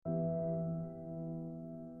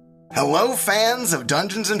Hello, fans of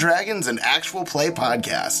Dungeons & Dragons and actual play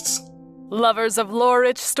podcasts. Lovers of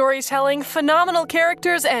lore-rich storytelling, phenomenal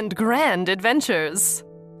characters, and grand adventures.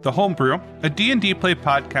 The Homebrew, a D&D play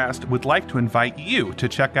podcast, would like to invite you to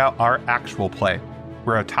check out our actual play.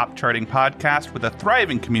 We're a top-charting podcast with a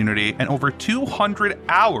thriving community and over 200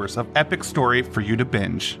 hours of epic story for you to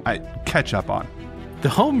binge. Catch up on. The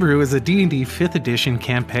Homebrew is a D&D 5th edition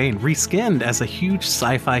campaign reskinned as a huge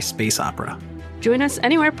sci-fi space opera. Join us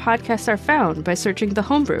anywhere podcasts are found by searching The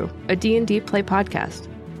Homebrew, a D&D play podcast.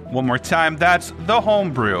 One more time, that's The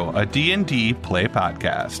Homebrew, a D&D play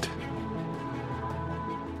podcast.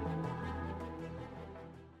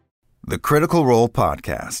 The Critical Role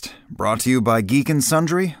Podcast, brought to you by Geek and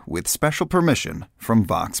Sundry with special permission from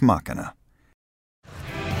Vox Machina.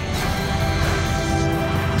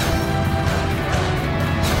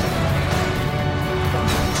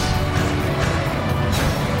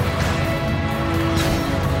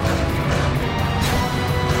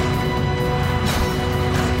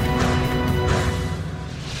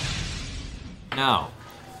 Now,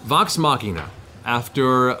 Vox Machina,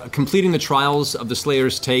 after completing the trials of the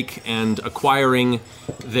Slayer's Take and acquiring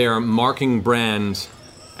their marking brand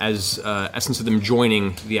as essence of them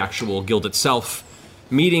joining the actual guild itself,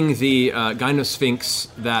 meeting the Gynosphinx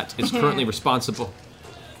that is currently responsible...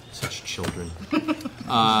 Such children.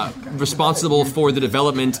 Responsible for the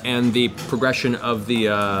development and the progression of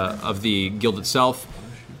the guild itself,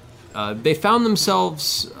 they found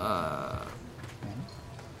themselves...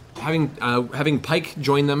 Having Pike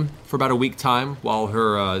join them for about a week time while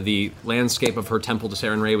the landscape of her temple to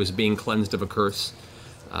Saren Ray was being cleansed of a curse,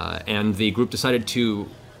 and the group decided to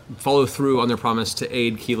follow through on their promise to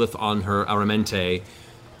aid Keyleth on her Aramente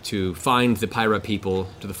to find the Pyra people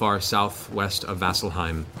to the far southwest of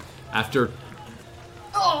Vasselheim. After...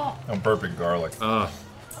 I'm burping garlic.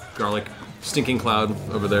 Garlic. Stinking cloud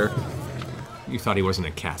over there. You thought he wasn't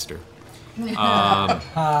a caster. Made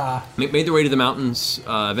their way to the mountains,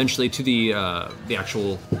 eventually to the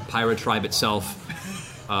actual Pyra tribe itself,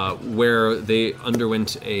 where they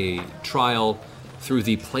underwent a trial through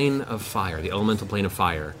the plane of fire, the elemental plane of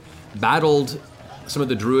fire, battled some of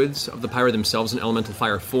the druids of the Pyra themselves in elemental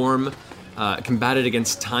fire form, combated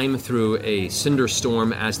against time through a cinder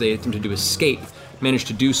storm as they attempted to escape, managed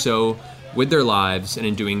to do so with their lives, and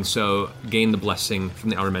in doing so, gained the blessing from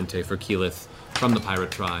the Aramente for Keyleth from the Pyra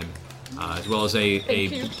tribe. As well as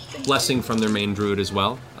a blessing from their main druid as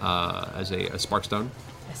well, as a Sparkstone.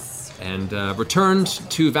 Yes. And returned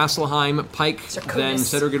to Vasselheim. Pike then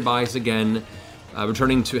said her goodbyes again,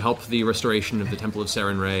 returning to help the restoration of the Temple of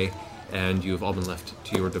Saren Ray, and you have all been left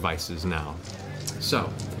to your devices now.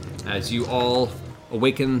 So, as you all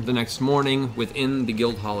awaken the next morning within the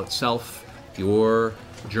guild hall itself, your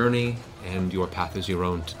journey and your path is your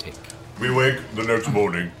own to take. We wake the next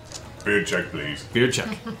morning. Beard check, please. Beard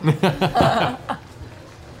check.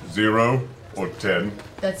 0 or 10?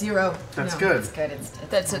 That's 0. That's no, good. That's good.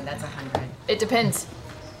 That's 100. It depends.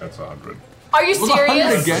 That's 100. Are you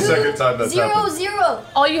serious? Second time that's happened. 0.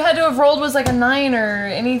 All you had to have rolled was like a 9 or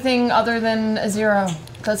anything other than a 0.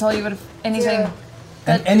 That's all you would have... Anything. 0.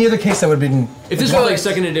 And any other case that would have been... If this were like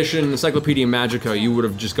second edition Encyclopedia Magica, you would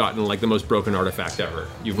have just gotten like the most broken artifact ever.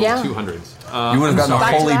 You've rolled 200s. You would have gotten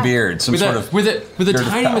a holy beard, with a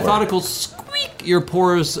tiny methodical squeak, your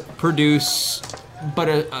pores produce but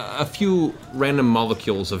a few random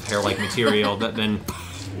molecules of hair-like material that then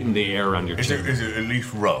in the air around your chin. Is it at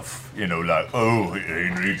least rough? You know, like, oh, he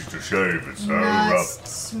needs to shave, it's so Nice, rough.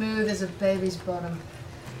 smooth as a baby's bottom.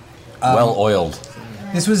 Well oiled.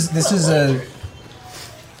 This is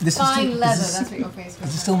Fine leather, that's what your face was.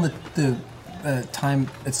 Is it still in the time?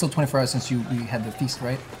 It's still 24 hours since we had the feast,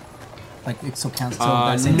 right? Like, it still counts.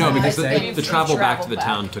 No, because the travel back to the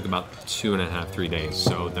town took about 2.5, 3 days,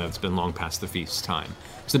 so that's been long past the feast time.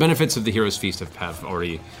 So the benefits of the Heroes' Feast have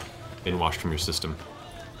already been washed from your system.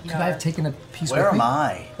 Could I have taken a piece Where with me? am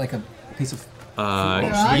I? Like a piece of...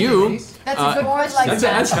 You... That's a good word, like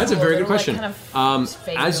That's a very good question. Kind of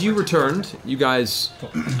As you returned, you guys,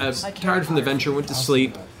 tired from the venture, went to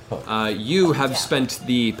sleep. You have spent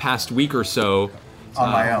the past week or so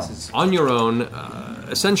on your own,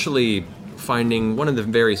 essentially finding one of the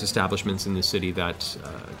various establishments in the city that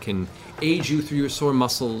can aid you through your sore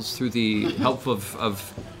muscles, through the help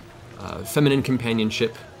of feminine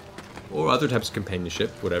companionship, or other types of companionship,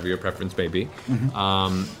 whatever your preference may be.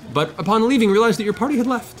 Mm-hmm. But upon leaving, realized that your party had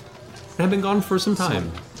left and had been gone for some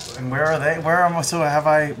time. And where are they? Where am I? So have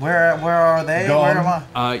I? Where are they? Gone. Where am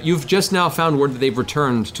I? You've just now found word that they've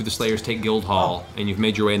returned to the Slayer's Take Guild Hall, and you've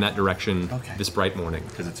made your way in that direction this bright morning.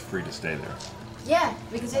 Because it's free to stay there. Yeah,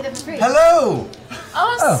 we can stay there for free. Hello!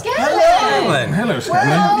 Oh, Scanlan! Hello, Where Scanlan.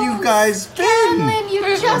 have you guys been? Scanlan, you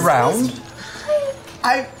just Around? missed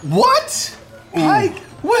Pike. What? Pike?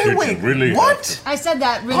 Wait, really what? I said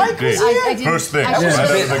that really. Pike was here? I didn't. First thing. I Yeah.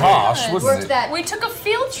 should've It was a bit harsh, worked wasn't it? that. We took a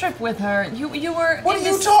field trip with her. You were. What are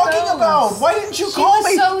you talking about? Why didn't you call was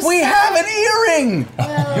me? so We sad. have an earring!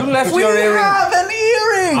 You left We your earring. have an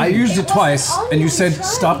earring! I used it twice, on and you you, said, we tried.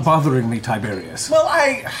 "Stop bothering me, Tiberius." Well,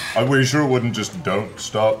 Are we sure it wouldn't just don't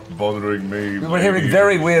stop bothering me? We were hearing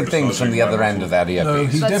very weird things from the other end of that No,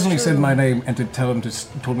 earpiece. he definitely said true. my name and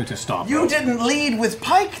told me to stop. you didn't lead with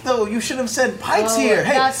Pike, though. You should have said Pike's here.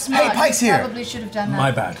 Hey, That's smart. hey, Pike's You here. Probably should have done that.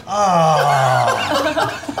 My bad.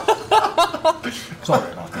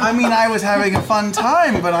 Sorry about that. I mean, I was having a fun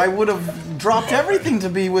time, but I would have dropped everything to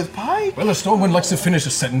be with Pike. Well, a Stormwind likes to finish a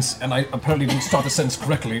sentence, and I apparently didn't start the sentence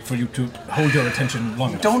correctly for you to hold your attention long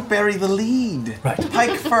enough. Don't bury the lead. Right.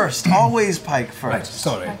 Pike first. Always Pike first. Right,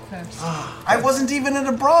 sorry. I wasn't even at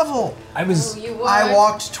a brothel. I was... You were. I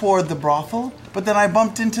walked toward the brothel, but then I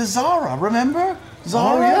bumped into Zara. Remember?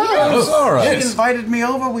 Zara? Oh, Zara. She invited me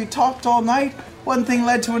over. We talked all night. One thing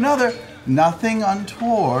led to another. Nothing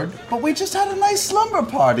untoward, but we just had a nice slumber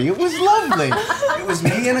party. It was lovely. It was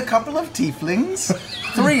me and a couple of tieflings.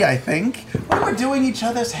 3, I think. We were doing each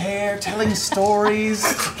other's hair, telling stories,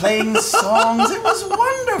 playing songs. It was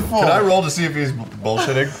wonderful. Can I roll to see if he's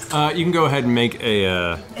bullshitting? You can go ahead and make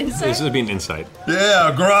a. This would be an insight.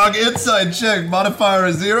 Yeah, Grog, inside check. Modifier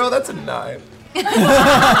is 0. That's a 9.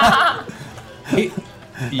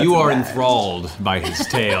 You are enthralled by his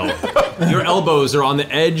tale. Your elbows are on the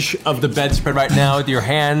edge of the bedspread right now with your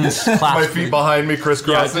hands clasped. My feet behind me, Yeah,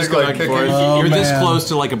 crisscrossing, just going like back and kicking. forth. You're this man. close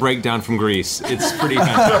to like a breakdown from Greece. It's pretty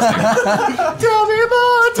fantastic. Tell me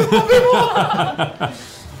more, tell me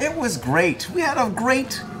more. It was great. We had a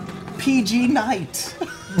great PG night.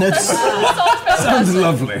 Sounds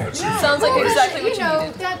lovely. Sounds like exactly what you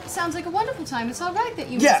needed. That sounds like a wonderful time. It's all right that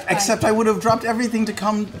you. Yeah, missed Pike. except I would have dropped everything to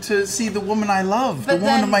come to see the woman I love, But the woman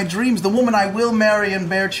then- of my dreams, the woman I will marry and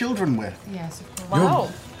bear children with. Yes, of course. Wow.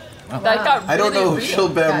 That got I don't really know if real. she'll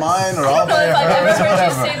bear That's- mine or I I'll don't know bear if I've ever hers. heard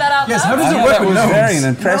you say that out Yes, loud. how does it Yeah, work that with was gnomes? very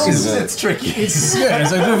impressive. It's tricky. Yes,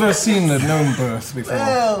 I've never seen a gnome birth before.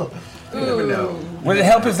 Well, you never know. Would it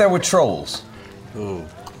help if there were trolls? Ooh,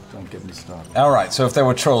 don't get me started. All right, so if there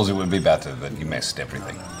were trolls, it would be better that you missed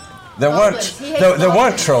everything. There Goblins. He hates there weren't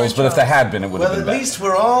goblins. trolls, but if there had been, it would Well, have at been better. least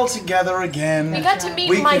we're all together again. We got to meet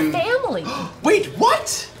We my can- family. Wait,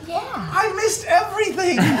 what? Yeah. I missed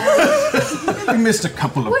everything. We missed a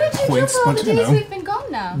couple of What did you points, do for all but the you days know. we've been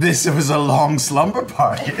gone now? This was a long slumber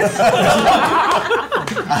party.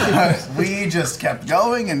 We just kept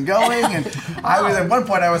going and going, and I was at one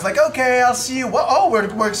point. I was like, "Okay, I'll see you."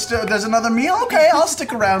 There's another meal. Okay, I'll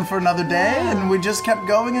stick around for another day, and we just kept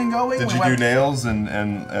going and going. Did We you went- do nails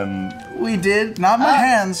and We did, not my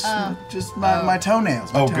hands, just my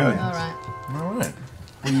toenails. My Oh, good. toenails. All right. All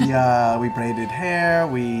right. We braided hair.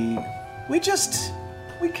 We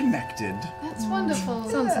connected. That's wonderful.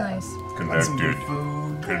 Sounds nice. Had some good Connected.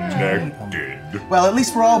 food. Connected. Well, at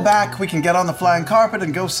least we're all back. We can get on the flying carpet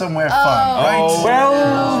and go somewhere fun, right? Oh.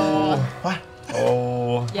 Well, What?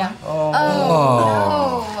 Oh. Yeah.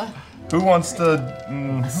 Oh. Who wants to?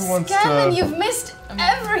 Who wants Scanlan, to? you've missed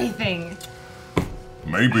everything.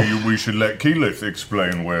 Maybe we should let Keyleth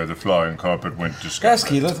explain where the flying carpet went to Guys, scatter.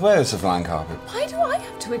 Keyleth, where is the flying carpet? Why do I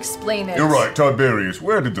have to explain it? You're right, Tiberius.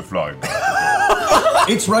 Where did the flying carpet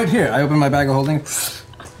It's right here. I open my bag of holding.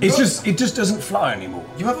 It just doesn't fly anymore.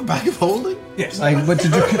 You have a bag of holding? Yes, I went to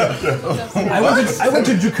I went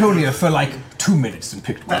to Draconia for like 2 minutes and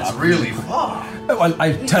picked one That's up. really far. Oh,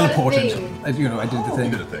 I got a teleported. thing. I did the thing.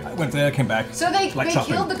 did a thing. I went there, came back. So they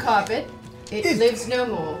shopping. killed the carpet. It lives no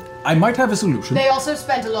more. I might have a solution. They also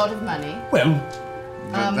spent a lot of money. Well,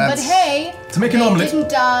 But That's- hey, To make an they omelet. didn't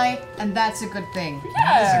die, and that's a good thing.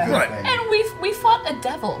 Yeah. Good thing. And we fought a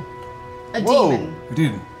devil. A Whoa. demon. I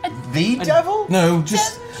didn't. The devil? No,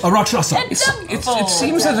 just a Rakshasa. It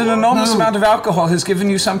seems that an enormous No. amount of alcohol has given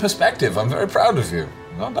you some perspective. I'm very proud of you.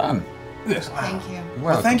 Well done. Yes. Thank you.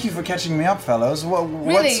 Well, thank you for catching me up, fellows.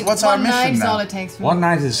 Really, What's our one mission night's now? all it takes. For One me.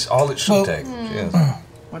 night is all it should Well- take. Yes.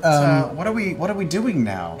 What are we doing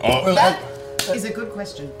now? That is a good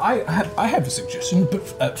question. I have a suggestion,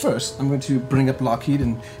 but first I'm going to bring up Lockheed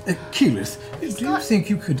and Keyleth. Do you think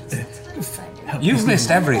you could help You've me?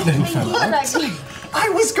 missed everything. Little fella out? Actually, I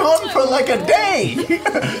was gone for like a day.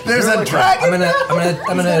 There's a dragon.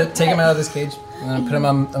 I'm gonna take him out of this cage. I'm gonna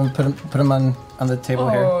put him on the table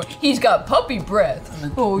Oh, he's got puppy breath.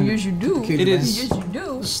 Oh, yes you do. It is Yes you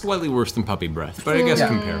do. slightly worse than puppy breath, but I guess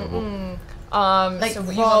comparable. like So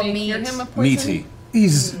you raw want me to meat. cure him of poison? Meaty.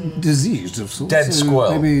 He's diseased of sorts. Dead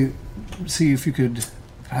squirrel. Maybe see if you could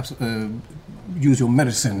perhaps use your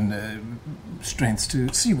medicine strengths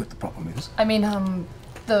to see what the problem is. I mean,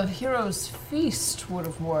 the hero's feast would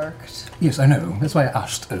have worked. Yes, I know. That's why I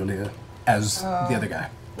asked earlier, as the other guy.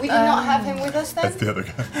 We did not have him with us then? That's the other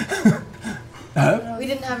guy. We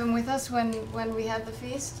didn't have him with us when we had the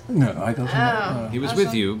feast? No, I got him. He was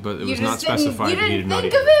with you, but it was not specified. You He did didn't not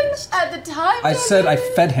think eat. of him at the time? I said I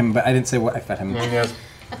fed him, but I didn't say what I fed him. Yes.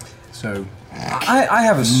 So, I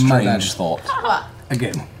have a strange thought. What?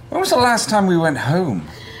 again. When was the last time we went home?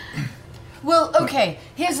 Well, okay,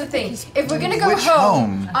 here's the thing. If we're gonna go Which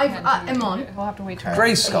home, home? Emon. We'll have to wait till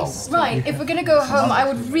Grayskull. Right, if we're gonna go home, I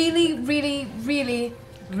would really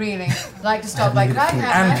like to stop by Grog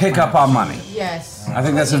And pick up our money. Yes. I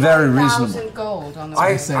think that's a very reasonable. 1,000 gold on the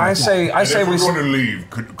I way. say And if we. we're going to leave,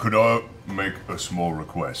 could I make a small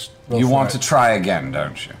request? You want to try again,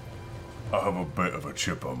 don't you? I have a bit of a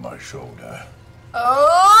chip on my shoulder.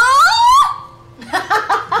 Oh!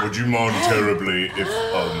 Would you mind terribly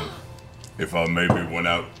if I maybe went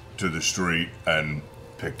out to the street and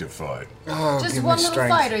picked a fight? Just one little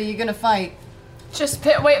fight, or are you gonna fight? Just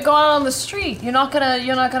wait, go out on the street. You're not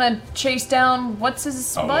gonna chase down what's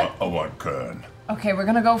his butt? I want Kern. Okay, we're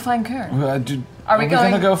gonna go find Kern. Are we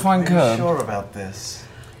going- gonna go find Kern? Sure about this.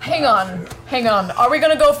 Hang on. Are we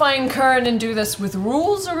gonna go find Kern and do this with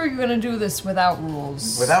rules, or are we gonna do this without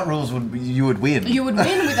rules? Without rules, you would win. You would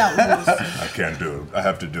win without rules. I can't do it. I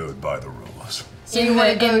have to do it by the rules. So you want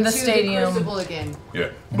to go in the to stadium. the Crucible again? Yeah,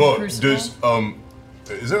 the but Crucible? does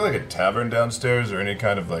is there like a tavern downstairs or any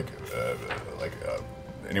kind of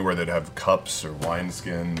anywhere that have cups or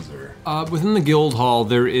wineskins or? Within the guild hall,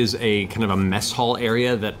 there is a kind of a mess hall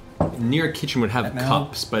area that near a kitchen would have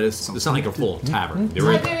cups, but it's not like a full tavern. There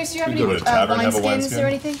were- Tiberius, do you have go any to a tavern and have a wineskins wineskin? or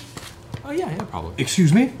anything? Oh yeah, probably.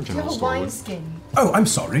 Excuse me? Do you have a wineskin? Oh, I'm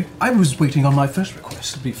sorry. I was waiting on my first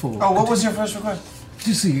request before. Oh, what was your first request?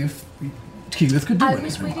 To see if Keyleth could do I anything.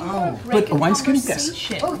 was waiting for a break But a in wineskin? Yes.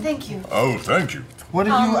 conversation. Oh, thank you. Oh, thank you. What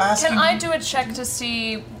are you asking? Can I do a check to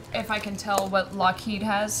see if I can tell what Lockheed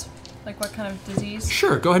has? Like what kind of disease?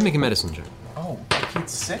 Sure, go ahead and make a medicine check. Oh,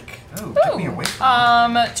 he's sick? Oh, get me away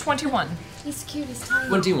from him. 21. He's cute, he's tiny.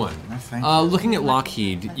 21. thank Looking at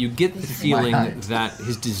Lockheed, you get the feeling that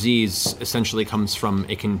his disease essentially comes from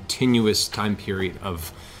a continuous time period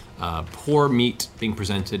of poor meat being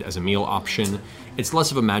presented as a meal option. It's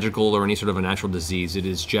less of a magical or any sort of a natural disease. It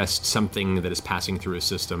is just something that is passing through his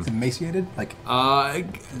system. Emaciated? Like.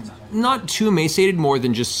 Not too emaciated, more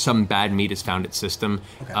than just some bad meat has found its system,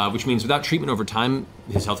 which means without treatment over time,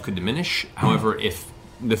 his health could diminish. However, if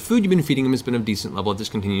the food you've been feeding him has been of decent level, if this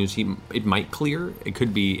continues, it might clear. It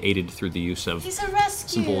could be aided through the use of He's a rescue.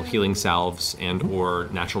 simple healing salves and or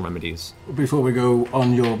natural remedies. Before we go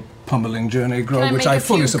on your pummeling journey, Grog, Can I which make I a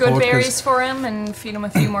fully few support. good 'cause- berries for him and feed him a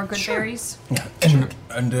few more good berries? Yeah, and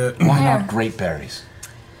Why There. not grape berries?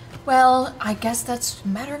 Well, I guess that's a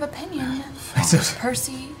matter of opinion.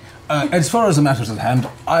 Percy. as far as the matters at hand,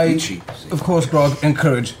 I, of course, Grog,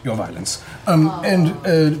 encourage your violence. And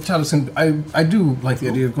Taliesin, I do like the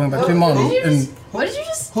idea of going back to Emon. What did you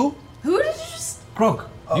just? Who? Who did you just? Grog.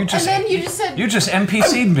 You just, And then you just said. you just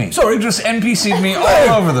NPC'd me. Sorry. You just NPC'd me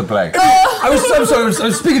all over the place. I'm sorry, I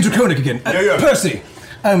was speaking Draconic again. Yeah. Percy.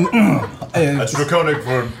 That's draconic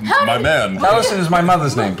for my man. Allison is my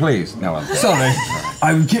mother's name, please. No, I'm Sorry.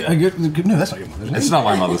 I get, no, that's not your mother's name. It's not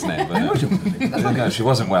my mother's name, but I know it's your mother's name. no, she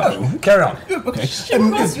wasn't Welsh. Carry on. Okay.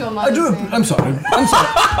 was your mother's name. I'm sorry.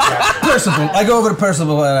 Percival. I go over to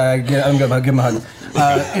Percival and I'm going to give him a hug.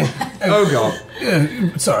 Oh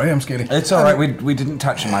God. Sorry, I'm scared. It's all right. We didn't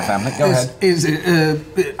touch in my family. Go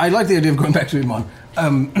ahead. I like the idea of going back to Emon.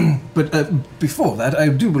 But before that, I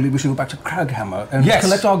do believe we should go back to Craghammer and Yes.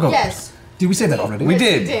 collect our gold. Yes. Did we say that already? We You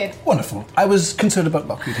did. did. Wonderful. I was concerned about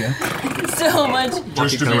Lockheed here. So much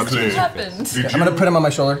Just to be clear, happened. did I'm going to put him on my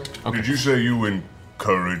shoulder. Did you say you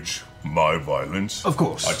encourage my violence? Of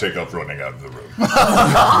course. I take up running out of the room.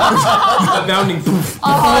 Bounding poof.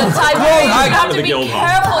 Tiberius, you have to the be guild hall.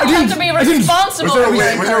 careful. You have to be responsible. Was when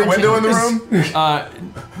you're there a window in the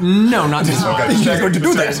room? No, not this one. Okay, He's going to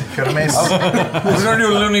do that. We're going to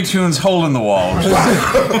do Looney Tunes hole in the wall.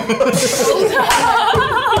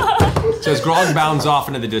 So as Grog bounds off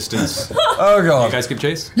into the distance, Oh you God. guys give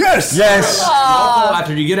chase? Yes! Yes.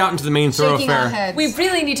 After you get out into the main Shaking our thoroughfare, heads. We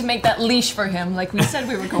really need to make that leash for him, like we said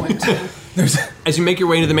we were going to. as you make your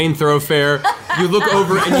way into the main thoroughfare, You look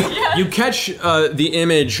over and you catch the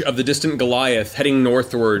image of the distant Goliath heading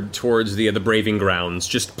northward towards the Braving Grounds,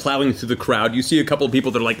 just plowing through the crowd. You see a couple of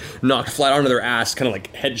people that are like knocked flat onto their ass, kind of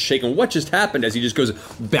like head shaking. What just happened? As he just goes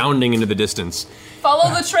bounding into the distance.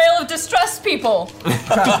 Follow the trail of distressed people.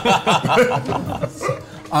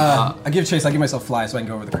 I give chase. I give myself fly so I can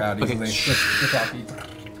go over the crowd easily. Without feet.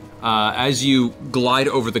 As you glide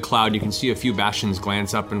over the cloud, you can see a few Bastions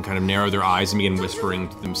glance up and kind of narrow their eyes and begin whispering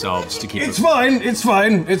to themselves to keep. It's fine. It's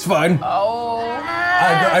fine. It's fine. Oh.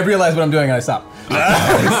 I realize what I'm doing and I stop.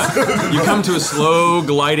 You come to a slow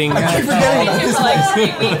gliding. I keep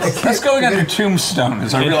forgetting. He's going under Tombstone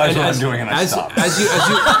as I realize what I'm doing and I stop. As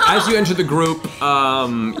you enter the group,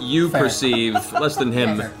 you perceive, less than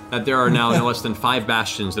him, that there are now no less than 5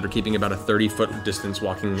 Bastions that are keeping about a 30-foot distance,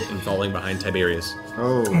 walking and following behind Tiberius.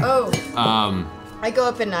 I go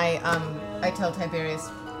up and I tell Tiberius,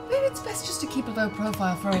 maybe it's best just to keep a low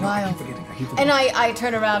profile for a while. And I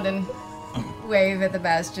turn around and wave at the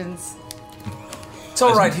Bastions. It's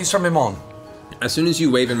all right. He's from Emon. As soon as you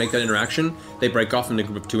wave and make that interaction, they break off into a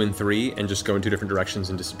group of 2 and 3 and just go in 2 different directions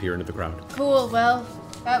and disappear into the crowd. Cool, well,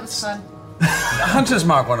 that was fun. Hunter's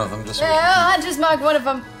mark one of them. Just I just marked one of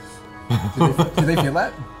them. Do they feel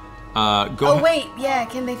that? Wait, yeah,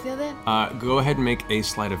 can they feel that? Go ahead and make a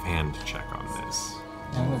sleight of hand check on this.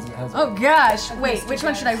 Oh gosh, wait, which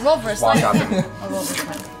one should I roll for a slide? Walk up I'll roll for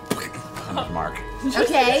a slide. Hunter's mark.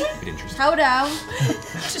 Okay, how down?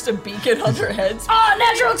 Just a beacon on their heads. Oh,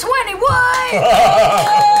 natural 21!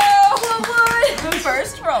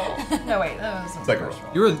 First roll. No, wait, that was Second roll.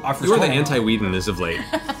 You're the anti-Whedon as of late.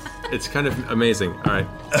 It's kind of amazing. All right.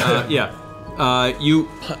 You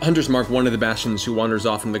Hunters mark one of the Bastions who wanders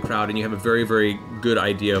off into the crowd, and you have a very, very good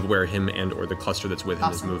idea of where him and or the cluster that's with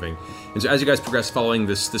him is moving. And so as you guys progress following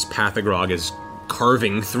this path that Grog is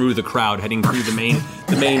carving through the crowd, heading through the main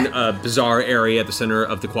bazaar area at the center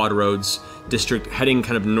of the Quad Roads district, heading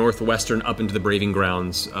kind of northwestern up into the Braving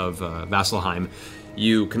Grounds of Vasselheim,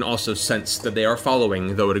 you can also sense that they are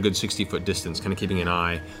following, though at a good 60-foot distance, kind of keeping an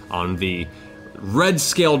eye on the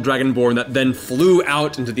red-scaled dragonborn that then flew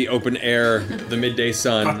out into the open air, the midday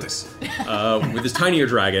sun, with his tinier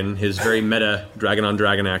dragon, his very meta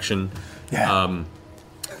dragon-on-dragon action. Yeah.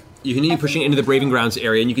 You continue pushing into the Braving Grounds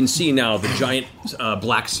area, and you can see now the giant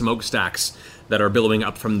black smokestacks that are billowing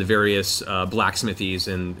up from the various blacksmithies,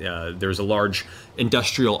 and there's a large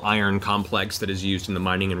industrial iron complex that is used in the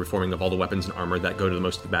mining and reforming of all the weapons and armor that go to the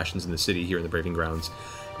most of the Bastions in the city here in the Braving Grounds.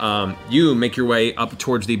 You make your way up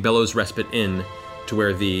towards the Bellows Respite Inn to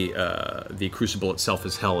where the Crucible itself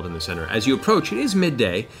is held in the center. As you approach, it is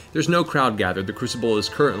midday. There's no crowd gathered. The Crucible is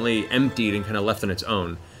currently emptied and kind of left on its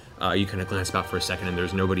own. You kind of glance about for a second, and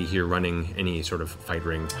there's nobody here running any sort of fight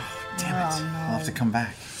ring. Damn it. I'll have to come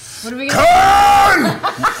back. What are we gonna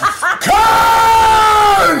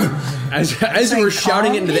Kern! As you were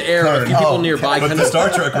shouting it into the air, a few people nearby But kind the of...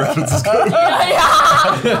 Star Trek reference is good.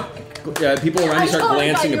 people around you start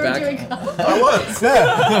glancing it back. I was,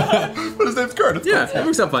 yeah. But his name's Kern. Yeah, it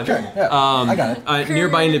works out fine. I got it.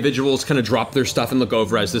 Nearby individuals kind of drop their stuff and look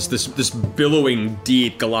over as this billowing,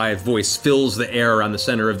 deep Goliath voice fills the air around the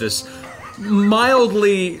center of this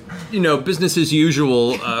mildly, business as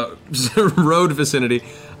usual road vicinity.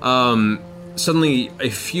 Suddenly, a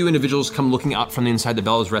few individuals come looking out from the inside the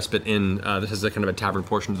Bellows Respite Inn. This has a kind of a tavern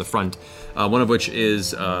portion to the front. One of which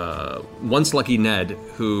is Once Lucky Ned,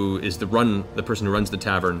 who is the person who runs the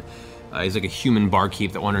tavern. He's like a human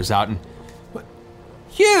barkeep that wanders out and...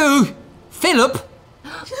 You! Philip!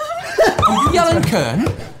 Are you yelling Kern?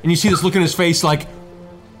 And you see this look in his face like...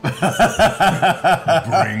 Bring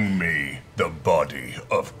me the body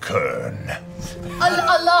of Kern.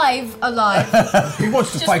 alive. He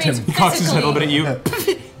wants to fight him. He cocks his head a little bit at you.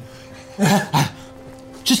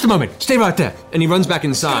 Just a moment. Stay right there. And he runs back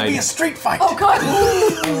inside. It'll be a street fight. Oh god!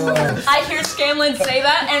 I hear Scanlan say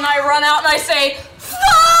that, and I run out and I say,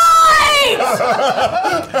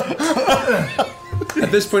 "Fight!" At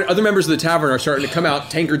this point, other members of the tavern are starting to come out,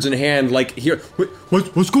 tankards in hand, like, here,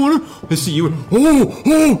 what's going on? They see you, it's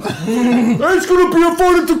gonna be a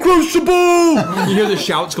fight at the Crucible! You hear the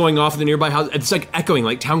shouts going off in the nearby house. It's like echoing,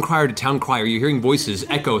 like town crier to town crier. You're hearing voices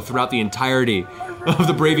echo throughout the entirety of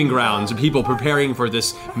the Braving Grounds, and people preparing for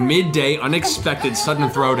this midday, unexpected, sudden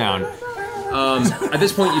throwdown. At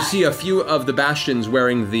this point, you see a few of the Bastions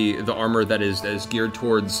wearing the armor that is geared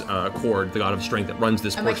towards Cord, the god of strength that runs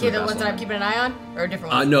this portion of the ones that I'm keeping an eye on, or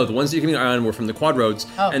different ones? No, the ones that you're keeping an eye on were from the Quad Roads,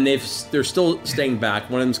 and they're still staying back.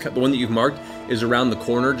 One of them's the one that you've marked is around the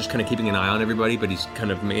corner, just kind of keeping an eye on everybody, but he's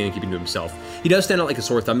kind of mainly keeping to himself. He does stand out like a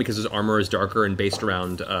sore thumb because his armor is darker and based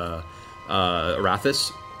around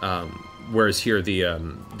Arathis. whereas here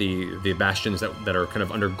the bastions that are kind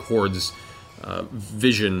of under Kord's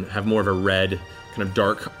vision have more of a red, kind of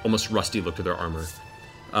dark, almost rusty look to their armor.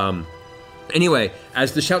 Anyway,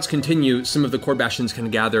 as the shouts continue, some of the Kord bastions kind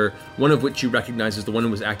of gather. One of which you recognize is the one who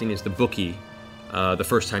was acting as the bookie the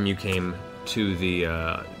first time you came to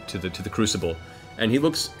the Crucible, and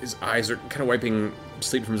his eyes are kind of wiping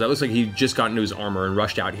sleep from his eyes. It looks like he just got into his armor and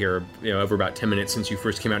rushed out here, over about 10 minutes since you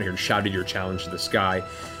first came out here and shouted your challenge to the sky.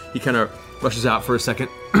 He kind of rushes out for a second.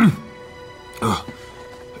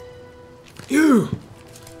 You!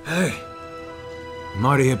 Hey.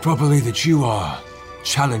 Might I hear properly that you are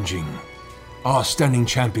challenging our standing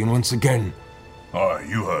champion once again? Aye,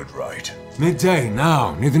 you heard right. Midday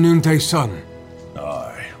now, near the noonday sun.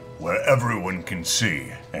 Aye, where everyone can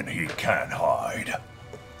see and he can't hide.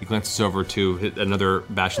 He glances over to another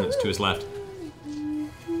bastion that's to his left.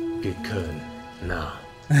 Get Kern, now.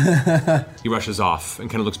 He rushes off and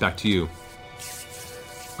kind of looks back to you.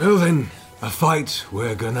 Well then, a fight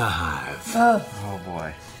we're gonna have. Oh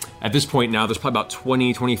boy. At this point now, there's probably about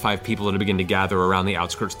 20, 25 people that are beginning to gather around the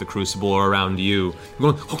outskirts of the Crucible or around you.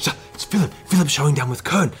 You're going, it's Philip. Philip's showing down with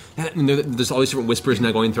Kern. And there's all these different whispers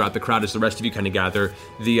now going throughout the crowd as the rest of you kind of gather.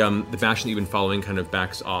 The bastion that you've been following kind of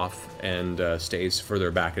backs off and stays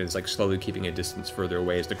further back, and it's like slowly keeping a distance further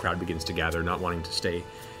away as the crowd begins to gather, not wanting to stay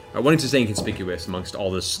inconspicuous amongst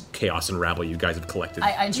all this chaos and rabble you guys have collected.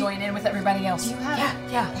 I join in with everybody else.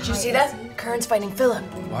 Yeah. Did you see that? Kern's fighting Philip.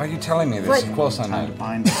 Why are you telling me this? Of course I know.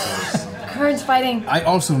 Kern's fighting. I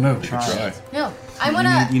also know. Try. No, I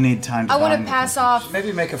wanna. You need time to I wanna bind pass off.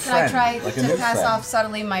 Maybe make a Can I friend. try like a to new pass friend. off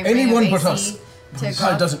subtly my Anyone ring but of us. AC to Kyle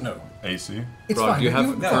Grog? doesn't know. AC? It's Grog, fine. do you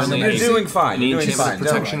have No, currently you're AC? doing fine. Any You're doing chance of fine.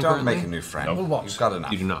 protection Don't currently? make a new friend. Nope. You've got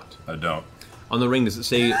enough. You do not. I don't. On the ring, does it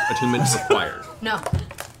say attunement required? No.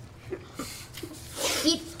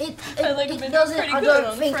 It It doesn't. pretty I good don't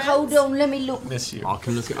on think. friends. Hold on. Let me look. Miss you. I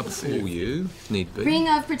can look it up for you, if need be. Ring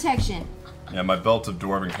of protection. Yeah, my belt of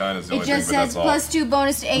dwarven kind is the It only thing, just but says that's all. +2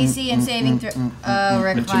 bonus to AC and saving throw.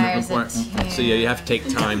 Requires it. So yeah, you have to take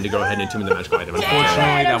time to go ahead and attune the magical item.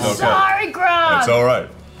 Unfortunately, that won't Sorry, Grog. It's all right.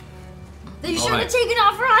 They should Alright. have taken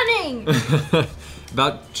off running.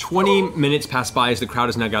 About 20 minutes pass by as the crowd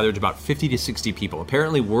has now gathered to about 50 to 60 people.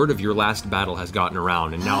 Apparently, word of your last battle has gotten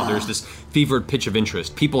around, and now there's this fevered pitch of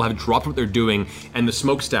interest. People have dropped what they're doing, and the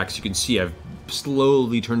smokestacks you can see have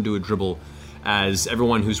slowly turned to a dribble as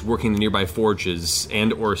everyone who's working the nearby forges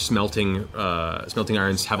and or smelting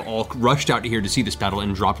irons have all rushed out here to see this battle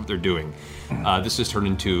and dropped what they're doing. This has turned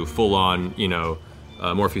into full-on,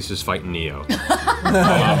 Morpheus is fighting Neo.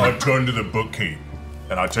 I turn to the bookkeep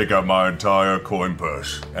and I take out my entire coin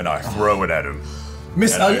purse and I throw it at him.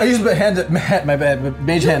 Miss, And I use my hand, my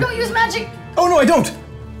mage hand. Don't use magic. Oh no, I don't.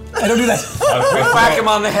 I don't do that. We whack him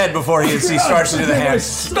on the head before he starts to do the hand.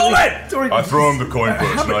 Stop it! I throw him the coin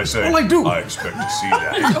purse and I say, What'll I do? I expect to see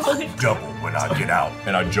that double when I get out.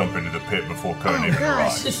 And I jump into the pit before Kern even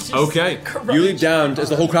arrives. Okay, you leap down as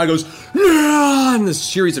the whole crowd goes, "Nah!" and this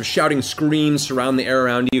series of shouting screams surround the air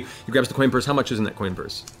around you. He grabs the coin purse. How much is in that coin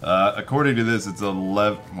purse? According to this, it's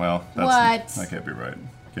 11. Well, What? that can't be right.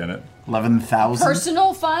 Can it? 11,000.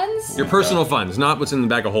 Personal funds? Your personal funds, not what's in the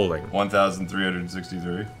bag of holding.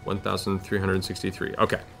 1,363. 1,363.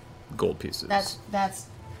 Okay, gold pieces. That's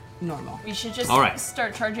normal. We should just All right.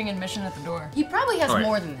 start charging admission at the door. He probably has All right.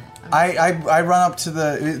 more than that. I run up to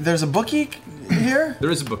there's a bookie here? There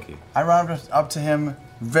is a bookie. I run up to him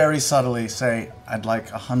very subtly, say, I'd like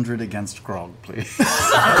 100 against Grog, please.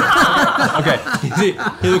 Okay,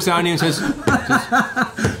 he looks down at you and says,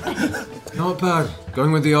 "Not bad.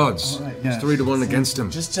 Going with the odds. yeah. It's 3-1 against him."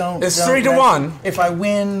 Just don't. It's don't 3 to let- 1. If I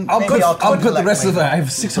win, I'll maybe I'll put the collect rest of later. it. I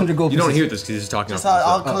have 600 gold You don't pieces. hear this because he's talking Just off.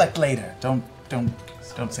 I'll collect later. Don't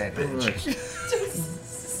say it, bitch.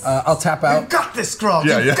 I'll tap out. Got this, Grog.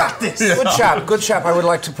 Yeah, you yeah. got this. Good chap. I would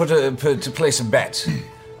like to to place a bet.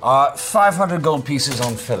 500 gold pieces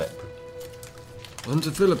on Philip. On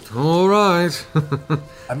to Philip. All right.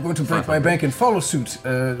 I'm going to break my bank and follow suit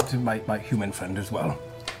to my human friend as well.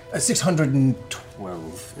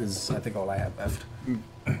 612 is, I think, all I have left.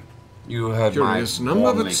 You heard Curious my number,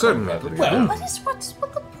 warmly but certainly. congratulations. Well, What's the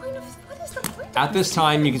point of? What is the point? At this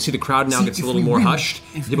time, you can see the crowd now See, gets a if little we more win- hushed.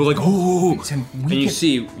 if People are we like, "Oh!" then we And you get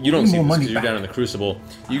see, you don't see more this money because you're back. down in the Crucible.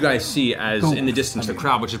 You guys see as Gold. in the distance, the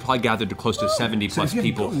crowd, which has probably gathered to close to 70 So plus if you have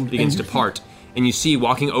people, gold begins and to you- part. And you see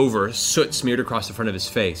walking over, soot smeared across the front of his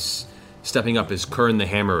face. Stepping up is Kern the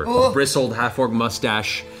Hammer, bristled half-orc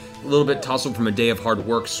mustache, a little bit tousled from a day of hard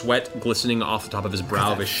work, sweat glistening off the top of his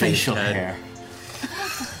brow of his shaved Facial head. hair.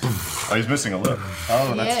 Oh, he's missing a lip.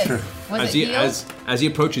 Oh, that's true. As he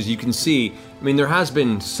approaches, you can see. I mean, there has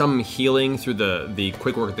been some healing through the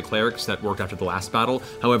quick work of the clerics that worked after the last battle.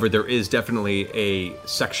 However, there is definitely a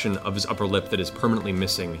section of his upper lip that is permanently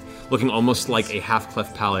missing, looking almost like a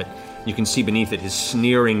half-cleft palate. You can see beneath it his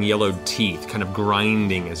sneering yellowed teeth, kind of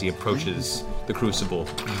grinding as he approaches the crucible.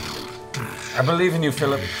 I believe in you,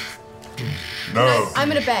 Philip. No. I'm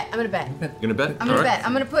gonna bet. You gonna bet? I'm gonna bet.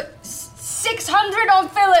 I'm gonna put 600 on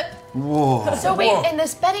Philip. Whoa. So wait, and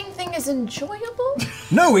this betting thing is enjoyable?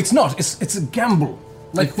 No, it's not. It's a gamble.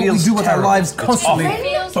 Like It what we feels do with our terrible. lives It's constantly, awful. It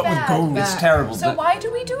feels but with bad. gold. It's terrible. So why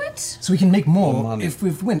do we do it? So we can make more if we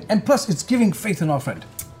win. And plus, it's giving faith in our friend.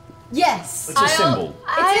 Yes. It's a symbol.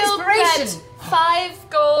 It's inspiration. Bet 5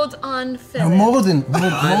 gold on No, Philip. more than.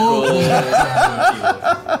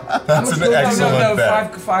 That's an excellent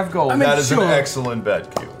bet. Five gold. That is an excellent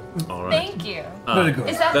bet, Q. All right. Thank you. Very good.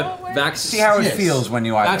 Is that what we're... Vax, See how it feels when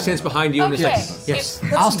you Vax stands behind you and Okay. yes,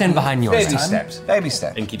 I'll stand behind you. Baby steps. Baby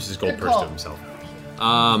steps. and keeps his gold Good purse to call. himself.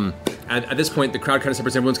 At this point, the crowd kind of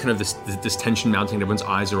separates. Everyone's kind of this tension mounting. Everyone's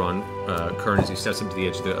eyes are on Kern as he steps up to the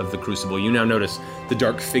edge of the crucible. You now notice the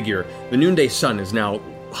dark figure. The noonday sun is now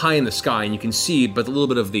high in the sky, and you can see but a little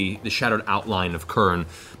bit of the shadowed outline of Kern,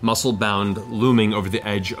 muscle-bound, looming over the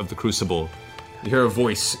edge of the crucible. You hear a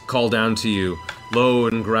voice call down to you, low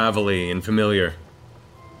and gravelly and familiar.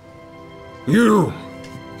 You!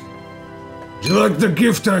 Do you like the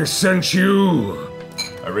gift I sent you?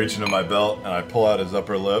 I reach into my belt and I pull out his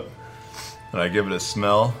upper lip and I give it a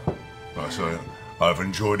smell. I say, I've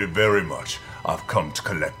enjoyed it very much. I've come to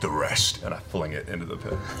collect the rest. And I fling it into the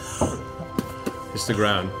pit. It's the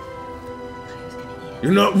ground.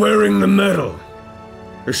 You're not wearing the medal.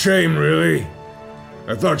 A shame, really.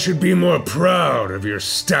 I thought you'd be more proud of your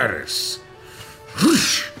status.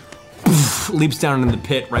 Whoosh! Leaps down into the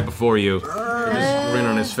pit right before you. With his grin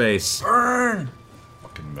on his face. Fucking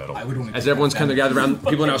metal. As everyone's kind of gathered around,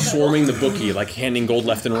 people are now swarming the bookie, like handing gold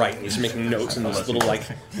left and right. He's making notes in this little like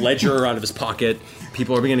ledger out of his pocket.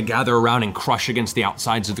 People are beginning to gather around and crush against the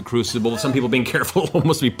outsides of the crucible. Some people being careful,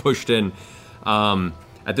 almost be pushed in.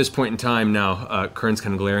 At this point in time now, Kern's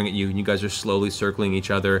kind of glaring at you, and you guys are slowly circling each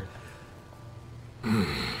other.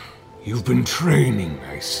 You've been training,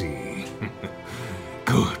 I see.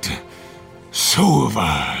 Good. So have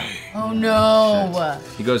I. Oh no.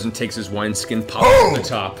 He goes and takes his wineskin, pops from the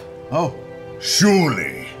top. Oh.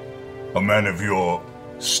 Surely, a man of your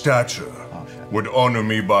stature would honor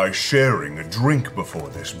me by sharing a drink before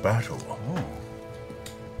this battle.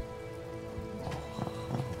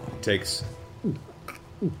 Takes.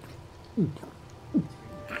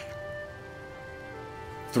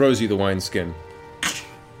 Throws you the wineskin.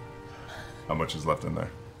 How much is left in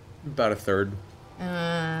there? About a third.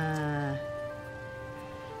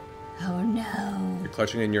 Oh no. You're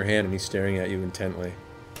clutching it in your hand, and he's staring at you intently.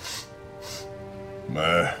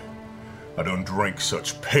 I don't drink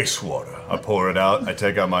such piss water. I pour it out, I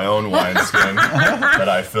take out my own wineskin that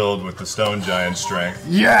I filled with the stone giant strength.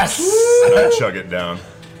 Yes! And I chug it down.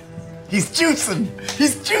 He's juicing!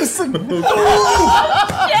 He's juicing!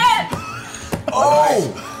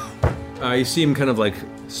 You see him kind of like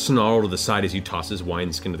snarl to the side as you toss his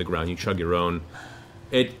wineskin to the ground. You chug your own.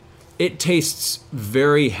 It tastes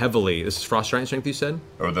very heavily. This is frost giant strength, you said?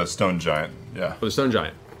 Or the stone giant, yeah. Or the stone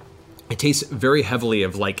giant. It tastes very heavily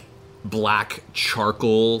of like black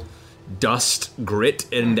charcoal dust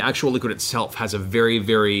grit, and the actual liquid itself has a very,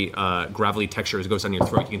 very gravelly texture as it goes down your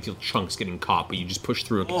throat. You can feel chunks getting caught, but you just push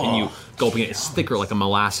through and continue gulping it. It's thicker like a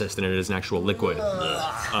molasses than it is an actual liquid.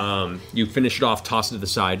 You finish it off, toss it to the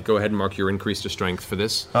side. Go ahead and mark your increase to strength for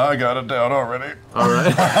this. I got it down already. All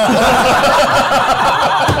right.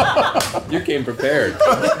 You came prepared.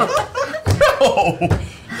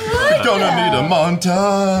 Gonna need a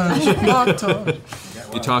montage.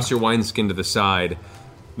 You toss your wineskin to the side.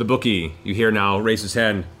 The bookie, you hear now, raise his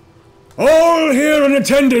hand. All here in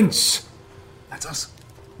attendance! That's us.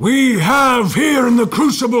 We have here in the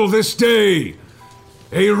Crucible this day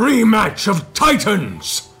a rematch of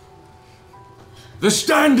Titans. The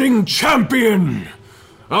standing champion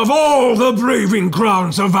of all the braving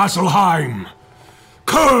grounds of Vasselheim,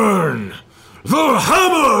 Kern the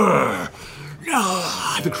Hammer!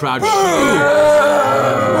 The crowd. Come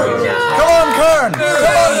on, Kern! Come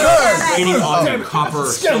on, Kern! Raining on you, copper,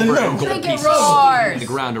 silver, and gold Make it pieces roar. on the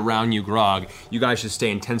ground around you, Grog. You guys should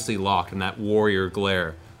stay intensely locked in that warrior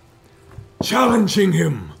glare. Challenging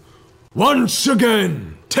him once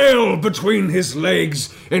again, tail between his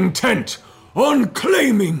legs, intent on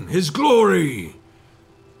claiming his glory.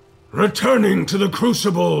 Returning to the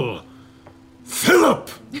Crucible, Philip!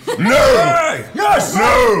 No! Yes!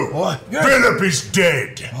 No! What? Yes. Philip is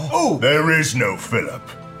dead. Oh! There is no Philip.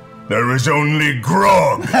 There is only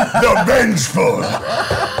Grog, the vengeful.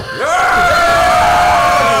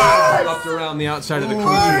 Up around the outside of the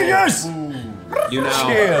cruiser. Yes! You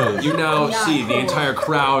now see the entire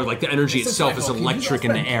crowd, like the energy itself is electric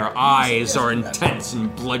in the air. Eyes are intense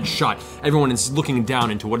and bloodshot. Everyone is looking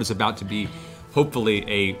down into what is about to be, hopefully,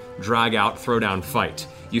 a drag-out, throwdown fight.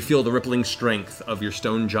 You feel the rippling strength of your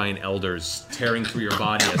stone giant elders tearing through your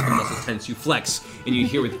body as the muscles tense. You flex, and you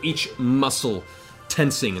hear with each muscle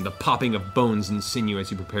tensing and the popping of bones and sinew as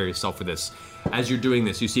you prepare yourself for this. As you're doing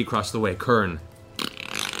this, you see across the way, Kern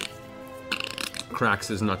cracks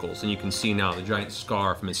his knuckles, and you can see now the giant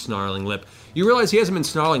scar from his snarling lip. You realize he hasn't been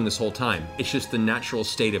snarling this whole time. It's just the natural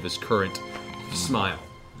state of his current smile.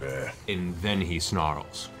 And then he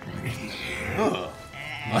snarls. You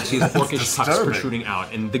see his orcish pucks protruding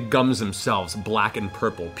out, and the gums themselves, black and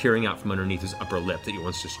purple, peering out from underneath his upper lip that you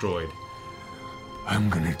once destroyed.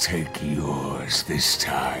 I'm gonna take yours this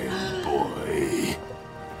time, boy.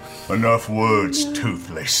 Enough words,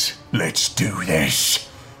 Toothless. Let's do this.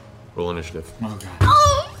 Roll initiative. Oh, God.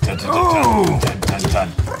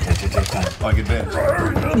 Like advantage.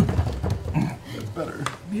 That's better.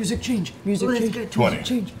 Music change. 20.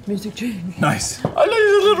 Music change. Nice. I know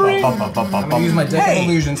you're littering. I'm gonna use my deck of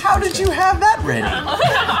illusions. How did you have that ready?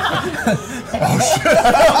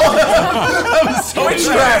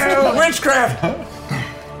 Witchcraft!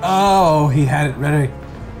 Oh, he had it ready.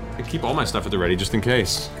 I keep all my stuff at the ready just in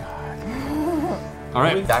case. All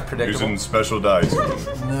right. That predictable. Using special dice.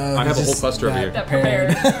 No, I have a whole cluster over here. That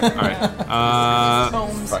prepared. All right.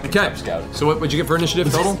 Okay. So what would you get for initiative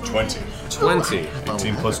total? 20. 20.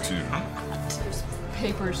 18 plus 2.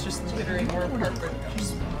 Paper's just littering where carpet.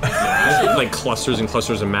 Like clusters and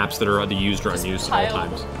clusters of maps that are either used or unused at all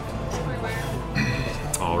times.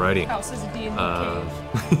 Alrighty. House is a D&D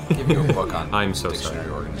Give you a book on I'm so sorry.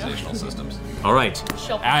 organizational systems. All right.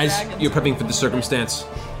 Shelf of As dragons. you're prepping for the circumstance,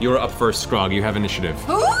 you're up first, Grog. You have initiative.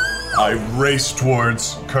 I race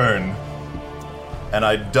towards Kern, and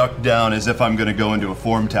I duck down as if I'm going to go into a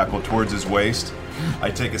form tackle towards his waist.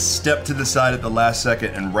 I take a step to the side at the last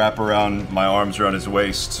second and wrap around my arms around his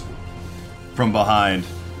waist from behind,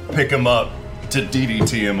 pick him up to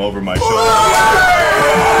DDT him over my shoulder.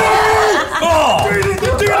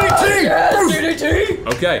 DDT!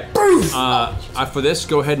 Okay. For this,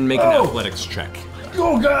 go ahead and make an athletics check.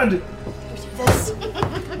 Oh, God.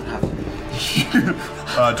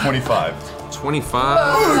 25.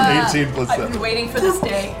 25. 18 plus I've 7. been waiting for this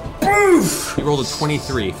day. You rolled a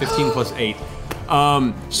 23. 15 plus 8.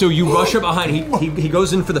 So you rush up behind. He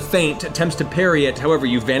goes in for the feint, attempts to parry it. However,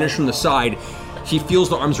 you vanish from the side. He feels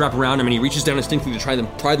the arms wrap around him, and he reaches down instinctively to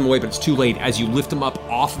pry them away, but it's too late as you lift him up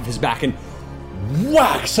off of his back and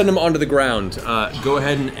whack, send him onto the ground. Go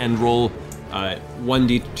ahead and roll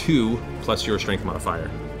 1d2 plus your strength modifier.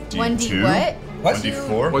 1d what?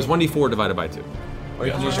 1d4? Was 1d4 divided by 2. Or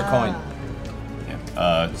you can use your coin.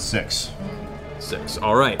 6. 6.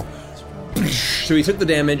 All right. So he took the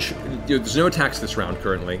damage. There's no attacks this round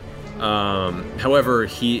currently. However,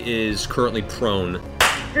 he is currently prone.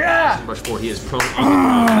 Rush 4, he is prone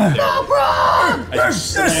on the ground.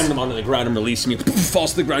 As you slam him onto the ground and release him, he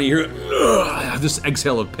falls to the ground. You hear this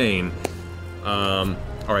exhale of pain. All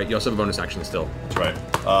right, you also have a bonus action still. That's right.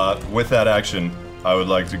 With that action, I would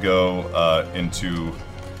like to go into...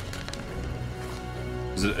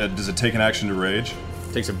 Does it take an action to rage?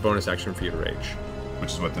 It takes a bonus action for you to rage.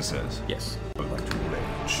 Which is what this is. Yes. I would like to rage.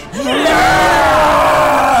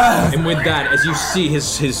 And with that, as you see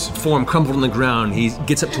his form crumpled on the ground, he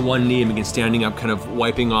gets up to one knee and begins standing up, kind of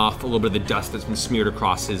wiping off a little bit of the dust that's been smeared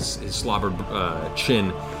across his slobbered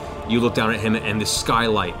chin. You look down at him, and the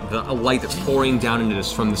skylight, a light that's pouring down into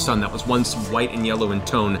this from the sun that was once white and yellow in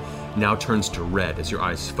tone, now turns to red as your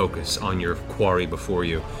eyes focus on your quarry before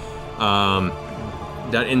you.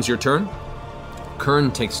 That ends your turn.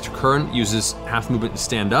 Kern uses half movement to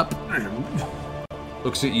stand up,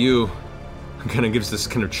 looks at you, and kind of gives this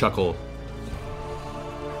kind of chuckle.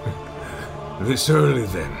 This early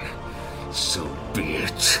then, so be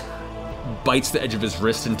it. Bites the edge of his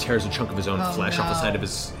wrist and tears a chunk of his own flesh off the side of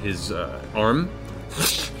his arm.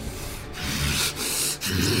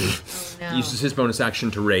 Uses his bonus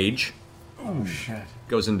action to rage. Oh, shit.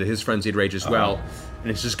 Goes into his frenzied rage as well,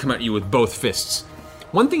 and it's just come at you with both fists.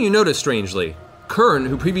 One thing you notice, strangely, Kern,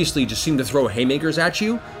 who previously just seemed to throw haymakers at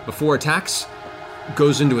you before attacks,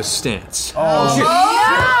 goes into a stance. He mocked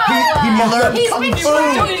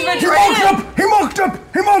up!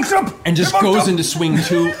 And just goes in to swing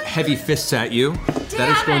two heavy fists at you. That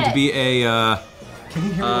is going to be a Can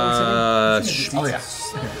you hear me while I'm saying? Oh, yeah.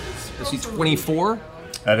 Let's see, 24.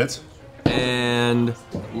 That hits. And,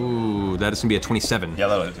 ooh, that is going to be a 27. Yeah,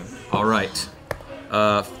 that'll hit. All right.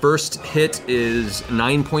 First hit is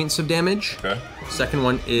 9 points of damage. Okay. Second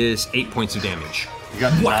one is 8 points of damage. You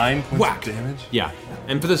got 9 points of damage? Yeah.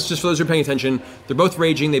 And for this, just for those who are paying attention, they're both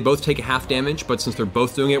raging. They both take a half damage, but since they're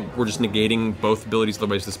both doing it, we're just negating both abilities.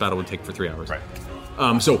 Otherwise, this battle would take for 3 hours.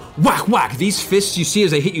 Right. So whack, whack. These fists you see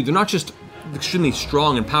as they hit you, they're not just extremely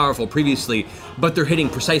strong and powerful previously, but they're hitting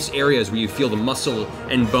precise areas where you feel the muscle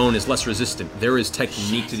and bone is less resistant. There is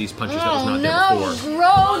technique to these punches that was not there before.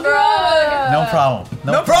 Grog! No problem.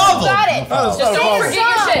 No problem. Got it. No Just don't forget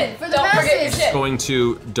your shit. For the masses. Going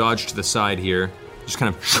to dodge to the side here. Just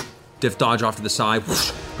kind of diff dodge off to the side.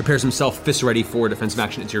 Whoosh, prepares himself, fists ready for defensive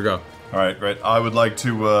action. It's your go. All right, right. I would like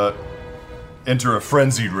to enter a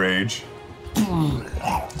frenzied rage.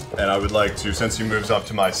 And I would like to, since he moves up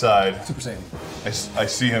to my side, Super Saiyan. I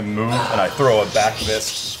see him move, and I throw a back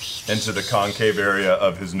fist into the concave area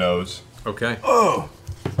of his nose. Okay. Oh!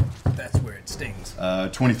 That's where it stings.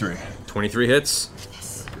 23. 23 hits.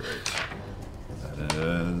 That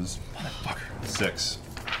is 6.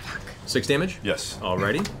 6 damage? Yes.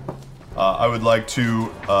 Alrighty. I would like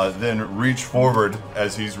to then reach forward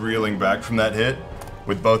as he's reeling back from that hit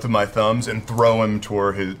with both of my thumbs and throw him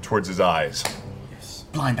towards his eyes.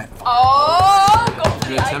 Blind that. Oh!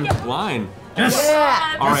 Good attempt to blind. Yes!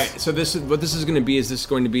 Yeah. All right. So what this is going to be is this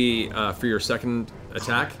going to be for your second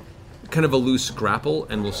attack, kind of a loose grapple,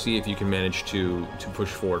 and we'll see if you can manage to push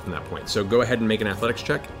forward from that point. So go ahead and make an athletics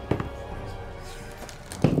check.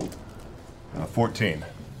 14.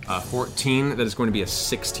 14. That is going to be a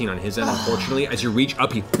 16 on his end. Unfortunately, as you reach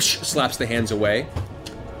up, he slaps the hands away.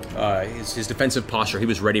 His defensive posture, he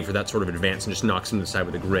was ready for that sort of advance and just knocks him to the side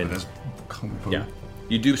with a grin. Yeah.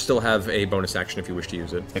 You do still have a bonus action if you wish to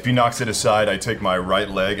use it. If he knocks it aside, I take my right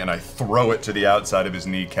leg and I throw it to the outside of his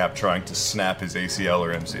kneecap, trying to snap his ACL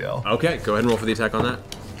or MCL. Okay, go ahead and roll for the attack on that.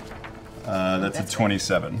 That's a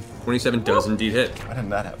 27. 27 does indeed hit. Why didn't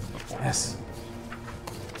that happen before? Yes.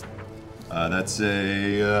 That's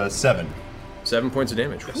a 7. 7 points of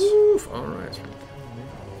damage. Yes. Woof. All right.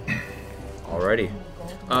 Alrighty.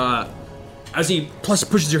 As he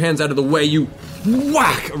pushes your hands out of the way, you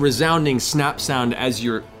whack! A resounding snap sound as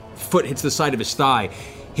your foot hits the side of his thigh.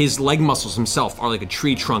 His leg muscles himself are like a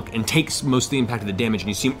tree trunk and takes most of the impact of the damage, and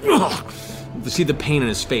you see him. You see the pain in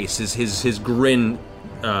his face. His grin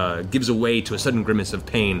gives away to a sudden grimace of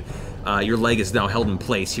pain. Your leg is now held in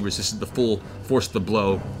place. He resisted the full force of the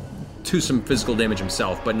blow to some physical damage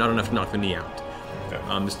himself, but not enough to knock the knee out.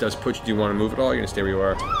 Okay. This does put you. Do you want to move at all? Or are you going to stay where you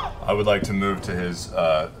are? I would like to move to his,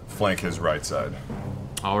 flank his right side.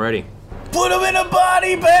 Alrighty. Put him in a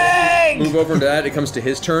body bag! Move over to that. It comes to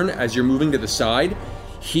his turn. As you're moving to the side,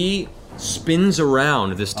 he spins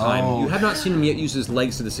around this time. Oh. You have not seen him yet use his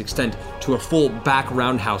legs to this extent to a full back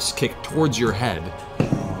roundhouse kick towards your head.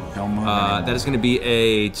 Don't move that is going to be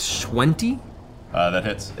a 20. That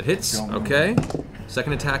hits. It hits. Okay.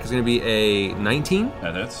 Second attack is going to be a 19.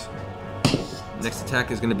 That hits. Next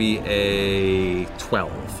attack is going to be a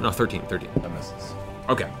 12. No, 13. That misses.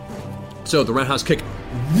 Okay. So the roundhouse kick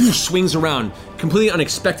swings around, completely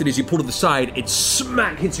unexpected as you pull to the side. It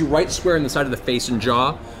smack hits you right square in the side of the face and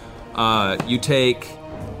jaw. You take,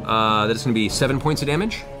 that is going to be 7 points of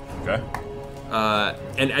damage. Okay.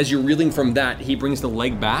 And as you're reeling from that, he brings the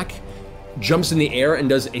leg back, jumps in the air, and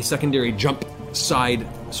does a secondary jump side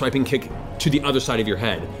swiping kick to the other side of your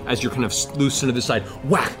head as you're kind of loose into the side.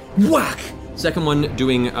 Whack! Whack! Second one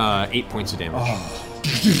doing 8 points of damage. Oh.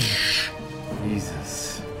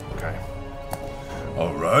 Jesus. Okay.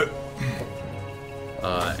 All right.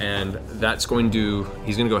 And that's going to,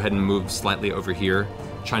 he's going to go ahead and move slightly over here,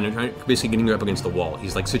 trying basically getting you up against the wall.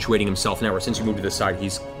 He's like situating himself now, where since you moved to the side,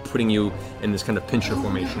 he's putting you in this kind of pincher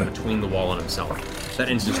formation between the wall and himself. That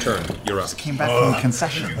ends his turn. You're up. Came back from a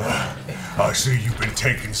concession. I see you've been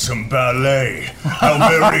taking some ballet. How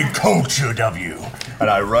very cultured of you. And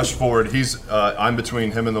I rush forward. I'm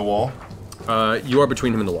between him and the wall. You are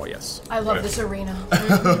between him and the wall, yes. I love this arena.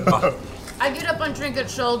 I get up on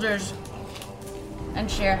Trinket's shoulders and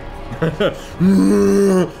share.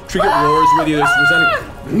 Trinket roars with you. This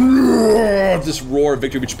resounding this roar of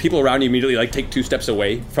victory, which people around you immediately like take 2 steps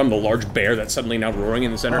away from the large bear that's suddenly now roaring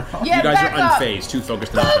in the center. Yeah, you guys back are up. unfazed, too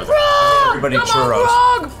focused on each other. Everybody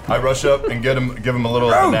churros. I rush up and give him a little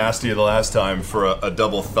nasty of the last time for a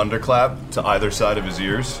double thunderclap to either side of his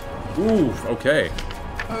ears. Ooh, okay.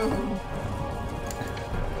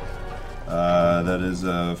 That is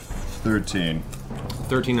 13.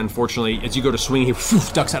 13, unfortunately. As you go to swing, he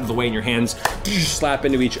ducks out of the way and your hands slap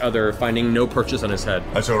into each other, finding no purchase on his head.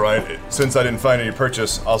 That's alright. Since I didn't find any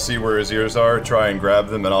purchase, I'll see where his ears are, try and grab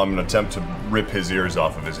them, and I'm going to attempt to rip his ears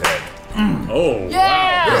off of his head. Oh,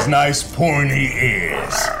 Yeah! wow. His nice pointy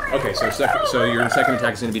ears. Okay, so your second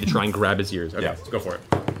attack is going to be to try and grab his ears. Okay, go for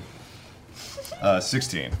it.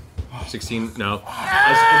 16. 16, no.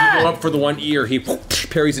 As you go up for the one ear, he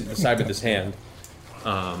parries it to the side with his hand.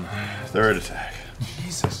 Third attack.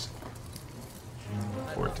 Jesus.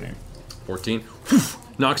 14. 14.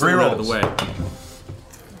 Knocks Three the one out of rolls. the way.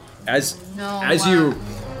 As you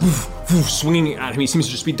swinging at him, he seems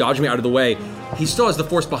to just be dodging out of the way. He still has the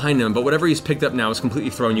force behind him, but whatever he's picked up now is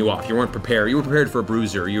completely throwing you off. You weren't prepared. You were prepared for a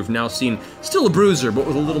bruiser. You've now seen still a bruiser, but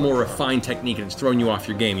with a little more refined technique, and it's throwing you off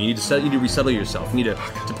your game. You need to resettle yourself. You need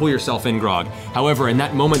to pull yourself in, Grog. However, in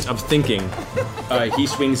that moment of thinking, he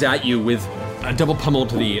swings at you with a double pummel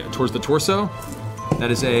towards the torso. That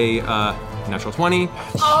is a natural 20.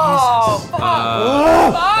 Oh, fuck.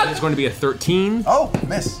 That is going to be a 13. Oh,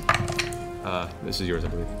 miss. This is yours, I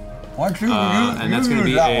believe. And that's going to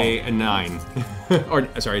be a 9. Or,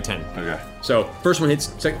 sorry, a 10. Okay. So, first one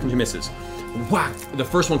hits, second one misses. Whack! The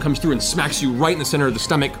first one comes through and smacks you right in the center of the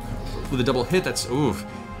stomach with a double hit. That's,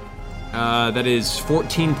 that is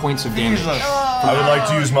 14 points of damage. I would like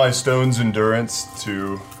to use my stone's endurance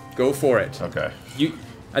to... Go for it. Okay.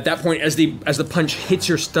 At that point, as the punch hits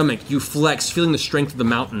your stomach, you flex, feeling the strength of the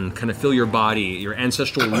mountain kind of fill your body. Your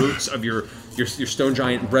ancestral roots of your stone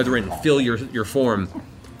giant brethren fill your form.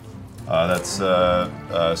 That's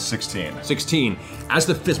 16. 16. As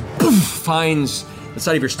the fist finds the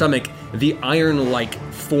side of your stomach, the iron-like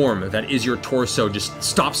form that is your torso just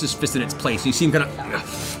stops his fist in its place. You see him kind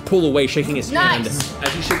of pull away, shaking his hand.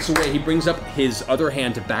 As he shakes away, he brings up his other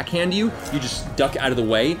hand to backhand you. You just duck out of the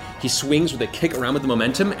way. He swings with a kick around with the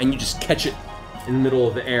momentum, and you just catch it in the middle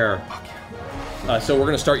of the air. So we're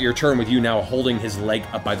going to start your turn with you now holding his leg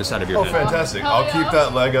up by the side of your head. Oh, fantastic. I'll keep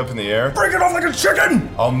that leg up in the air. Break it off like a chicken!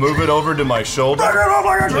 I'll move it over to my shoulder. Break it off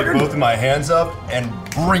like a chicken! Take both of my hands up and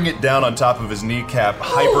bring it down on top of his kneecap,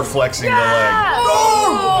 hyper-flexing the leg.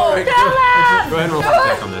 All right, go ahead and roll for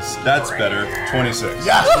attack on this. That's better. 26.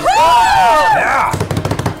 Yes! Yeah!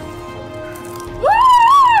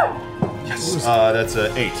 Yes. That's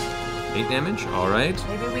 8. 8 damage, all right.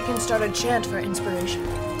 Maybe we can start a chant for inspiration.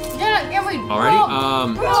 Yeah, we.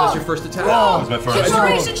 Alrighty, so that's your first attack. That was my first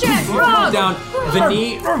Inspiration chant. You pull down the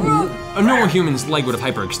knee. A normal human's leg would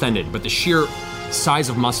have hyperextended, but the sheer size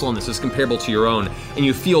of muscle in this is comparable to your own, and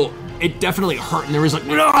you feel it definitely hurt, and there is like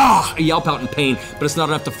a yelp out in pain, but it's not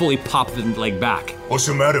enough to fully pop the leg back. What's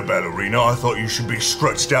the matter, ballerina? I thought you should be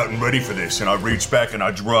stretched out and ready for this, and I reached back and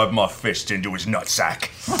I drive my fist into his nutsack.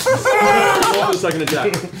 Roll the second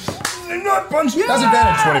attack. Nut punch! That's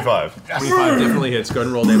advantage. 25. 25 definitely hits. Go ahead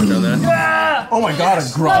and roll damage on that. Oh my god, a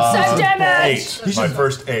Grog. What's that damage? 8. My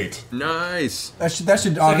first 8. Nice. That should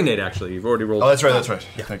Second 8, actually. You've already rolled. Oh, that's right.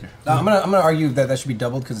 Yeah. Thank you. I'm gonna argue that should be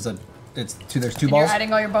doubled because there's two And balls. you're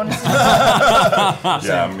adding all your bonuses.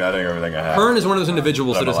 Yeah, I'm adding everything I have. Kern is one of those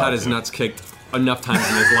individuals I'm that has had allowed his to. nuts kicked enough times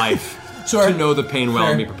in his life Sure. to know the pain well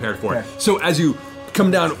and be prepared for it. So as you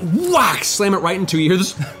come down, whack, slam it right into, you hear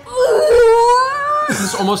this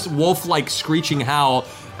almost wolf-like screeching howl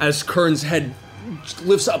as Kern's head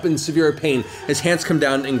lifts up in severe pain. His hands come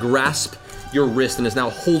down and grasp your wrist and is now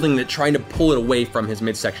holding it, trying to pull it away from his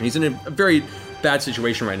midsection. He's in a very bad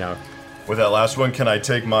situation right now. With that last one, can I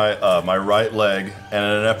take my my right leg and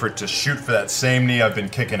in an effort to shoot for that same knee I've been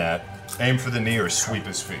kicking at, aim for the knee or sweep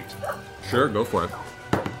his feet? Sure, go for it.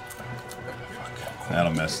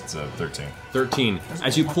 That'll miss. It's 13. 13.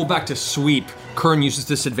 As you pull back to sweep, Kern uses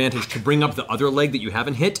this advantage to bring up the other leg that you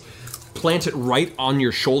haven't hit, plant it right on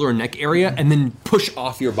your shoulder and neck area, and then push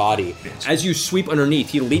off your body. As you sweep underneath,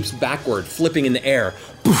 he leaps backward, flipping in the air.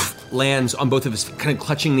 Poof, lands on both of his, kind of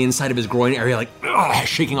clutching the inside of his groin area, like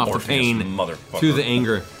shaking off Orpheus, the pain motherfucker. through the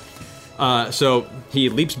anger. So he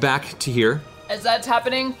leaps back to here. As that's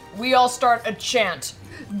happening, we all start a chant.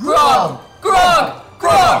 Grog! Grog!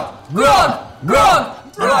 Grog! Grog! Grog!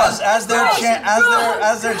 As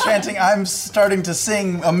they're chanting, I'm starting to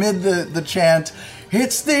sing amid the chant.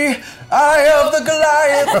 It's the eye of the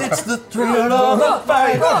Goliath, it's the thrill of the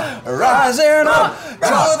fight, rising up to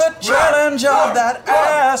the challenge of that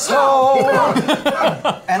asshole.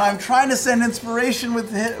 And I'm trying to send inspiration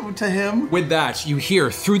to him. With that, you hear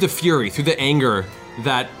through the fury, through the anger,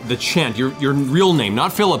 that the chant, your real name,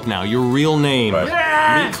 not Philip now, your real name,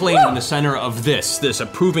 reclaimed in the center of this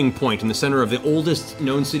approving point in the center of the oldest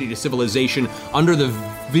known city to civilization under the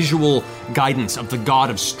visual guidance of the god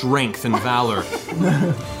of strength and valor.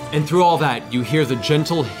 And through all that, you hear the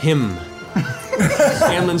gentle hymn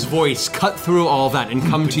Scanlan's voice cut through all that and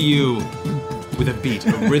come to you with a beat,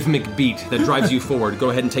 a rhythmic beat that drives you forward. Go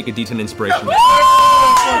ahead and take a D10 inspiration. Where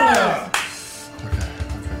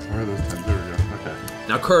are those 10s? There we go. Okay.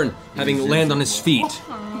 Now Kern, having landed on his feet,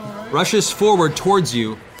 rushes forward towards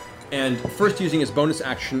you, and first using his bonus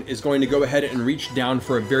action is going to go ahead and reach down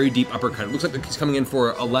for a very deep uppercut. It looks like he's coming in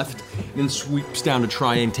for a left, and then sweeps down to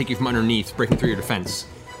try and take you from underneath, breaking through your defense.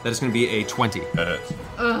 That is going to be a 20.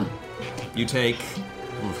 You take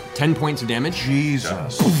 10 points of damage.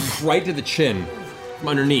 Jesus. Right to the chin from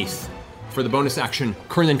underneath for the bonus action.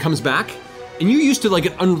 Kern then comes back, and you used to like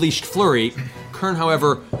an unleashed flurry. Kern,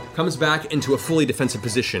 however, comes back into a fully defensive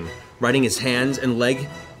position, riding his hands and leg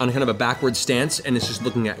on kind of a backward stance, and is just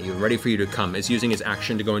looking at you, ready for you to come. Is using his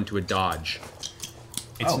action to go into a dodge.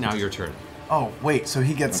 It's now your turn. Oh, wait, so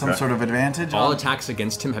he gets some sort of advantage? All attacks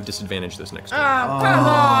against him have disadvantage this next turn. Oh, come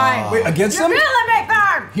on! Wait, against him? You're killing me,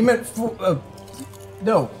 Kern! He meant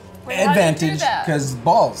no. Wait, how do you do advantage, that? because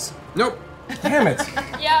balls. Nope. Damn it.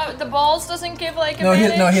 Yeah, the balls doesn't give like No,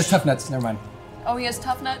 advantage. he has tough nuts. Never mind. Oh, he has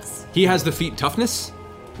tough nuts. He has the feat toughness,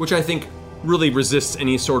 which I think really resists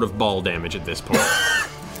any sort of ball damage at this point.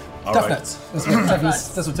 Tough nuts. That's what toughness.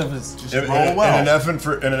 That's what toughness is. In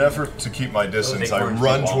an effort to keep my distance, I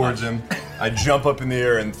run towards him. I jump up in the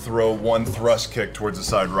air and throw one thrust kick towards the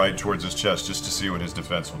side right towards his chest just to see what his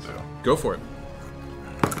defense will do. Go for it.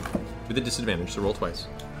 With a disadvantage, so roll twice.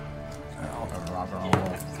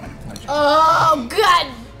 Oh, God!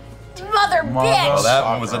 Mother bitch! Well, that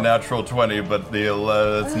one was a natural 20, but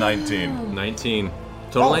it's 19. 19.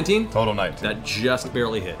 Total 19? Total 19. That just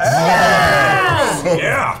barely hits.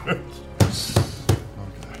 Yeah!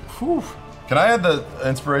 Can I add the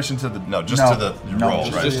inspiration to the... No, just to the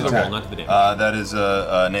roll, right? Just to the roll, not to the damage. That is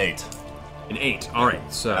an 8. An 8,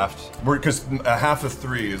 alright, so... Because a half of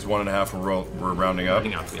 3 is 1.5 we're rounding up.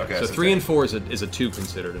 Rounding up, yeah. Okay, so 3 and 4 is a 2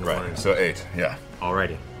 considered. In right, so 8, yeah.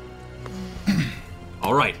 Alrighty.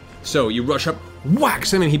 Alright, so you rush up,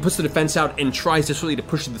 whacks him, and he puts the defense out and tries desperately to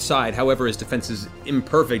push to the side. However, his defense is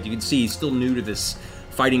imperfect. You can see he's still new to this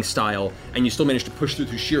fighting style, and you still manage to push through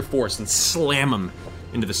sheer force and slam him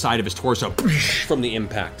into the side of his torso from the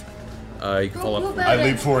impact. You can follow up. I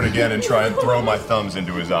leap forward again and try and throw my thumbs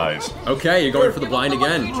into his eyes. Okay, you're going for the blind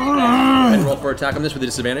again. And roll for attack on this with a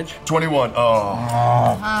disadvantage. 21.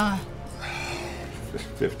 Oh.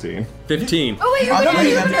 15. 15. Oh, wait, you're gonna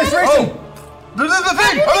use it! There's the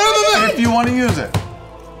thing! If you want to use it.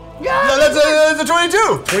 No, that's a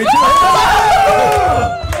 22! 22.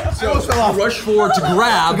 So you rush forward to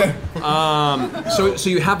grab. So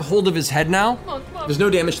you have hold of his head now. There's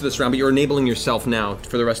no damage to this round, but you're enabling yourself now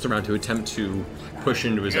for the rest of the round to attempt to push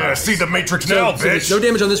into his eyes. See the Matrix now, So there's bitch! no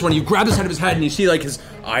damage on this one. You grab the side of his head and you see like his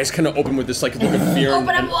eyes kind of open with this like look of fear and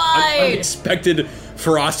unexpected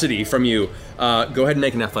ferocity from you. Go ahead and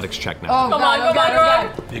make an athletics check now. Oh, come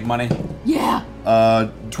on. Big money. Yeah.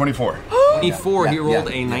 24. 24, he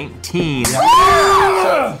rolled a 19.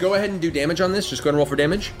 So go ahead and do damage on this. Just go ahead and roll for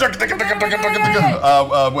damage. With the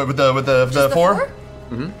 4?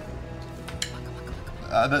 Mm-hmm.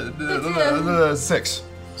 The 6.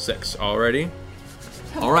 6 already.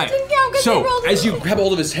 All right. So as you grab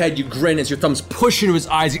hold of his head, you grin as your thumbs push into his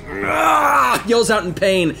eyes. He yells out in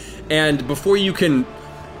pain, and before you can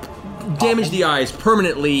damage the eyes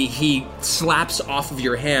permanently, he slaps off of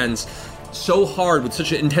your hands so hard with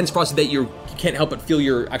such an intense process that you can't help but feel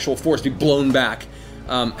your actual force be blown back.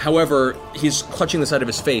 However, he's clutching the side of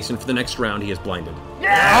his face, and for the next round, he is blinded.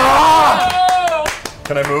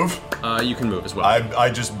 Can I move? You can move as well. I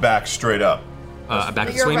just back straight up. Back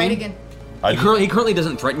to You're swinging. right again. He currently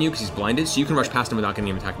doesn't threaten you because he's blinded, so you can rush past him without getting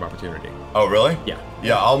an attack of opportunity. Oh, really? Yeah.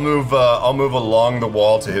 Yeah, I'll move along the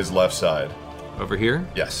wall to his left side. Over here?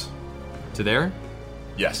 Yes. To there?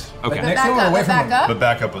 Yes. Okay. But back up, but back up. But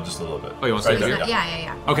back up just a little bit. Oh, you want to stay there?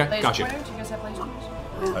 Yeah. Okay, Laser gotcha. pointer? Do you guys have laser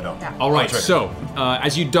pointers? I don't. Yeah. All right, so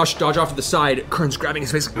as you dodge off to the side, Kern's grabbing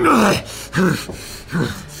his face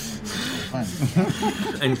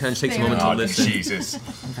and kind of takes a moment to listen. Jesus.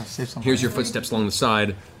 Here's your footsteps along the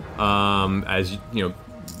side. As you know,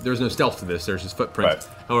 there's no stealth to this. There's his footprint. Right.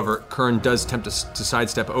 However, Kern does attempt to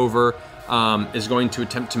sidestep over. Is going to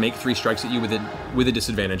attempt to make 3 strikes at you with a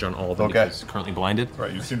disadvantage on all of them because he's currently blinded.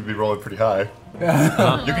 Right, you seem to be rolling pretty high.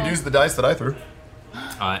 You could use the dice that I threw.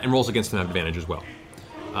 And rolls against him at advantage as well.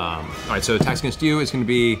 All right, so attacks against you is going to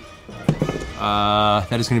be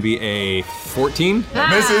that is going to be a 14.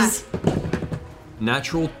 Misses.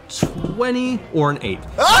 Natural 20 or an 8. So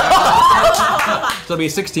it'll be a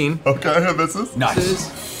 16. Okay, that misses.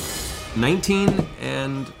 Nice. 19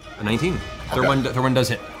 and a 19. Third one does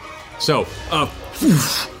hit. So,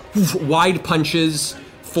 wide punches,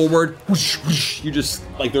 forward. Whoosh, whoosh, you just,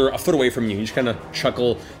 like, they're a foot away from you. You just kind of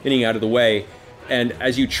chuckle, getting out of the way. And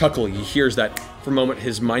as you chuckle, he hears that for a moment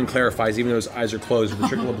his mind clarifies, even though his eyes are closed with a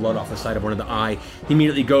trickle of blood off the side of one of the eye. He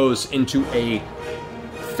immediately goes into a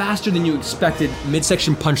faster than you expected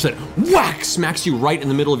midsection punch that whack smacks you right in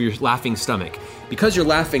the middle of your laughing stomach. Because you're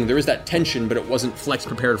laughing, there is that tension, but it wasn't flex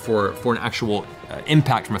prepared for an actual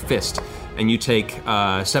impact from a fist. And you take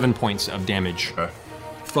 7 points of damage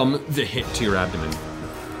from the hit to your abdomen.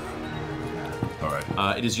 All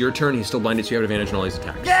right. It is your turn. He's still blinded, so you have advantage on all these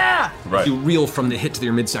attacks. Yeah! Right. You reel from the hit to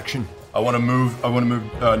your midsection. I want to move.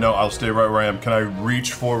 No, I'll stay right where I am. Can I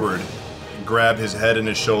reach forward, grab his head and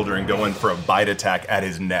his shoulder, and go in for a bite attack at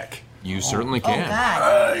his neck? You certainly can.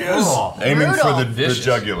 Yes. Aiming for the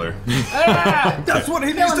jugular. That's what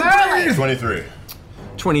he needs to do. 23.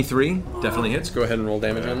 23 definitely hits. Go ahead and roll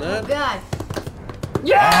damage on that. God.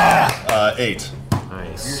 8.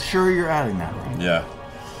 Nice. You're sure you're adding that, right? Yeah.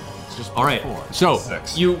 All right. So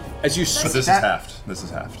 6. But this is halved. This is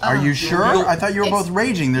halved. Are you sure? I thought you were both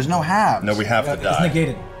raging. There's no halves. No, we have to die. It's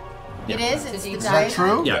negated. It is? It's the Is that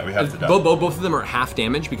true? Yeah, we have to die. Both of them are half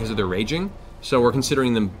damage because of their raging. So we're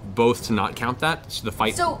considering them both to not count that. So the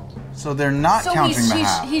fight. So they're not counting the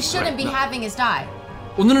half. he shouldn't be having his die.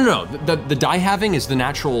 Well, no. The die halving is the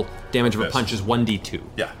natural damage of a punch is 1d2.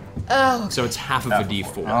 Yeah. Oh. So it's half of a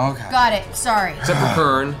d4. Okay. Got it. Sorry. Except for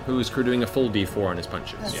Kern, who is doing a full d4 on his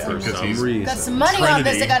punches. Yeah, for because some he's reason. Got some money on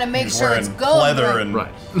this. I gotta make sure it's going.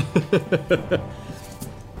 Right.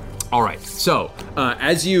 All right. So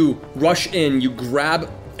as you rush in, you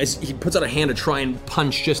grab. As he puts out a hand to try and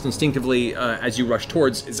punch just instinctively as you rush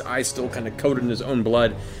towards, his eyes still kind of coated in his own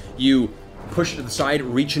blood. You push it to the side,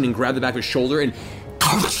 reach in and grab the back of his shoulder, and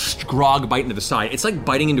Grog bite into the side. It's like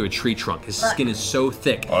biting into a tree trunk. His skin is so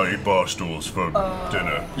thick. I eat bar stools for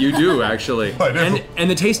dinner. You do, actually. I do. And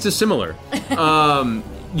the taste is similar.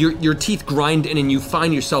 Your teeth grind in and you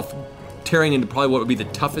find yourself tearing into probably what would be the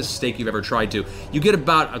toughest steak you've ever tried to. You get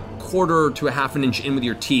about a quarter to a half an inch in with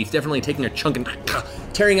your teeth, definitely taking a chunk and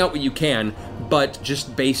tearing out what you can, but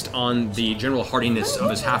just based on the general hardiness of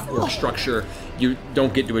his half-orc structure, you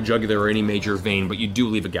don't get to a jugular or any major vein, but you do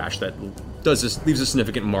leave a gash that leaves a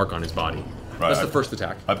significant mark on his body. Right, That's the first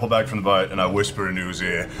attack. I pull back from the bite and I whisper into his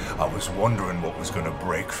ear, I was wondering what was going to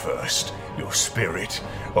break first, your spirit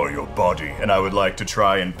or your body. And I would like to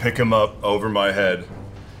try and pick him up over my head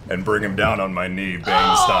and bring him down on my knee, Bane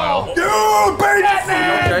style. You Bane!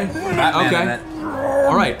 Okay.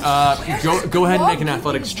 All right. Go ahead and make an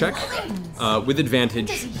athletics check with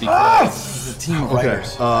advantage because it's a team of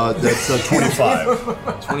writers. That's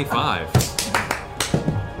 25. 25.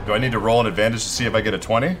 Do I need to roll an advantage to see if I get a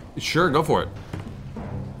 20? Sure, go for it.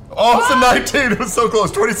 Oh, it's a 19. It was so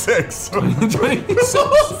close. 26. 26. Son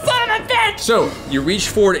of a bitch! So you reach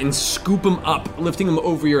forward and scoop him up, lifting him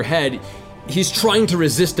over your head. He's trying to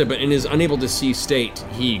resist it, but in his unable to see state,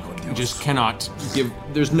 he just cannot give.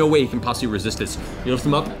 There's no way he can possibly resist this. You lift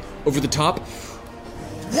him up over the top,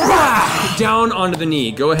 down onto the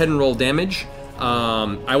knee. Go ahead and roll damage.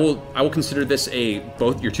 I will consider this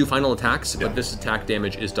both your two final attacks, but this attack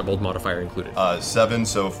damage is doubled modifier included. 7,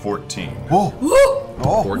 so 14. Whoa.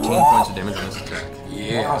 14 points of damage on this attack.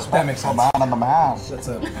 Yeah, that makes sense. That's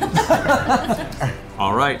a.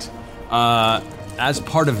 All right. As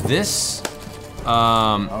part of this,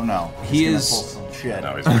 oh no, he gonna is. pull some shit.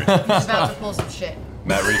 No, he's reaching. He's about to pull some shit.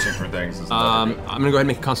 Matt reaching for things is I'm gonna go ahead and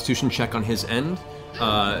make a Constitution check on his end.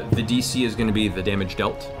 The DC is going to be the damage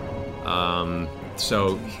dealt.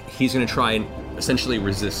 So he's going to try and essentially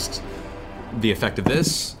resist the effect of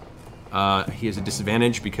this. He has a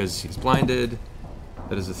disadvantage because he's blinded.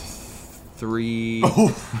 That is a 3.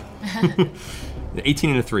 18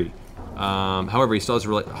 and a 3. However, he still has a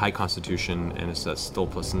really high constitution, and it's still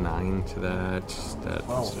plus 9 to that.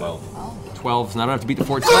 12. So now I don't have to beat the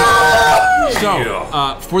 14.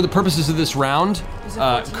 So, for the purposes of this round,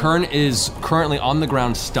 Kern is currently on the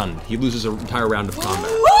ground stunned. He loses an entire round of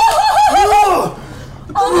combat.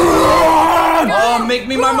 Oh, make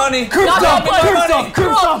me my money!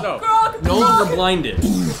 No longer blinded,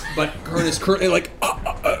 but Kern is currently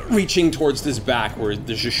reaching towards this back where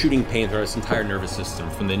there's just shooting pain throughout his entire nervous system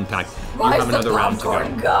from the impact. You have another round to go.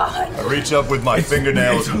 God. I reach up with my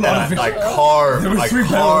fingernails and I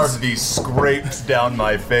carve these scrapes down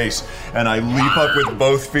my face, and I leap up with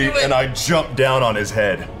both feet and I jump down on his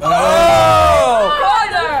head. Oh!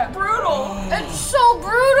 God, brutal. It's so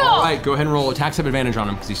brutal. All right, go ahead and roll. Attacks have advantage on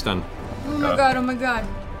him because he's stunned. Oh my god, oh my god.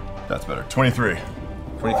 That's better. 23.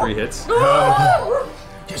 23 hits.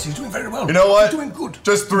 Yes, he's doing very well. You know what? He's doing good.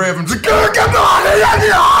 Just 3 of them.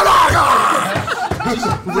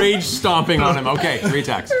 Rage stomping on him. Okay, 3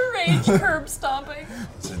 attacks. Rage curb stomping.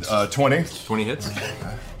 20. 20 hits.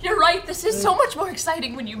 You're right. This is so much more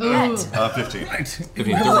exciting when you bet. 15. 15.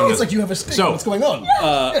 It's like you have a stick. So, what's going on?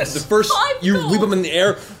 The first, you leap up in the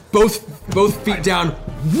air, both feet down,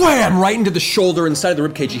 wham, right into the shoulder inside of the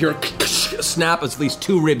ribcage. You hear a snap as at least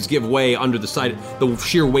 2 ribs give way under the side, the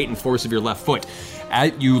sheer weight and force of your left foot.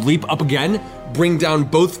 You leap up again, bring down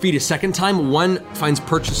both feet a second time. One finds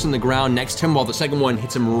purchase in the ground next to him, while the second one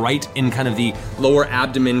hits him right in kind of the lower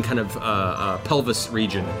abdomen, kind of pelvis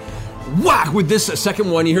region. Whack! With this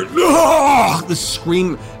second one, you hear this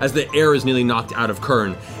scream as the air is nearly knocked out of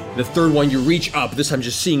Kern. The third one, you reach up, this time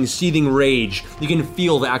just seeing seething rage. You can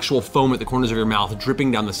feel the actual foam at the corners of your mouth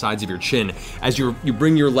dripping down the sides of your chin. As you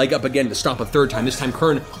bring your leg up again to stop a third time, this time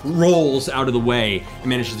Kern rolls out of the way and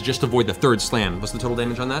manages to just avoid the third slam. What's the total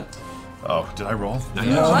damage on that? Oh, did I roll? No,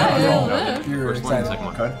 You're First one, excited. second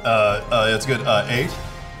one. Okay. It's good. 8.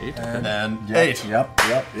 8. And Yep, 8. Yep.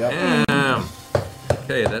 Damn.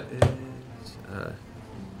 Okay, that is...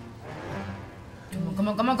 Come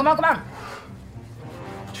on.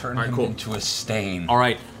 Turn All right, him cool. into a stain. All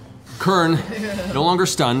right, Kern, no longer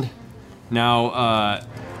stunned, now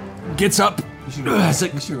gets up,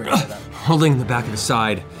 holding the back of his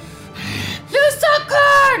side. You suck,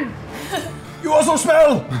 Kern! You also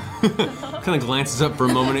smell! Kind of glances up for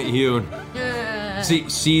a moment at you.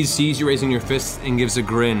 Sees you raising your fist and gives a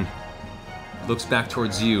grin. Looks back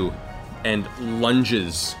towards you and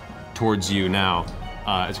lunges towards you now.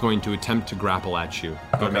 It's going to attempt to grapple at you. Go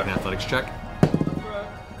ahead and make an athletics check.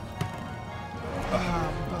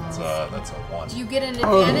 That's a 1. Do you get an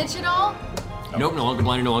advantage at all? Nope, no longer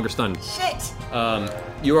blind, no longer stunned. Shit.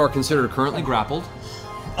 You are considered currently grappled.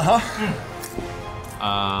 All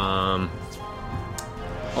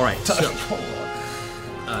right.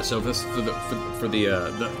 So this for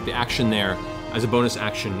the action there, as a bonus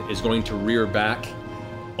action, is going to rear back,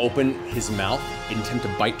 open his mouth, and attempt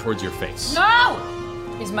to bite towards your face. No!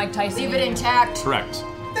 He's Mike Tyson. Leave it intact. Correct.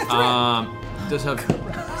 Does have.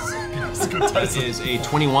 That is a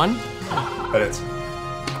 21. That is.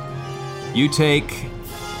 You take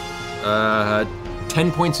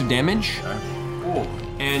 10 points of damage,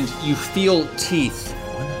 and you feel teeth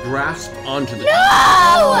grasp onto the.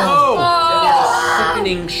 No! That is a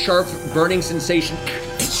sickening, sharp, burning sensation.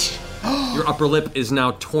 Your upper lip is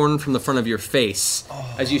now torn from the front of your face.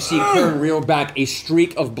 As you see Kern reel back, a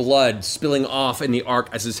streak of blood spilling off in the arc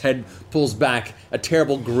as his head pulls back, a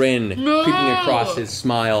terrible grin creeping across his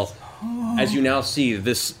smile. As you now see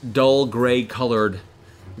this dull gray-colored,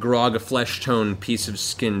 grog flesh-tone piece of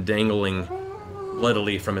skin dangling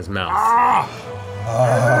bloodily from his mouth.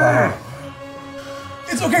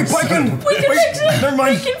 It's okay, Pyken! We can fix it! Never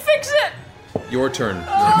mind. We can fix it! Your turn.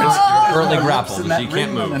 You're currently grappled, so you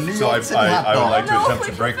can't move. So I would like to attempt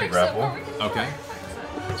to break the grapple. Okay.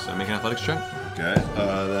 So make an athletics check. Okay.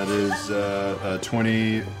 That is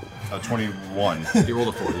 21. You rolled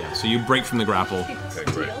a 4, yeah. So you break from the grapple. Okay,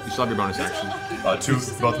 great. You still have your bonus action.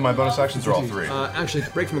 Both of my bonus actions or all 3? Actually,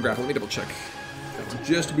 break from the grapple. Let me double check.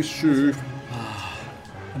 Just to be sure.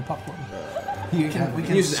 And popcorn. We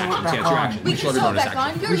can use his sew it actions. back Yeah, it's your on. action. We You can still have sew your it bonus back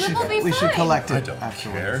action. on. Your lip will be We should fine. collect I it don't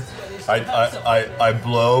afterwards. care. I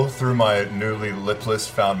blow through my newly lipless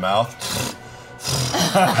found mouth.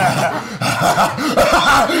 And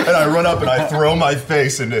I run up and I throw my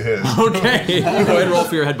face into his. Okay. Go ahead and roll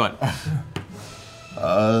for your headbutt.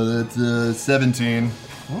 That's 17.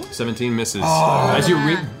 17 misses. As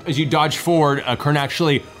you dodge forward, Kern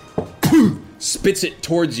actually spits it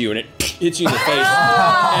towards you and it hits you in the face.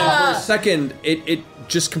 And for a second, it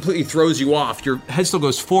just completely throws you off. Your head still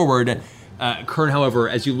goes forward. Kern, however,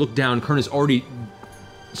 as you look down, Kern is already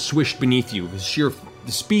swished beneath you. The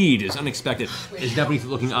speed is unexpected. Is definitely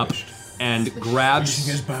looking up and grabs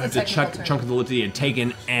the chunk of the lip that he had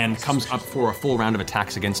taken and comes up for a full round of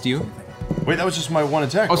attacks against you. Wait, that was just my one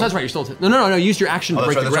attack. Oh, so that's right. You're still no. Use your action to Oh,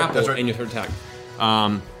 break that's the right, grapple that's right. and your third attack.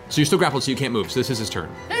 So you're still grappled, so you can't move. So this is his turn.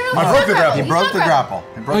 I broke the grapple. He broke the grapple.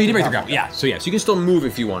 Oh, you did break the grapple. Yeah. So you can still move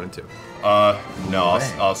if you wanted to. No,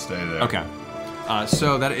 I'll stay there. Okay.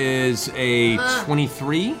 So that is a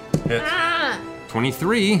 23. Hit.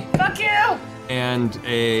 23. Fuck you! And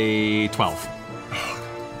a 12.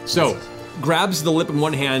 So, grabs the lip in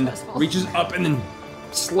one hand, reaches up, and then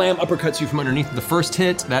slam uppercuts you from underneath. The first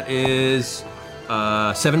hit, that is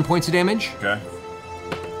 7 points of damage. Okay.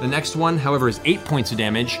 The next one, however, is 8 points of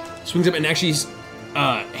damage. Swings up and actually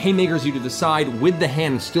haymakers you to the side with the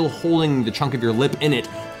hand still holding the chunk of your lip in it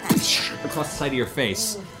across the side of your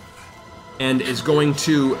face. And is going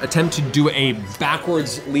to attempt to do a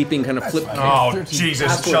backwards leaping kind of flip. Oh,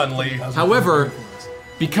 Jesus, Chun-Li. However,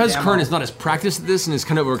 Because Kern is not as practiced at this and is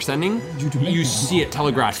kind of overextending, you see it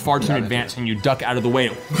telegraphed far too in advance and you duck out of the way.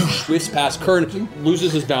 It whiffs past. Kern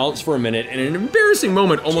loses his balance for a minute and in an embarrassing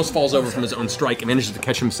moment almost falls over from his own strike and manages to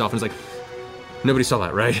catch himself and is like, nobody saw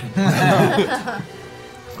that, right?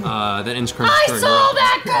 That ends Kern's turn. I saw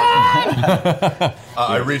that, Kern!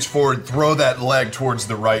 I reach forward, throw that leg towards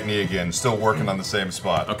the right knee again, still working on the same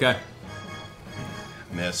spot. Okay.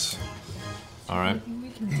 Miss. All right.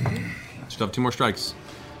 Still have 2 more strikes.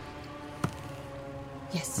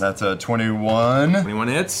 Yes. That's a 21. 21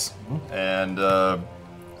 hits. And,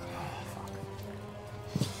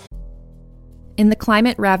 In the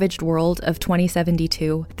climate-ravaged world of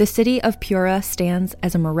 2072, the city of Pura stands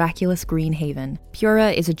as a miraculous green haven.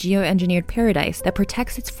 Pura is a geoengineered paradise that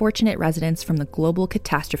protects its fortunate residents from the global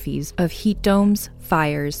catastrophes of heat domes,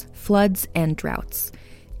 fires, floods, and droughts.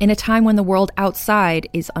 In a time when the world outside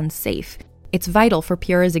is unsafe, it's vital for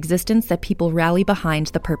Pura's existence that people rally behind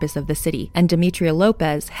the purpose of the city, and Demetria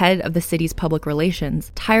Lopez, head of the city's public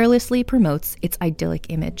relations, tirelessly promotes its idyllic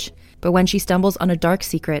image. But when she stumbles on a dark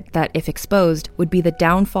secret that, if exposed, would be the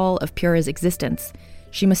downfall of Pura's existence,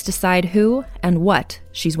 she must decide who and what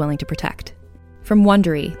she's willing to protect. From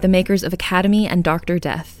Wondery, the makers of Academy and Dr.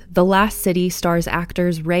 Death, The Last City stars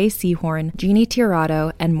actors Ray Seahorn, Jeannie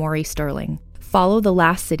Tirado, and Maury Sterling. Follow The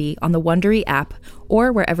Last City on the Wondery app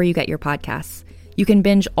or wherever you get your podcasts. You can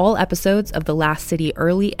binge all episodes of The Last City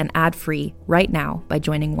early and ad-free right now by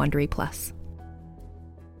joining Wondery Plus.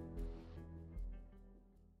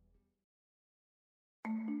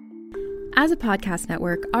 As a podcast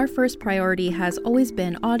network, our first priority has always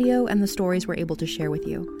been audio and the stories we're able to share with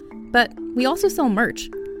you. But we also sell merch,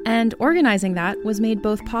 and organizing that was made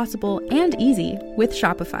both possible and easy with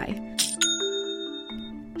Shopify.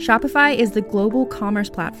 Shopify is the global commerce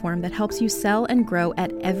platform that helps you sell and grow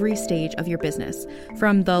at every stage of your business,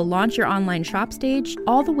 from the launch your online shop stage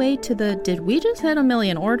all the way to the did we just hit 1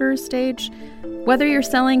 million orders stage. Whether you're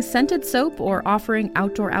selling scented soap or offering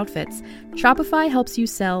outdoor outfits, Shopify helps you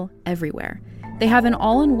sell everywhere. They have an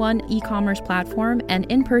all-in-one e-commerce platform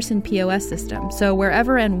and in-person POS system, so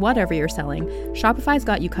wherever and whatever you're selling, Shopify's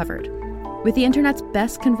got you covered. With the internet's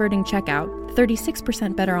best converting checkout,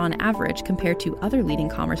 36% better on average compared to other leading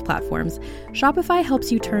commerce platforms, Shopify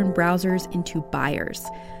helps you turn browsers into buyers.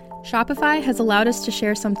 Shopify has allowed us to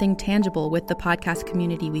share something tangible with the podcast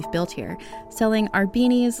community we've built here, selling our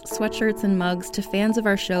beanies, sweatshirts, and mugs to fans of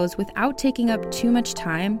our shows without taking up too much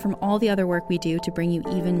time from all the other work we do to bring you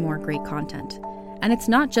even more great content. And it's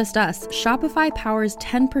not just us. Shopify powers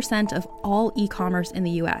 10% of all e-commerce in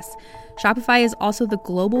the US. Shopify is also the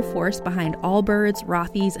global force behind Allbirds,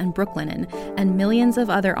 Rothy's, and Brooklinen, and millions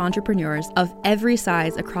of other entrepreneurs of every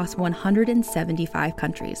size across 175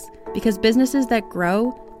 countries. Because businesses that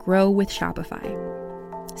grow with Shopify.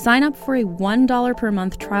 Sign up for a $1 per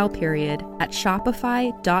month trial period at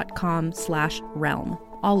shopify.com/realm,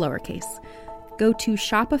 all lowercase. Go to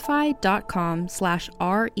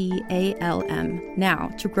shopify.com/REALM now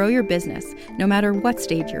to grow your business, no matter what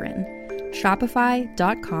stage you're in.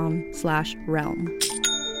 Shopify.com/realm.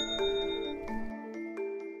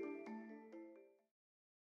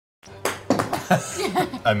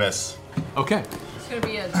 I miss. Okay. It's gonna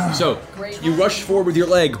be a So, great you rush forward with your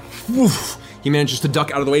leg. Woof. He manages to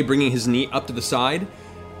duck out of the way, bringing his knee up to the side.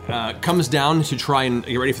 Comes down to try and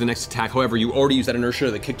get ready for the next attack. However, you already used that inertia,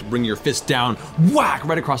 the kick to bring your fist down. Whack!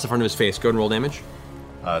 Right across the front of his face. Go ahead and roll damage.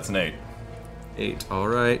 It's an 8. 8,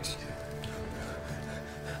 alright.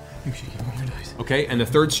 Okay, and the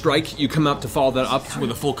third strike, you come up to follow that up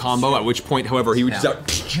with a full combo, at which point, however, he reaches out,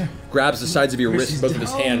 grabs the sides of your wrists, both of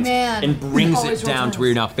his hands, and brings it down to where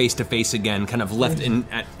you're now face to face again, kind of left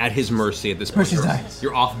at his mercy at this point.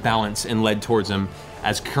 You're off balance and led towards him.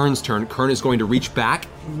 As Kern's turn, Kern is going to reach back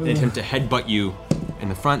and attempt to headbutt you in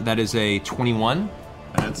the front. That is a 21.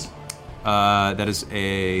 Hits. That is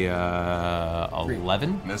a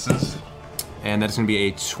 11. Misses. And that is going to be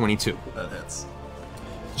a 22. That hits.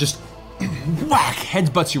 Just whack!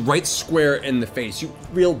 Headbutts you right square in the face. You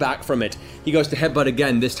reel back from it. He goes to headbutt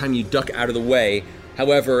again. This time you duck out of the way.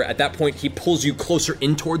 However, at that point, he pulls you closer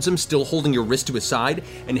in towards him, still holding your wrist to his side,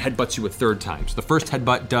 and headbutts you a third time. So the first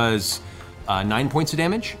headbutt does 9 points of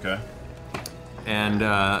damage. Okay. And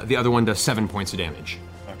the other one does 7 points of damage.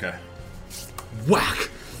 Okay. Whack!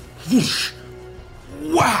 Whoosh!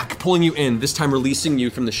 Whack! Pulling you in, this time releasing you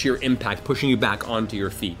from the sheer impact, pushing you back onto your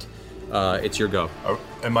feet. It's your go. Oh,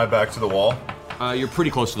 am I back to the wall? You're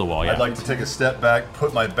pretty close to the wall, yeah. I'd like to take a step back,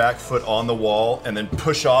 put my back foot on the wall, and then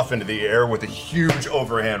push off into the air with a huge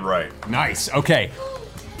overhand right. Nice, okay.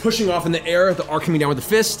 Pushing off in the air, the arc coming down with the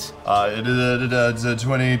fist. It's a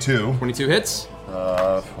 22. 22 hits.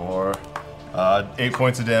 4, 8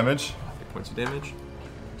 points of damage. 8 points of damage.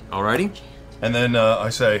 Alrighty. And then I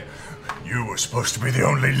say, you were supposed to be the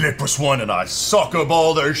only lipless one, and I soccer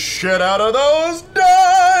ball the shit out of those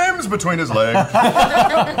dimes between his legs.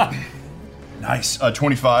 Nice.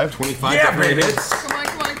 25. 25 definitely hits.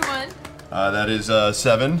 Come on. That is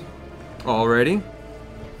 7. Alrighty.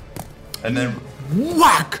 And then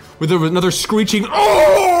whack! With another screeching,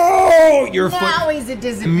 oh! Your Now foot he's a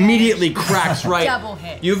disadvantage. immediately cracks right. Double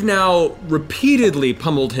hit. You've now repeatedly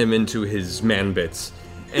pummeled him into his man bits.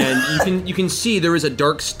 And you can see there is a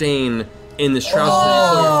dark stain in the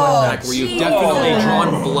trousers of your foot back where you've definitely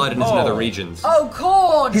drawn blood in his nether regions. Oh,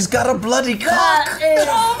 God. He's got a bloody cock. That is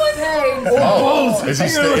Oh,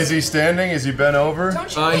 is he standing? Is he bent over?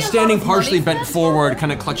 He's standing partially bent forward,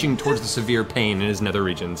 kind of clutching towards the severe pain in his nether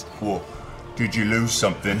regions. Whoa. Did you lose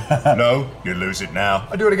something? No, you lose it now.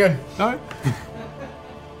 I'll do it again. All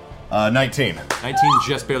right. 19. 19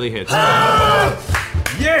 just barely hits. Yeah!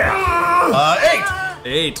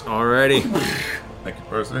 8 already. Thank you,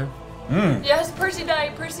 Percy. Yes, Percy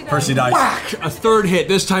died. Percy died. Whack! A third hit,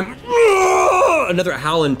 this time another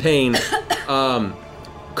howl in pain.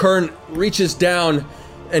 Kern reaches down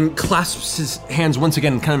and clasps his hands once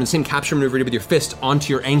again, kind of in the same capture maneuver with your fist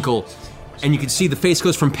onto your ankle. And you can see the face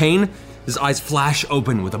goes from pain, his eyes flash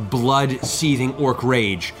open with a blood-seething orc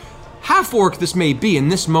rage. Half orc this may be, in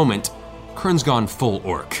this moment, Kern's gone full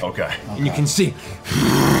orc. Okay. And you can see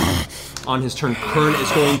on his turn, Kern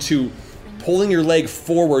is going to, pulling your leg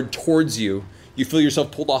forward towards you. You feel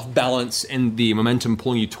yourself pulled off balance and the momentum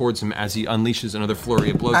pulling you towards him as he unleashes another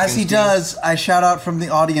flurry of blows. As he does, I shout out from the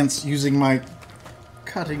audience using my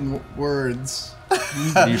cutting words.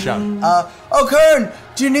 What do you shout? Oh, Kern,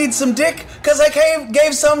 do you need some dick? Because I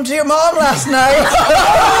gave some to your mom last night.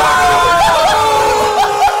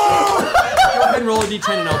 Go ahead and roll a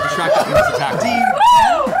d10 and I'll detract it from this attack. D10?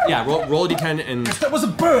 Yeah, roll a d10 and... That was a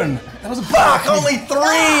burn. That was a burn. Fuck, only 3!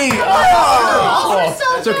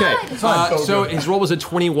 It's okay. So his roll was a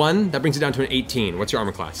 21. That brings it down to an 18. What's your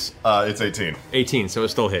armor class? It's 18. 18, so it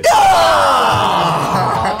still hits.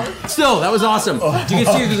 Still, that was awesome. You can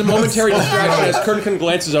see there's a momentary distraction as Kern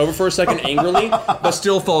glances over for a second angrily, but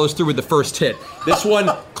still follows through with the first hit. This one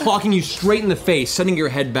clocking you straight in the face, sending your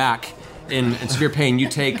head back in severe pain. You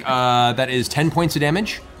take, that is 10 points of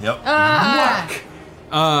damage. Yep. Whack!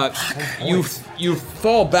 You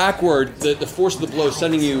fall backward, the force of the blow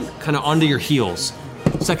sending you kind of onto your heels.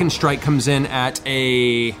 Second strike comes in at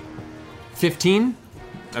a 15.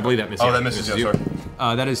 I believe that misses. Oh, that misses you. Sorry.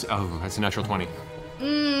 That's a natural 20.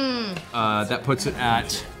 That puts it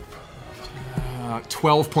at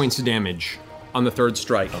 12 points of damage on the third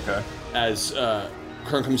strike. Okay. As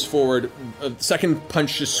Kern comes forward, a second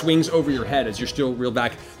punch just swings over your head as you're still reeled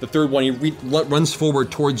back. The third one, he runs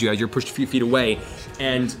forward towards you as you're pushed a few feet away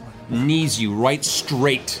and knees you right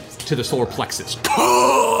straight to the solar plexus.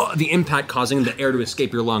 The impact causing the air to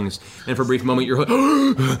escape your lungs. And for a brief moment, you're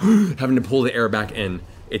having to pull the air back in.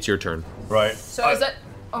 It's your turn. Right. So is that...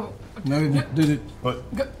 Oh. No, did it. What?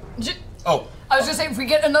 Oh. I was gonna say, if we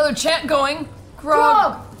get another chant going...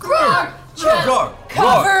 Grog! Cover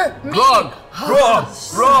me! Grog!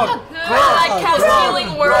 I cast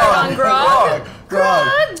healing word on Grog.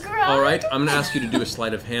 All right, I'm gonna ask you to do a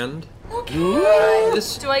sleight of hand. Okay.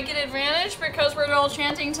 Do I get advantage because we're all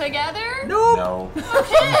chanting together? No.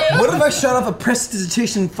 Okay. What if I shot off a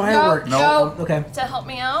prestidigitation firework? No. Okay. To help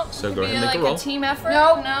me out? So go Be ahead and make like a roll. a team effort?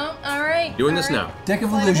 No. All right. Doing this now. Deck of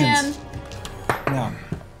Sleight illusions. hand. No.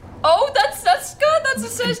 Oh, that's good. That's a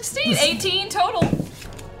 16. 18 total.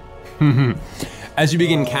 As you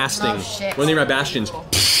begin casting, shit. one of the Bastions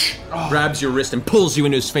grabs your wrist and pulls you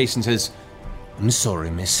into his face and says, I'm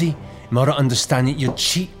sorry, Missy. I'm not understanding you're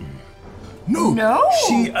cheating. No.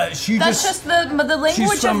 She That's just the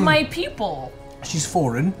language of my people. She's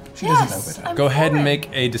foreign. She Yes, doesn't know I'm go ahead and foreign. make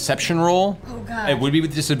a deception roll. Oh, God. It would be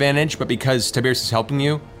with disadvantage, but because Tiberius is helping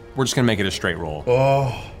you, we're just gonna make it a straight roll.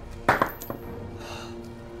 Oh.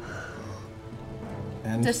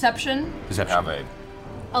 And Deception. Deception.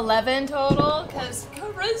 11 total, because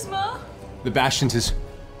charisma. The Bastion says,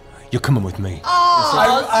 You're coming with me.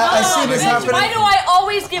 Oh, I see this happening. Why do I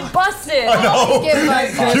always get busted? No.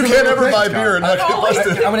 You can't ever buy beer and not get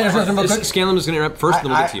busted. I'm gonna interrupt him real quick. Scanlan is gonna interrupt first, and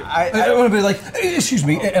then we'll get to you. I want to be like, excuse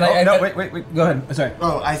me, and I. No, wait. Go ahead. Sorry.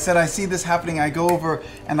 Oh, I said I see this happening. I go over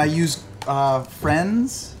and I use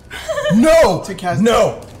friends. No. To cast.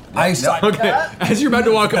 No. Okay. As you're about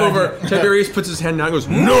to walk over, Tiberius puts his hand down and goes,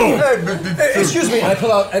 "No!" Excuse me. I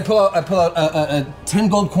pull out 10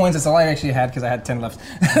 gold coins. That's all I actually had because I had 10 left.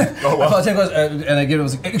 Oh, wow. I pull out 10 gold and I give it. I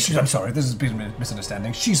was like, "Excuse, I'm sorry. This has been a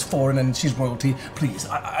misunderstanding. She's foreign and she's royalty. Please,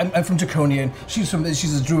 I'm from Draconia and she's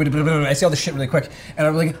a druid. Blah, blah, blah. I say all this shit really quick, and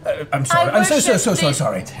I'm like, I'm sorry. I'm so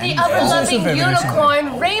sorry. The ever-loving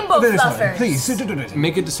unicorn rainbow fluffers. Please,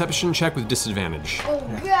 make a deception check with disadvantage. Oh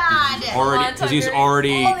God! Already, because he's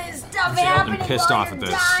already all this stuff happening pissed while off at you're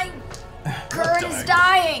this. dying. Kern is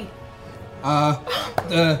dying.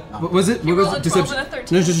 What was it? You What rolled was a it? 12 and a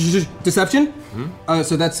 13. Deception?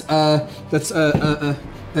 So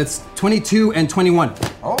that's 22 and 21.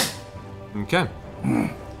 Oh. Okay.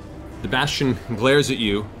 The Bastion glares at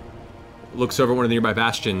you, looks over one of the nearby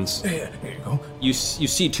bastions. Here you go. You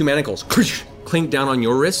see two manacles clink down on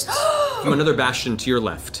your wrists from another Bastion to your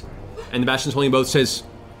left. And the Bastion's holding both says,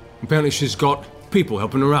 apparently she's got people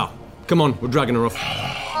helping her out. Come on, we're dragging her off.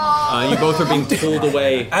 You both are being pulled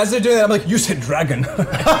away. As they're doing that, I'm like, you said dragon.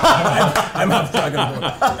 I'm half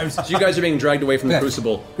dragon. So you guys are being dragged away from the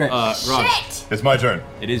Crucible. Great. Grog, Shit! It's my turn.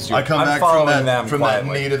 it is your I come I'm back following them from that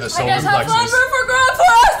quietly. knee to the I solar guys have lumber plexus. for Grog for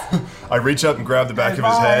us! I reach up and grab the back of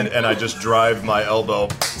his head, and I just drive my elbow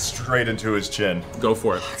straight into his chin. Go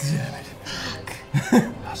for it.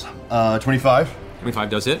 25. 25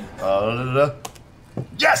 does hit.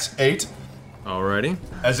 Yes! 8. Alrighty.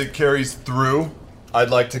 As it carries through,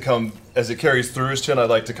 as it carries through his chin, I'd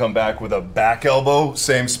like to come back with a back elbow,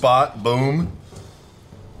 same spot, boom.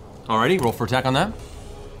 Alrighty, roll for attack on that.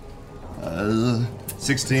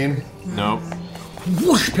 16. No.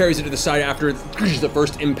 Whoosh, parries it to the side after the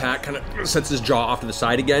first impact, kind of sets his jaw off to the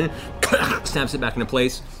side again, snaps it back into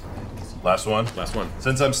place. Last one. Last one.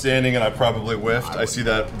 Since I'm standing and I probably whiffed, I see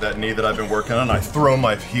that knee that I've been working on, I throw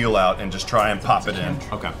my heel out and just try and pop it in.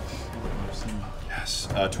 Okay. Yes.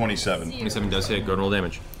 27. 27 does hit. Go and roll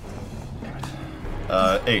damage.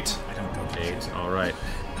 8. 8. All right.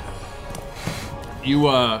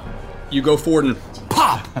 You go forward and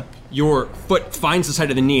pop. Your foot finds the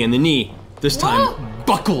side of the knee, and the knee this time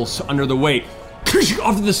buckles under the weight.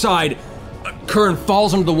 Off to the side. Kern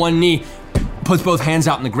falls onto the one knee, puts both hands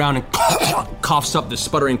out in the ground, and coughs up this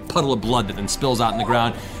sputtering puddle of blood that then spills out in the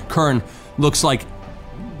ground. Kern looks like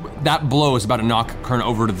that blow is about to knock Kern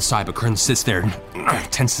over to the side, but Kern sits there and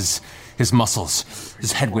tenses his muscles.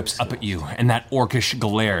 His head whips up at you, and that orcish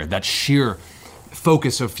glare, that sheer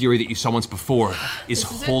focus of fury that you saw once before, is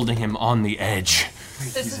holding him on the edge.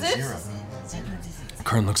 This is it?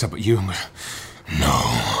 Kern looks up at you and goes,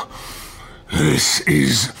 "No, this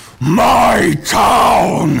is my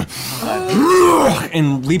town!"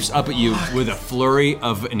 and leaps up at you with a flurry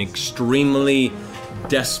of an extremely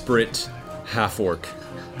desperate half-orc.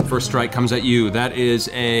 First strike comes at you. That is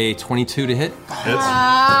a 22 to hit. Hits.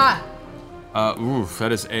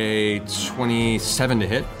 That is a 27 to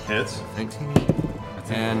hit. Hits. 19.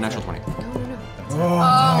 And natural 20. Oh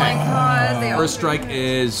my god. They all First strike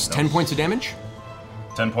is 10 points of damage.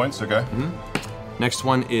 10 points, okay. Next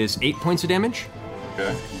one is 8 points of damage.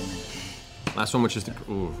 Okay. Last one, which is the...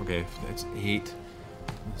 Ooh, okay. That's 8,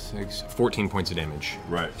 6, 14 points of damage.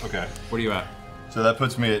 Right, okay. What are you at? So that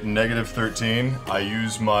puts me at negative 13. I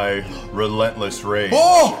use my relentless rage.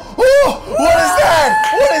 Oh! What is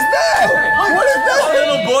that? What is that? What is that? My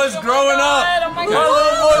little boy's growing up. Oh my My god.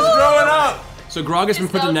 little boy's growing up. So Grog has been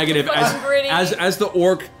put to sounds negative fucking gritty. as the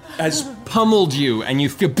orc has pummeled you, and you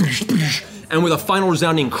feel, and with a final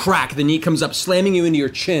resounding crack, the knee comes up, slamming you into your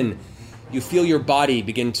chin. You feel your body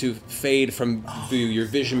begin to fade from view. Your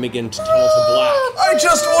vision begin to tunnel to black. I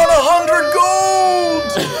just won 100 gold!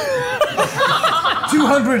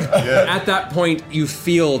 200. At that point, you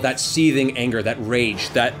feel that seething anger, that rage,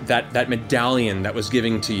 that medallion that was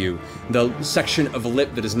given to you, the section of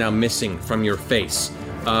lip that is now missing from your face.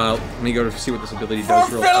 Let me go to see what this ability does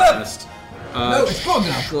real fast. No, it's gone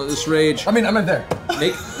now. This rage. I mean, I'm in there.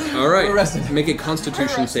 All right. We're arrested. Make a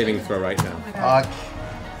Constitution saving throw right now.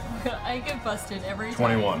 I get busted every time.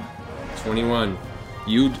 21. 21.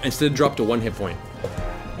 You instead drop to 1 hit point.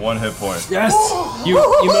 1 hit point. Yes. You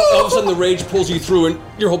all of a sudden the rage pulls you through, and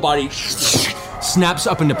your whole body snaps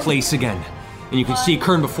up into place again. And you can see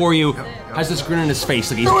Kern before you has this grin on his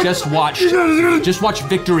face, like he's just watched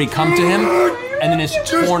victory come to him, and then is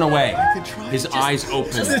torn away. His eyes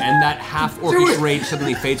open, and that half-orcish rage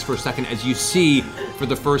suddenly fades for a second as you see, for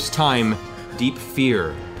the first time, deep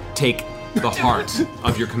fear take the heart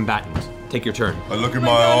of your combatant. Take your turn. I look at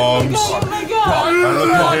my arms. Oh my god. I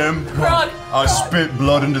look at him. Grog. I spit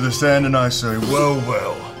blood into the sand and I say, well,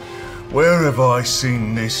 where have I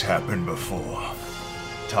seen this happen before?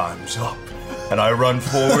 Time's up. and I run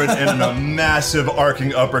forward, and in a massive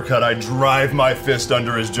arcing uppercut, I drive my fist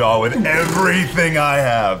under his jaw with everything I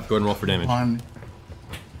have. Go ahead and roll for damage.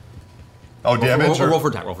 Oh, damage? Roll for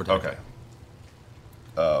attack. Okay.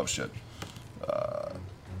 Oh, shit.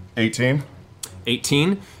 18?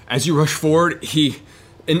 18. As you rush forward, he,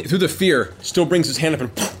 through the fear, still brings his hand up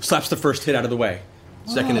and slaps the first hit out of the way.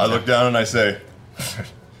 Second attack. I look down and I say,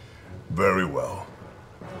 very well.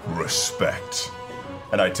 Respect.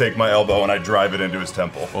 And I take my elbow and I drive it into his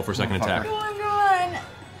temple. Roll for second attack. Come on.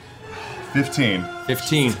 15.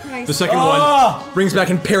 15. Nice. The second one brings back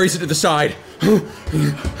and parries it to the side. From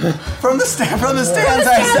the stands, I said, from the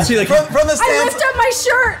I stands. lift up my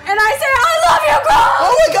shirt and I say, I love you, Grog!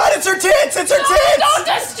 Oh my God, it's her tits! It's her tits! Don't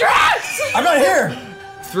distract! I'm not here.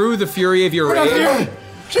 Through the fury of your rage.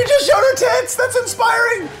 She just showed her tits. That's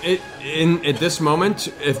inspiring. At this moment,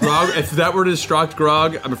 if that were to distract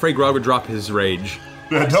Grog, I'm afraid Grog would drop his rage.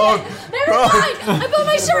 Don't. Never mind. I put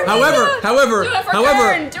my shirt However,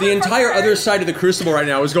 Kern. Do the it for entire Kern. other side of the crucible right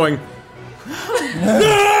now is going.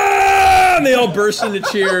 "Ah!" And they all burst into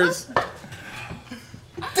cheers.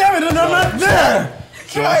 Damn it, and I'm not there.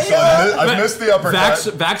 I missed the uppercut.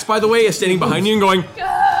 Vax, by the way, is standing behind you and going,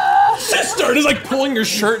 sister, and is like pulling your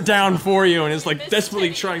shirt down for you, and is like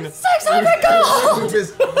desperately trying to. Sex on the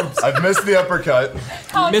go! I've missed the uppercut.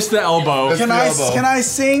 Missed the elbow. Can I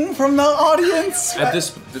sing from the audience? At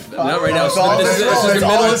this, not right now. It's all This is the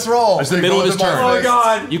this middle. roll. It's the middle of his turn. Oh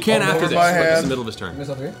God! You can't Hold after over this. my But it's hand. the middle of his turn.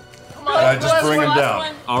 And I just bring him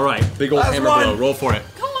down. All right, big old Last hammer one. blow. Roll for it.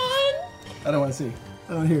 I don't want to see.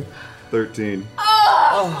 I don't hear. 13.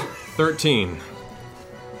 13.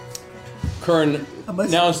 Kern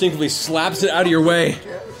now instinctively slaps it out of your way,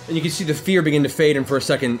 and you can see the fear begin to fade, and for a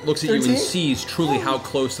second looks at you and 13? sees truly how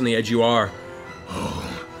close on the edge you are.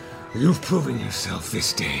 You've proven yourself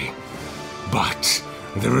this day, but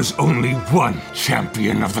there is only one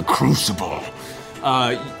champion of the Crucible.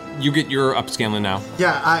 You get your up, Scanlan, now.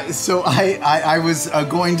 Yeah, I was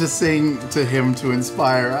going to sing to him to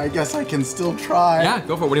inspire. I guess I can still try. Yeah,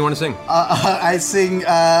 go for it. What do you want to sing? I sing,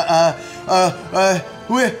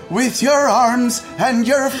 with your arms and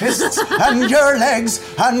your fists and your legs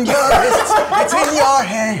and your wrists. It's in your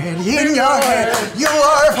head, you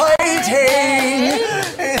are fighting.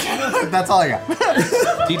 That's all I got.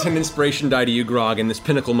 D10 inspiration die to you, Grog, in this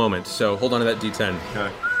pinnacle moment. So hold on to that D10.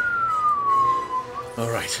 Okay. All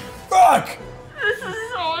right. Fuck! This is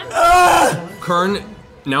so Kern,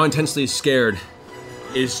 now intensely scared,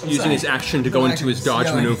 is using his action to go into his dodge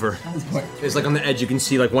maneuver. It's like on the edge, you can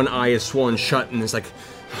see like one eye is swollen shut and it's like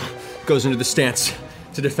goes into the stance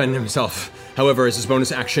to defend himself. However, as his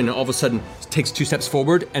bonus action, all of a sudden takes 2 steps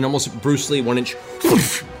forward and almost Bruce Lee 1 inch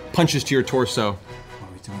punches to your torso.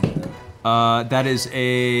 That is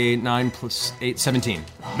a 9 plus 8, 17.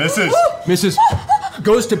 Misses. Misses.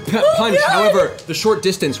 Goes to punch. However, the short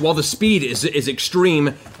distance, while the speed is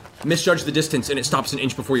extreme, misjudge the distance and it stops an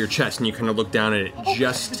inch before your chest, and you kind of look down at it,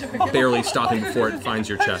 just barely stopping before it finds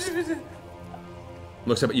your chest.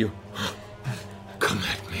 Looks up at you. Come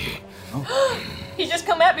at me. He just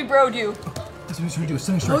come at me, bro'd you. That's what we do.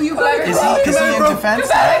 Stunning strike. Oh, you better. Is he in defense?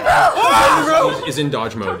 He's in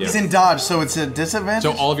dodge mode, yeah. He's in dodge, so it's a disadvantage?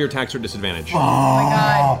 So all of your attacks are disadvantaged. Oh my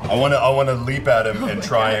God. I want to leap at him and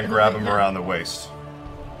try and grab him around the waist.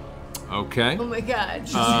 Okay. Oh my God.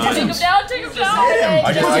 Take him down, take him down.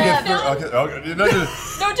 I get through. Okay. No.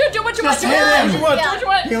 No, do what you want. Just hit him. Do what you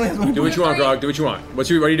want. Do what you want, Grog. Do what you want.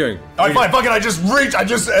 What are you doing? All right, fine. Fuck it. I just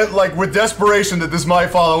like with desperation that this might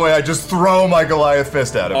fall away, I just throw my Goliath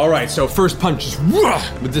fist at him. All right, so first punch is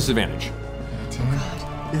with disadvantage.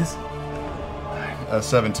 Yes.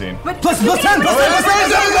 17. Plus 10!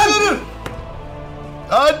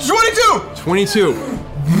 22! 22.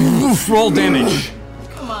 Roll damage.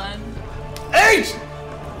 Come on. 8!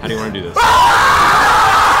 How do you want to do this?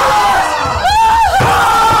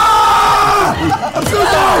 I'm so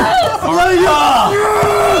sorry! I'm letting go!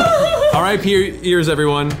 R.I.P. ears,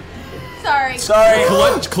 everyone. Sorry.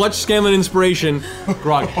 Clutch Scanlan inspiration.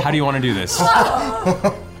 Grog, how do you want to do this?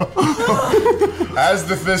 As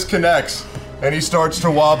the fist connects and he starts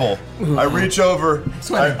to wobble, I reach over,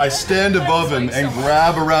 I stand above him and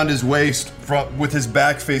grab around his waist with his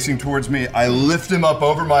back facing towards me. I lift him up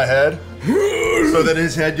over my head so that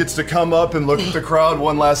his head gets to come up and look at the crowd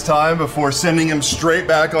one last time before sending him straight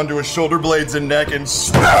back onto his shoulder blades and neck and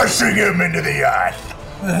smashing him into the earth.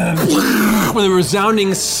 With a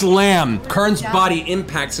resounding slam, Kern's body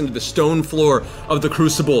impacts into the stone floor of the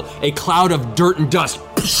crucible. A cloud of dirt and dust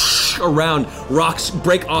around. Rocks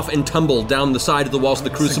break off and tumble down the side of the walls of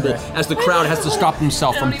the crucible as the crowd has to stop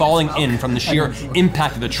himself from falling in from the sheer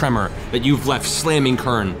impact of the tremor that you've left slamming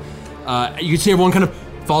Kern. You can see everyone kind of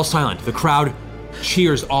falls silent. The crowd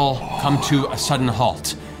cheers all come to a sudden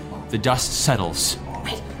halt. The dust settles.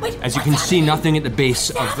 As you can see nothing at the base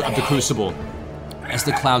of the crucible. As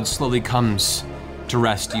the cloud slowly comes to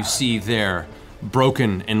rest, you see there,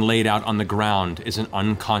 broken and laid out on the ground, is an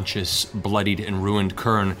unconscious, bloodied, and ruined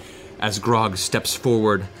Kern. As Grog steps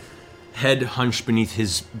forward, head hunched beneath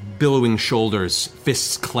his billowing shoulders,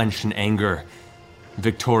 fists clenched in anger,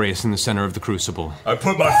 victorious in the center of the crucible. I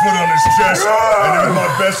put my foot on his chest, and in my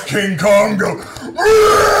best King Kong go.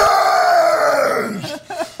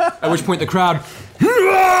 At which point the crowd raises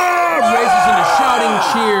into shouting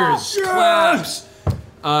cheers, claps.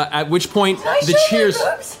 At which point the cheers.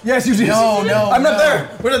 Yes, you did. No. I'm not there.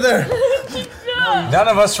 We're not there. None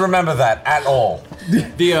of us remember that at all.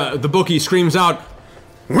 The bookie screams out,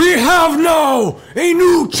 We have now a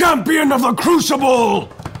new champion of the Crucible!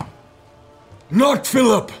 Not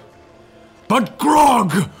Philip, but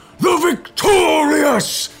Grog, the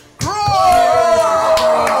victorious! You hear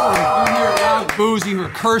loud boos, you hear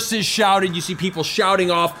curses shouted, you see people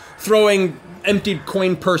shouting off, throwing emptied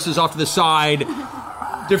coin purses off to the side,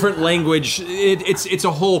 different language. It's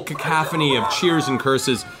a whole cacophony of cheers and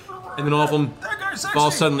curses, and then all of them fall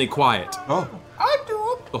suddenly quiet.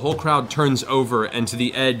 The whole crowd turns over, and to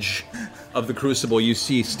the edge of the crucible you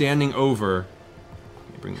see standing over,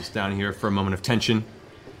 let me bring this down here for a moment of tension.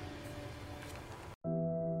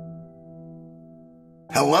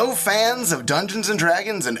 Hello, fans of Dungeons &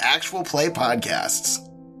 Dragons and actual play podcasts.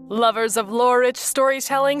 Lovers of lore-rich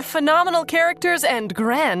storytelling, phenomenal characters, and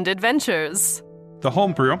grand adventures. The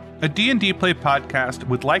Homebrew, a D&D play podcast,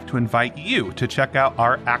 would like to invite you to check out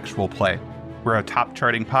our actual play. We're a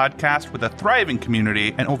top-charting podcast with a thriving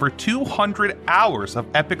community and over 200 hours of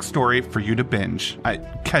epic story for you to binge.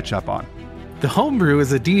 Catch up on. The Homebrew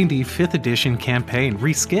is a D&D 5th edition campaign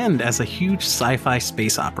reskinned as a huge sci-fi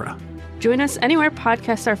space opera. Join us anywhere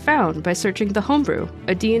podcasts are found by searching The Homebrew,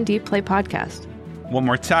 a D&D play podcast. One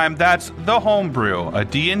more time, that's The Homebrew, a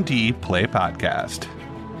D&D play podcast.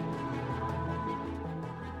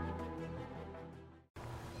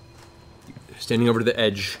 Standing over to the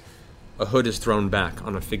edge, a hood is thrown back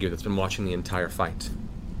on a figure that's been watching the entire fight.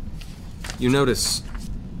 You notice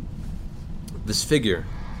this figure,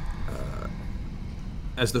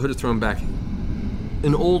 as the hood is thrown back,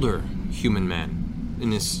 an older human man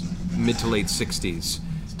in his mid to late 60s,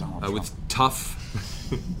 with tough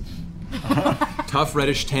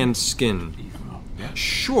reddish tanned skin,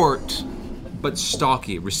 short but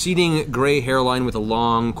stocky, receding gray hairline with a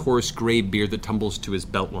long, coarse gray beard that tumbles to his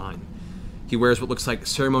belt line. He wears what looks like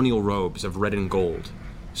ceremonial robes of red and gold,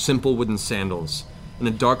 simple wooden sandals, and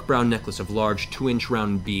a dark brown necklace of large 2-inch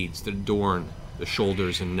round beads that adorn the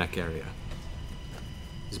shoulders and neck area.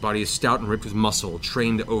 His body is stout and ripped with muscle,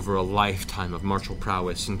 trained over a lifetime of martial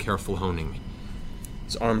prowess and careful honing.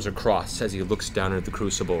 His arms are crossed as he looks down at the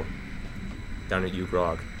crucible, down at you,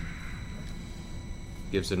 Grog.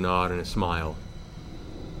 Gives a nod and a smile,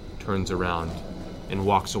 turns around, and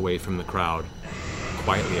walks away from the crowd,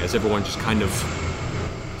 quietly, as everyone just kind of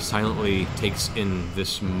silently takes in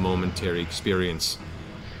this momentary experience.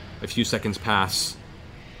 A few seconds pass,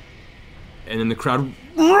 and then the crowd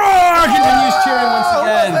continues cheering once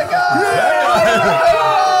again.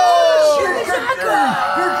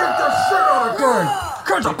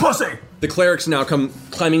 Kern's a pussy! The clerics now come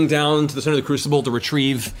climbing down to the center of the crucible to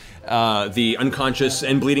retrieve the unconscious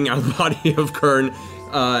and bleeding out body of Kern,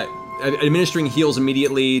 administering heals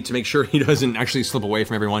immediately to make sure he doesn't actually slip away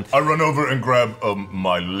from everyone. I run over and grab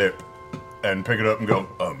my lip and pick it up and go,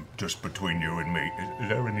 just between you and me, is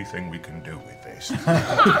there anything we can do with this?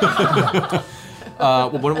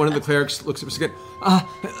 One of the clerics looks at us again.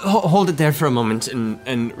 Hold it there for a moment,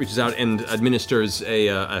 and reaches out and administers a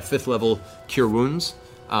 5th level Cure Wounds.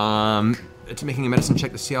 To making a medicine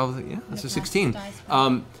check to see how. Yeah, that's a 16.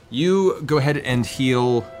 You go ahead and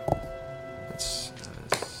heal. That's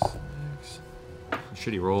 6.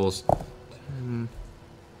 Shitty rolls. 10.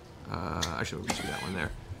 Actually, we'll do that one there.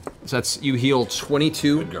 So that's you heal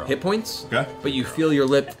 22 hit points. Okay. But you feel your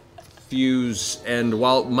lip fuse, and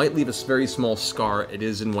while it might leave a very small scar, it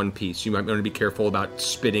is in one piece. You might want to be careful about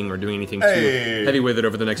spitting or doing anything too heavy with it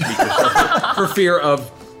over the next week or so, for fear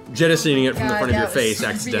of jettisoning it from the front of your face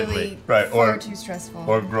accidentally. Really far too stressful.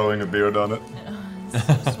 Or growing a beard on it.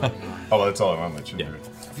 Oh, that's all I want to mention.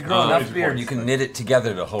 If you grow enough beard, you can knit it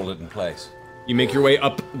together to hold it in place. You make your way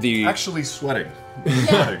up the... Actually sweating.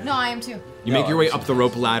 Yeah, no, I am too. You make your way up the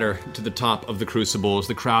rope ladder to the top of the crucibles.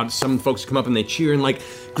 The crowd, some folks come up and they cheer and like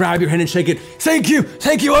grab your hand and shake it. Thank you,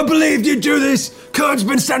 I believed you'd do this. Kern's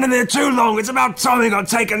been standing there too long. It's about time he got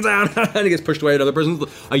taken down. And he gets pushed away. Another person,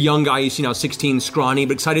 a young guy you see now, 16, scrawny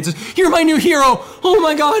but excited, says, "You're my new hero! Oh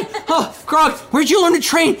my God! Grog, where'd you learn to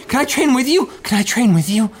train? Can I train with you?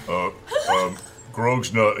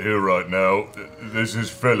 Grog's not here right now. This is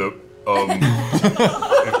Philip.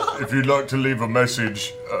 If you'd like to leave a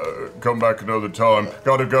message, come back another time.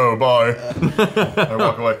 Gotta go, bye." I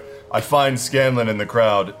walk away. I find Scanlan in the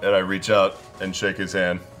crowd, and I reach out and shake his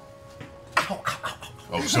hand.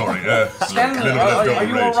 Oh, sorry, Scanlan, are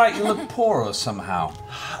you alright? You look poor somehow.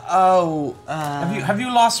 Oh, Have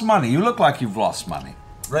you lost money? You look like you've lost money.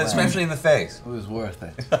 Right, especially in the face. It was worth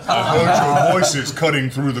it. I heard your voices cutting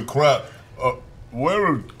through the crowd. Where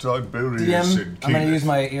are Tiberius and I'm gonna use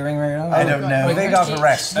my earring right now. I don't know. They got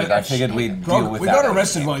arrested. I figured we'd deal with that. We got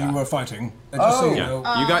arrested while you were fighting. Just so you know.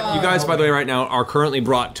 You guys, by the way, right now are currently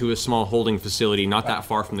brought to a small holding facility not that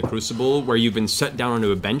far from the Crucible, where you've been set down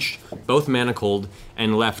onto a bench, both manacled,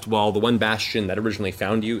 and left while the one bastion that originally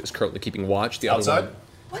found you is currently keeping watch. The Outside? other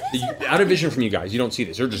one, out of vision from you guys, you don't see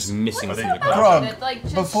this. They're just missing from the crowd. Grog,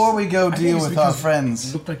 before we go deal with our friends,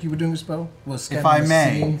 It looked like you were doing a spell. if I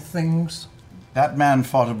may, things. that man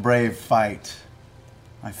fought a brave fight.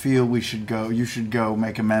 I feel we should go. You should go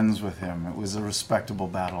make amends with him. It was a respectable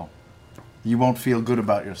battle. You won't feel good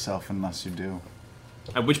about yourself unless you do.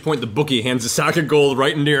 At which point the bookie hands a sack of gold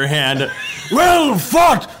right into your hand. Well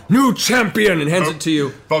fought, new champion, and hands it to you.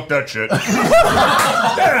 Fuck that shit.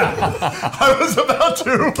 I was about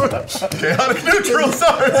to. Chaotic neutral,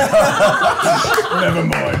 sorry. Never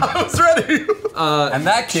mind. I was ready. And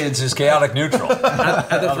that, kids, is chaotic neutral.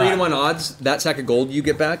 At the 3-to-1 odds, that sack of gold you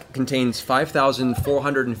get back contains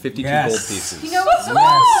 5,452 gold pieces. You know what's so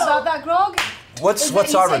awesome about that, Grog?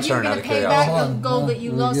 What's our return out of pay back the gold that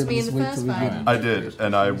you lost me in the first fight. I did,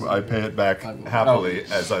 and I pay it back happily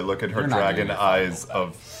as I look at her dragon eyes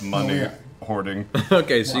of money hoarding.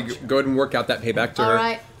 Okay, so you go ahead and work out that payback to her. All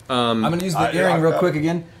right. I'm gonna use the earring real quick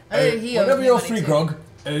again. Whatever you're free, Grog.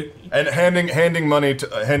 And handing money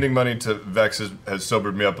to Vex has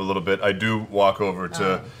sobered me up a little bit. I do walk over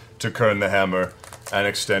to Kern the Hammer and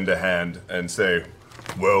extend a hand and say,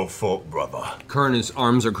 "Well fought, brother." Kern's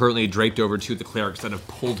arms are currently draped over two of the clerics that have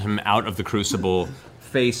pulled him out of the Crucible.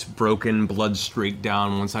 Face broken, blood streaked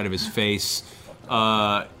down one side of his face.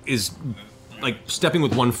 Is like stepping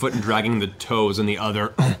with one foot and dragging the toes, and the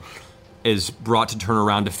other is brought to turn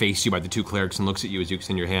around to face you by the two clerics and looks at you as you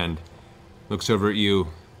extend your hand. Looks over at you,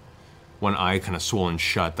 one eye kind of swollen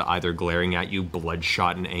shut, the eye they're glaring at you,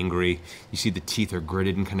 bloodshot and angry. You see the teeth are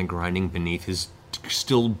gritted and kind of grinding beneath his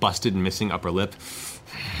still busted and missing upper lip.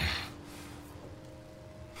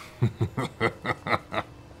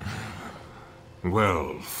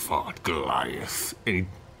 Well fought, Goliath. And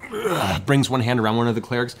he brings one hand around one of the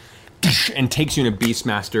clerics and takes you in a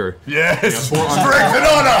Beastmaster. Yes! Strength and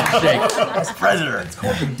honor! Predator. It's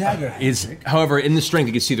called the dagger. However, in the strength,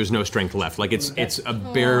 you can see there's no strength left. Like it's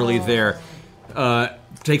barely there.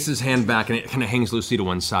 Takes his hand back and it kind of hangs loosely to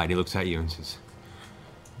one side. He looks at you and says,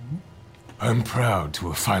 I'm proud to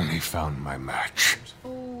have finally found my match.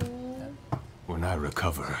 When I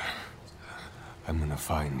recover, I'm gonna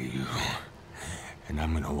find you, and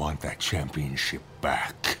I'm gonna want that championship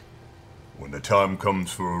back. When the time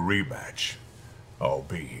comes for a rematch, I'll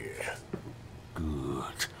be here.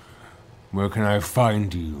 Good. Where can I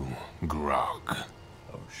find you, Grog?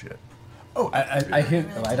 Oh, shit. Oh, I hear.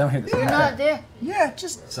 Oh, I don't hear this. You're not there. Yeah,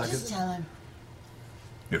 just tell him.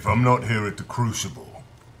 If I'm not here at the Crucible,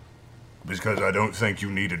 because I don't think you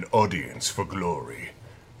need an audience for glory,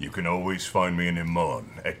 you can always find me in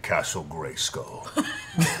Emon at Castle Grayskull.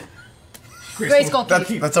 Grayskull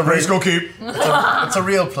Keep. That's a Grayskull Keep. It's a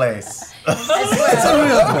real place. It's a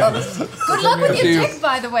real place. Good luck with your dick,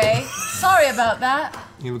 by the way. Sorry about that.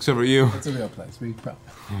 he looks over at you. It's a real place. We proud.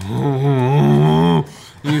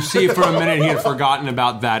 You see for a minute he had forgotten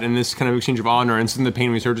about that in this kind of exchange of honor, and suddenly the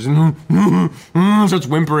pain resurges and starts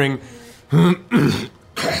whimpering.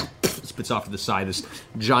 Spits off to the side this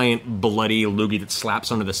giant bloody loogie that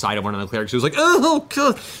slaps onto the side of one of the clerics who's like, oh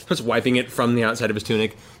God! Starts wiping it from the outside of his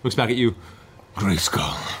tunic. Looks back at you.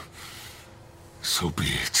 Grayskull. So be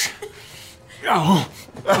it.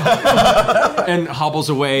 and hobbles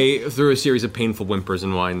away through a series of painful whimpers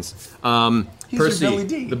and whines. He's your Percy, Billy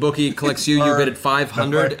D. the bookie collects you. You bid at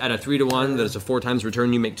 500 at a 3-to-1. That is a 4 times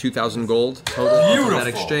return. You make 2,000 gold total. Beautiful. That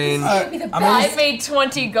exchange. I made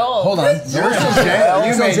 20 gold. Hold on. You're in jail.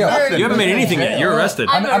 You made nothing. You haven't made anything yet. You're arrested.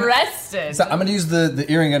 I'm arrested. So I'm going to use the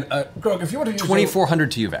earring and Grog, if you want to use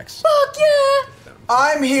 2,400 to you, Vex. Fuck yeah!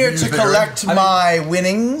 I'm here to collect my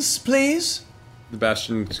winnings, please. The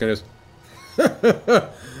Bastion just kind of.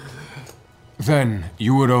 Then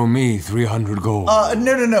you would owe me 300 gold.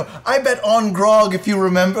 No. I bet on Grog, if you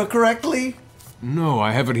remember correctly. No,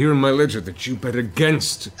 I have it here in my ledger that you bet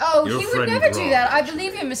against Oh, your he would friend never do Grog. that. I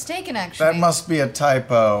believe you're mistaken, actually. That must be a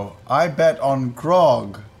typo. I bet on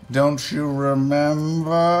Grog. Don't you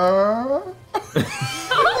remember?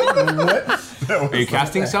 What? Are you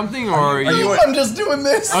casting something, or are you? I'm just doing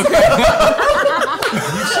this. Okay. Go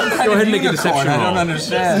ahead and make a deception roll. I don't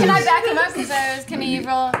understand. Can I back him up? Can he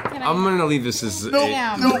roll? I'm gonna leave this as. No.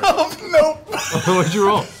 What'd you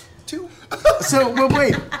roll? 2. So,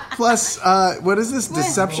 wait. Plus, what is this?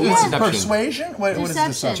 Deception? It's deception. Persuasion? What is It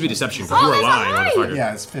deception? should be deception, because you were lying, motherfucker.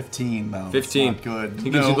 Yeah, it's 15, though. 15. It's not good. He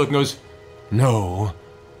gives you a look and goes, No,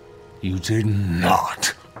 you did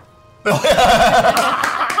not.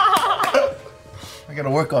 I gotta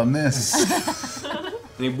work on this. and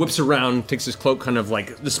he whips around, takes his cloak kind of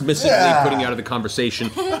like dismissively, Yeah. putting you out of the conversation,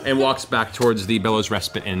 and walks back towards the Bellows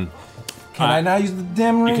Respite Inn. Can I now use the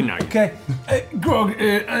damn ring? You can now. Okay. Grog,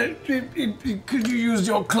 could you use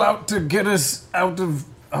your clout to get us out of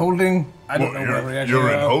holding? I don't know where we actually You're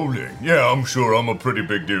in are. holding. Yeah, I'm sure I'm a pretty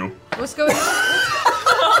big deal. What's going on?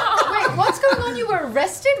 Wait, what's going on? You were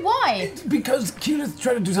arrested? Why? Because Keyleth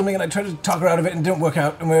tried to do something and I tried to talk her out of it and it didn't work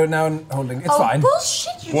out and we're now in holding. It's oh, fine.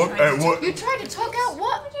 bullshit! You What- tried. what- You tried to talk out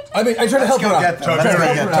what? I mean, I tried to help her out.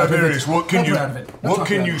 Tiberius, what can Help you her out of it. Don't what talk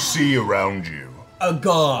can about you it. see around you? A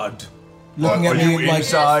god. Looking Are at you me like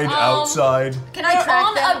inside, outside? Can I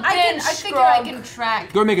track them? I figure I can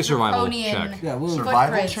track. Go make a survival Draconian check. Yeah, we'll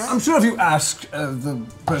Survival check? I'm sure if you ask the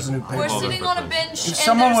person who paid We're for it. sitting on a bench.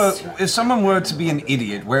 If someone were to be an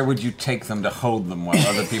idiot, where would you take them to hold them while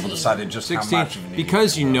other people decided just 16. how much of an idiot?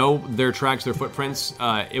 Because you know their tracks, their footprints,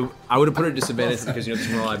 I would have put it at disadvantage because you know this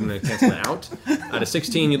roll. I'm going to cancel that out. At a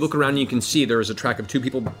 16, you look around and you can see there is a track of 2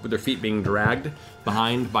 people with their feet being dragged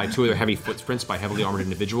behind by 2 of their heavy footprints by heavily armored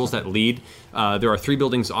individuals that lead. There are 3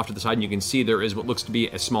 buildings off to the side, and you can see there is what looks to be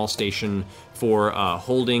a small station for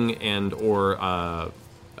holding and or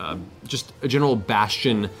just a general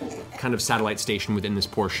bastion kind of satellite station within this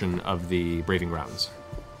portion of the Braving Grounds.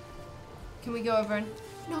 Can we go over and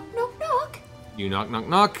knock, knock, knock? You knock, knock,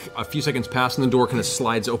 knock. A few seconds pass, and the door kind of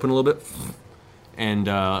slides open a little bit. And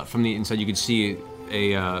from the inside, you can see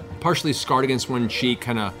a partially scarred against one cheek,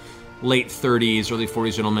 kind of late 30s, early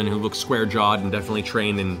 40s gentleman who looks square-jawed and definitely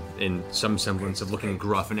trained in some semblance of looking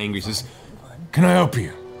gruff and angry. He says, "Can I help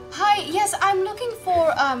you?" Hi, yes, I'm looking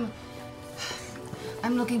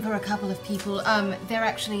for a couple of people. They're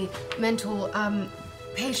actually mental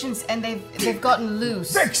patients, and they've gotten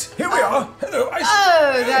loose. Vex, here we are. Hello.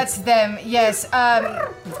 Oh, that's them. Yes.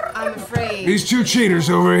 I'm afraid. These 2 cheaters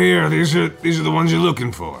over here. These are the ones you're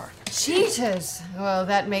looking for. Cheaters. Well,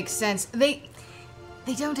 that makes sense.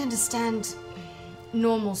 They don't understand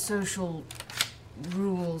normal social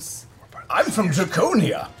rules. I'm from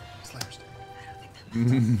Draconia.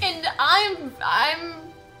 And I'm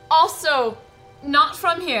also not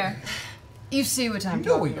from here. You see what I'm You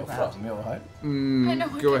know where talking you're about. from, you're right. I know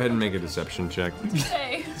go ahead and make a deception check.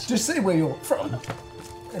 Okay. Just say where you're from.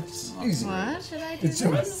 It's easy. What should I do? It's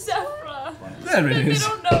From a, Zephyra. there it They is.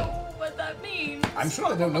 don't know what that means. I'm sure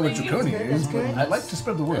they don't know what Draconia is, but I like to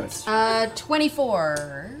spread the word.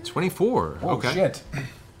 24. 24. Oh, okay. shit.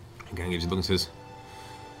 He kind of gives you a look and says,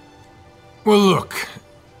 Well, look.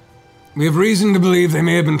 We have reason to believe they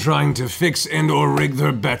may have been trying to fix and or rig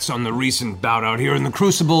their bets on the recent bout out here in the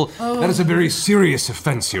Crucible. Oh. That is a very serious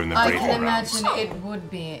offense here in the I Braving can Grounds. imagine it would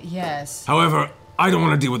be, yes. However, I don't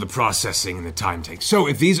want to deal with the processing and the time take. So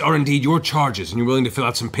if these are indeed your charges and you're willing to fill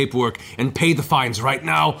out some paperwork and pay the fines right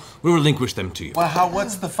now, we'll relinquish them to you. Well,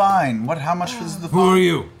 what's the fine? How much is the fine? Who are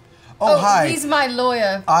you? Oh, hi. He's my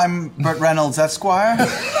lawyer. I'm Burt Reynolds, Esquire.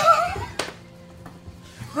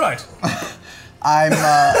 Right.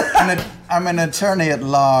 I'm an attorney at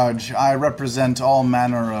large. I represent all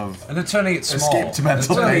manner of An attorney at small. escaped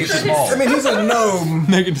mental An attorney at patients. small. I mean, he's a gnome.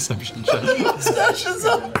 make a deception check. Mustache is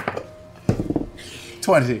up.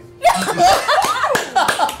 20.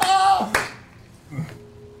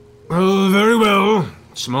 Well, very well.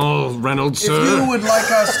 Small Reynolds, If sir. you would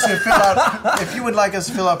like us to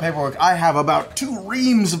fill out paperwork, I have about 2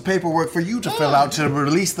 reams of paperwork for you to fill out to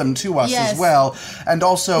release them to us Yes. as well. And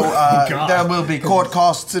also, there will be court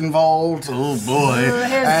costs involved. Oh boy! His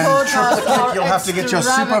And court costs triplicate, are you'll have to get your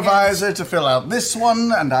extravagant. supervisor to fill out this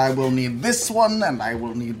one, and I will need this one, and I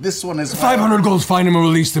will need this one as well. 500 gold's fine, and we'll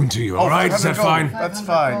release them to you. All right? Is 500 that gold. fine? That's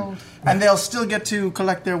fine. And they'll still get to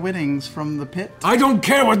collect their winnings from the pit. I don't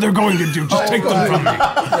care what they're going to do. Just take them from me.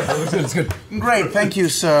 It's good. Great, thank you,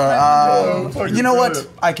 sir. You know what?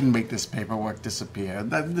 I can make this paperwork disappear.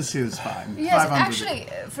 This is fine. Yes, 500. actually,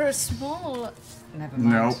 for a small. Never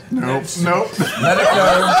mind. Nope. Let it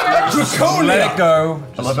go. Let it go.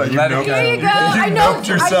 I love how you Let it noped. go. Here you go. I noped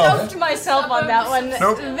yourself. noped myself on that one.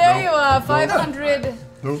 Nope. There you are, 500.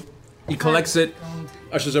 He collects it,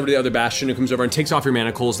 ushers over to the other bastion, who comes over and takes off your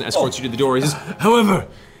manacles and escorts you to the door. He says, However,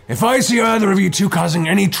 if I see either of you two causing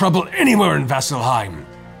any trouble anywhere in Vasselheim,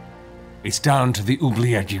 it's down to the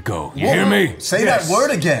oubliette you go. You hear me? Say that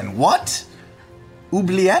word again. What?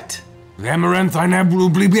 Oubliette? The amaranthine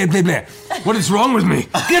oubliette. What is wrong with me?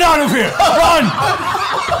 Get out of here! Run!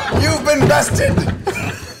 You've been bested!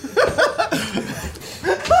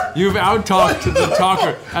 You've out-talked the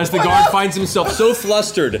talker as the guard finds himself so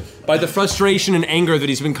flustered by the frustration and anger that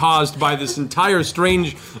he's been caused by this entire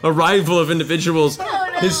strange arrival of individuals.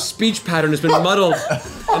 His speech pattern has been muddled,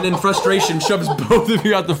 and in frustration shoves both of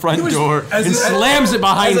you out the front door and slams it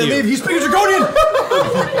behind you. He's speaking Draconian!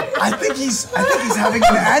 I think he's having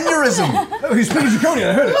an aneurysm. Oh, he's speaking Draconian,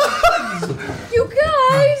 I heard it. You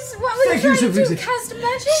guys, what were Thank you you, trying to do? Sophie. Cast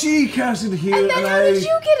magic? She cast it here, And then how did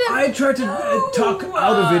you get him? I tried to talk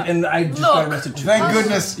out of it, and I just got arrested too. Thank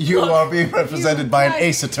goodness you are being represented by an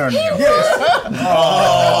ace attorney. Hold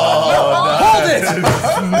it!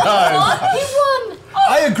 Nice. He won!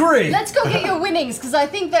 I agree. Let's go get your winnings, because I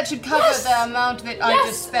think that should cover the amount that I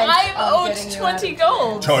just spent I'm on owed getting you 20 out.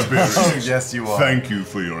 gold. Tiberius. Yes, you are. Thank you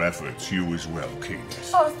for your efforts. You as well,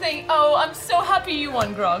 Keenis. Oh, I'm so happy you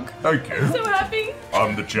won, Grog. Thank you. So happy.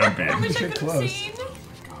 I'm the I champion. wish I could have seen.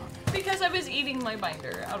 Because I was eating my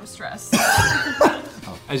binder out of stress.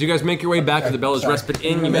 As you guys make your way back to the Bella's Respite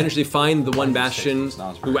Inn, you manage to find the one bastion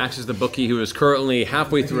who acts as the bookie, who is currently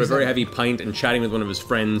halfway through a very heavy pint and chatting with one of his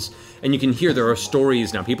friends. And you can hear there are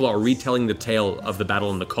stories now. People are retelling the tale of the battle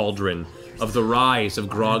in the cauldron, of the rise of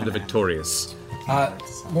Grog the Victorious.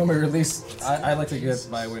 When we release, I'd like to get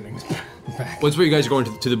my winnings back. What's where you guys are going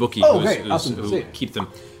to the bookie Oh, who great, awesome. who keep them.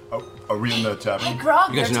 Are we in the tavern? Hey, Grog,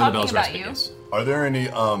 You they're guys are now the talking Bella's about Respite, you. yes. Are there any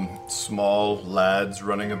small lads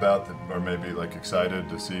running about that are maybe like excited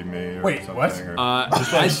to see me or Wait, something? what? Or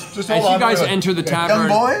As just you hold on, guys wait. enter the tavern,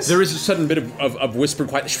 boys? there is a sudden bit of whispered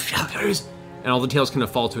quiet, and all the tales kind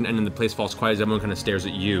of fall to an end, and the place falls quiet as everyone kind of stares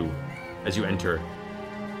at you as you enter.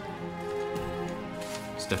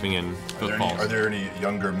 Stepping in, Are there any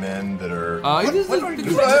younger men that are?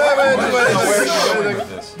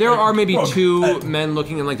 There are maybe 2 men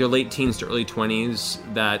looking in like their late teens to early 20s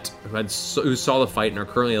who saw the fight and are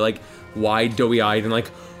currently like wide, doughy-eyed, and like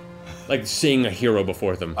seeing a hero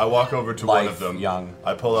before them. I walk over to one of them. Young.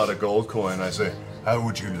 I pull out a gold coin. I say, "How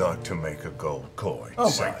would you like to make a gold coin,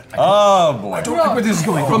 son?" Oh boy. I don't like where this is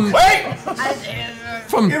going.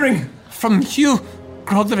 From you,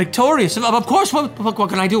 Grog the Victorious. Of course. What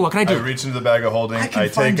can I do? What can I I do? reach into the bag of holding. can I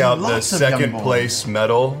find take you out the lots of young second boys. place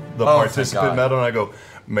medal, the Oh, participant thank God. medal, and I go,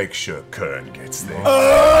 "Make sure Kern gets there." Takes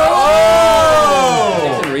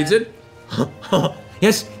and reads it.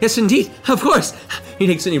 Yes, indeed. Of course. He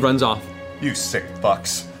takes it and he runs off. You sick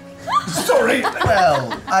fucks. Sorry.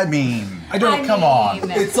 Well, I mean, come on.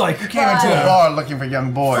 It's like You came into a bar looking for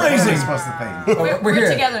young boys. What are Phrasing. you supposed to think? We're here.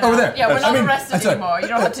 together now. Over there. Yeah, we're not arrested sorry. anymore. You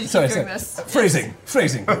don't have to keep doing this. Phrasing.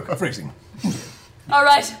 Phrasing. All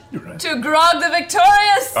right. To Grog the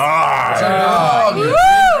Victorious.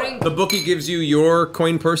 Woo! The bookie gives you your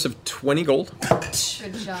coin purse of 20 gold.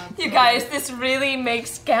 Good job. You guys, this really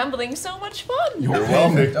makes gambling so much fun. You're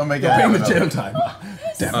welcome. Don't make it Paying the happen. jail time.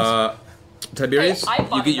 Damn it. Tiberius, Hey, I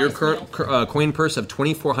bought you get a your nice current coin purse of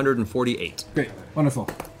 2,448. Great. Wonderful.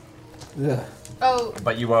 Yeah. Oh,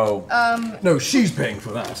 But you owe. No, she's paying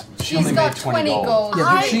for that. she's got 20 gold. Yeah,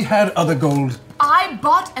 but she had other gold. I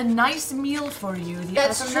bought a nice meal for you the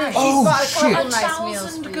That's other true. night. She's Oh, bought a couple shit. nice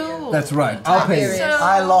meals for 1,000 you. gold. That's right. I'll pay you. So-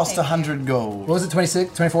 I lost 100 gold. What was it,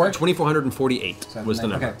 26, 24? 2,448 was the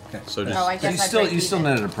number. Okay. So Oh, just I guess You still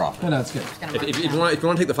netted a profit. No, it's good. if you want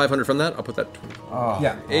to take the 500 from that, I'll put that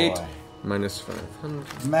Yeah. 8, minus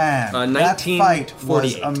 500. Man, that fight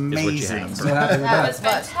was amazing. That was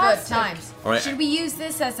fantastic. Good times. All right. Should we use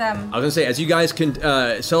this as I was gonna say, as you guys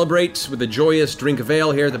can celebrate with a joyous drink of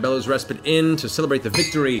ale here at the Bellows Respite Inn to celebrate the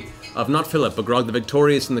victory of not Philip, but Grog the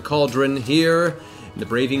Victorious in the Cauldron here in the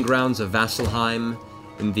braving grounds of Vasselheim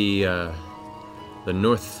in the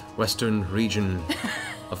northwestern region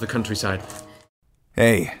of the countryside.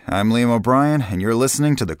 Hey, I'm Liam O'Brien, and you're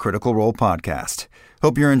listening to the Critical Role Podcast.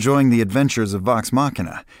 Hope you're enjoying the adventures of Vox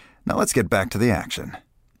Machina. Now let's get back to the action.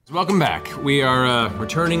 Welcome back. We are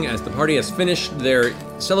returning as the party has finished their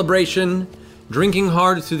celebration, drinking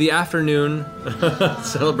hard through the afternoon,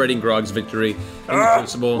 celebrating Grog's victory in the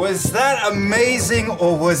Crucible. Was that amazing,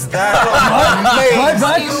 or was that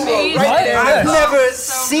amazing? Right there. I've never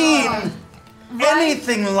seen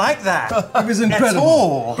anything like that. It was incredible. At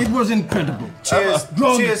all. It was incredible. Cheers.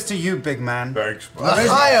 Cheers to you, big man. Thanks,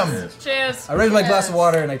 Cheers. I raised my glass of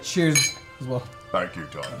water and I cheers as well. Thank you,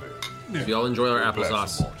 Tom. So you all enjoy our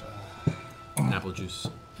applesauce. Apple juice.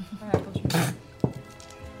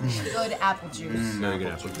 good apple juice? Very good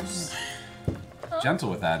apple juice. Gentle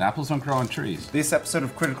with that. Apples don't grow on trees. This episode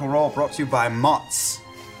of Critical Role brought to you by Mott's.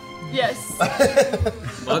 Yes.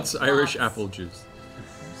 Mott's Irish apple juice.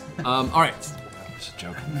 All right. Just a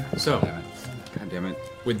joke. So, God damn it.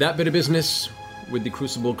 With that bit of business, with the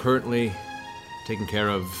Crucible currently taken care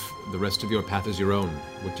of, the rest of your path is your own.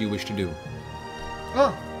 What do you wish to do?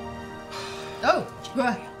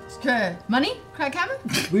 Money?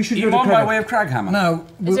 Craghammer? We should Emon by way of Craghammer. No.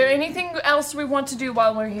 Is there anything else we want to do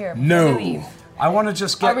while we're here? No. Before we leave? I want to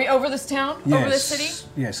just get. Are we over this town? Yes. Over this city?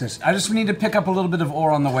 Yes. I just need to pick up a little bit of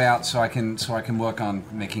ore on the way out, so I can work on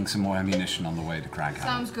making some more ammunition on the way to Craghammer.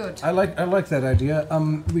 Sounds good. I like that idea.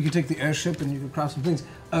 We could take the airship and you could craft some things.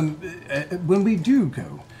 When we do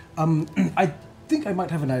go, I think I might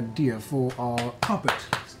have an idea for our carpet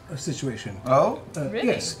situation. Oh? Really?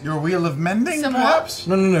 Yes. Your wheel of mending, perhaps?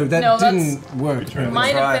 No, that No, didn't work.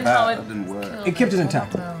 Might have been how it didn't work. It kept it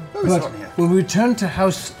intact. But when we return to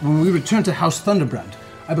House Thunderbrand,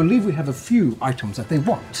 I believe we have a few items that they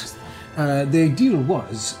want. The ideal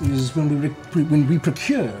is when we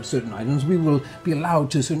procure certain items, we will be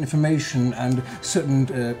allowed to certain information and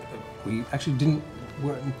certain. We actually didn't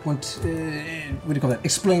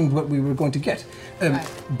explain what we were going to get.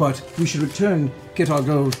 But we should return, get our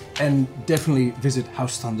gold, and definitely visit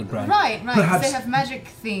House Thunderbrand. Right, because Perhaps they have magic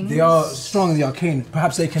things. they are strong in the arcane.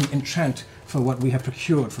 Perhaps they can enchant for what we have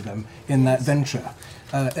procured for them in that venture.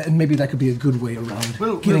 And maybe that could be a good way around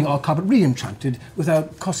getting our carpet re-enchanted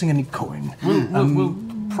without costing any coin. We'll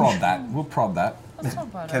prod that. We'll prod that.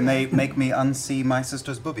 Can they make me unsee my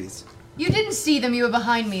sister's boobies? You didn't see them, you were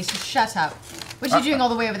behind me, so shut up. What are you doing all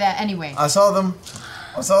the way over there anyway? I saw them.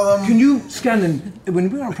 Can you scan them? When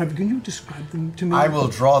we're on private, can you describe them to me? I will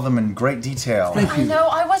draw them in great detail. Thank you. I know,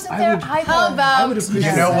 I wasn't there either. How about... You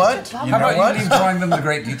know what? How about you leave drawing them the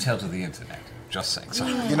great detail to the internet? Just saying.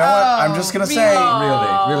 Sorry. You know what? I'm just gonna say.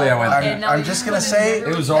 Really, I went there. I'm just gonna say.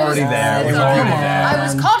 It was already there. It was already there. I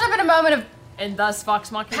was caught up in a moment of And thus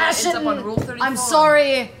Vox Machina passion. ends up on Rule 34. I'm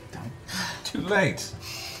sorry. Too late.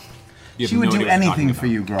 She would do anything for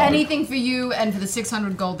you, Grog. Anything for you and for the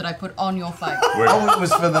 600 gold that I put on your fight. Oh, it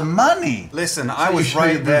was for the money. Listen, I was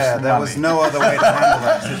right there. There was no other way to handle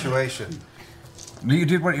that situation. You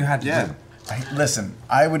did what you had to do. Listen,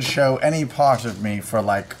 I would show any part of me for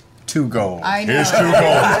like 2 gold. I know. Here's 2 gold.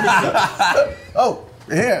 Oh,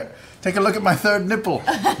 here. Take a look at my third nipple. On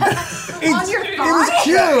your It thigh? was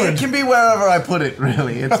cute. It can be wherever I put it,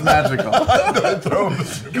 really. It's magical.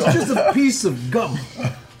 It's just a piece of gum.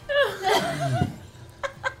 I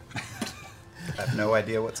have no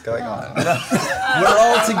idea what's going on. We're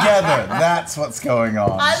all together. That's what's going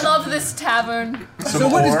on. I love this tavern. So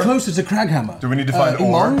what is closer to Craghammer? Do we need to find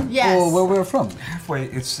ore? Emon? Yes. Or where we're from?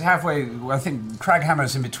 It's halfway. I think Craghammer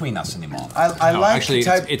is in between us and Emon. I like Actually,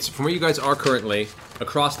 type. it's from where you guys are currently.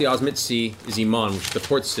 Across the Osmit Sea is Emon, which is the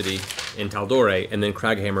port city in Taldore, and then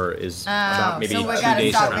Craghammer is about maybe so we 2 gotta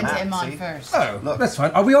days stop from into now. Emon first. Oh, that's fine.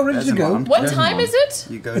 Are we all ready to go? What time is it?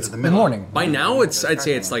 You go to the The middle. morning. By now, I'd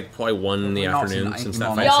say it's like probably 1 in the afternoon since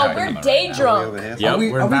that fight's Y'all, happened. we're day drunk. Yep. Are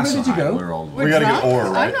we ready to go? We gotta get ore,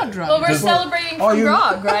 I'm right? not drunk. Well, we're celebrating from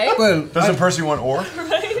Grog, right? Well, Doesn't Percy want ore?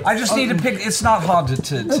 I just need to pick. It's not hard to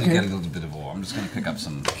get a little bit of ore. I'm just going to pick up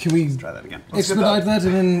some. can we Try that again. expedite that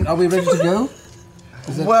and then are we ready to go?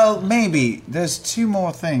 Well, maybe there's 2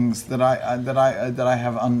 more things that I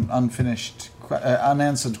have unfinished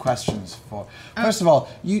unanswered questions for. First of all,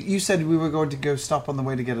 you said we were going to go stop on the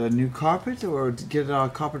way to get a new carpet or to get our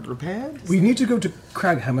carpet repaired? We need to go to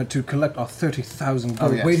Craghammer to collect our 30,000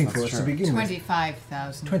 gold waiting for us to begin with.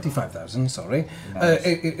 25,000. 25,000, sorry. Nice.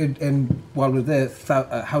 And while we're there,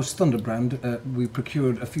 House Thunderbrand, we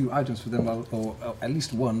procured a few items for them, or at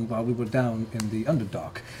least one, while we were down in the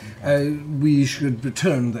Underdark. We should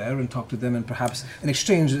return there and talk to them, and perhaps in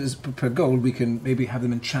exchange per gold, we can maybe have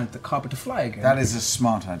them enchant the carpet to fly again. That is a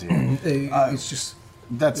smart idea. It's just...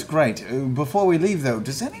 That's great. Before we leave, though,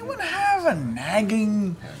 does anyone have a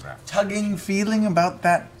nagging, tugging feeling about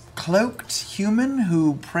that cloaked human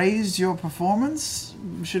who praised your performance?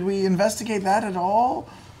 Should we investigate that at all?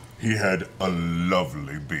 He had a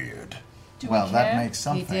lovely beard. Well, that makes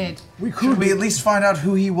something. He did. Should we at least find out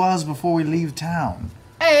who he was before we leave town?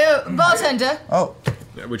 Hey, bartender. Oh.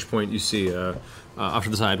 At which point you see, off to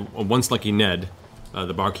the side, one Slucky Ned,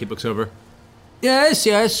 the barkeep looks over. Yes.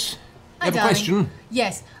 Hi, I have a darling. question.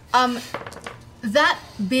 Yes. That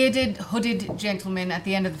bearded, hooded gentleman at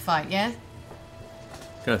the end of the fight, yeah?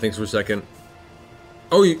 Kind of thinks for a second.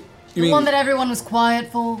 Oh, you The mean... one that everyone was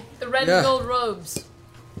quiet for? The red and gold robes.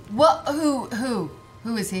 What? Who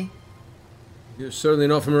is he? You're certainly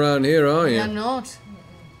not from around here, are you? I'm not.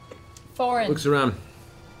 Foreign. Looks around.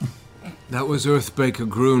 That was Earthbreaker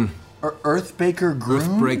Groon. Earthbreaker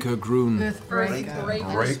Groon? Earthbreaker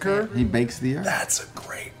Groon. Breaker? He bakes the earth? That's a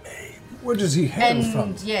great name. Where does he hail from?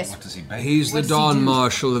 And yes. What does he bake? He's What the does he Dawn do?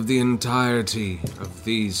 Marshal of the entirety of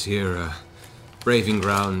these here, Braving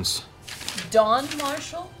Grounds. Dawn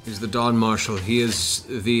Marshal? He's the Dawn Marshal. He is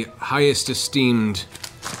the highest esteemed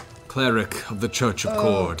cleric of the Church of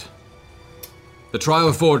Cord. The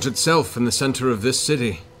Trial Forge itself in the center of this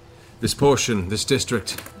city, this portion, this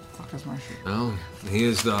district. Well, he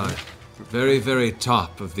is the very, very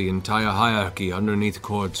top of the entire hierarchy underneath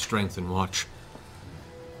Cord's strength and watch.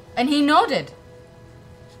 And he nodded.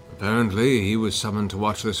 Apparently, he was summoned to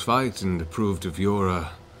watch this fight and approved of your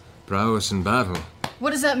prowess in battle.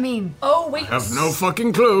 What does that mean? Oh, wait. I have no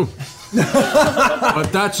fucking clue.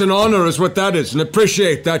 But that's an honor, is what that is, and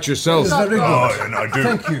appreciate that yourself. And I do.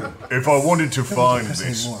 Thank you. If I wanted to find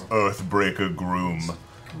this Earthbreaker Groom,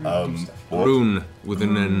 what? Groon with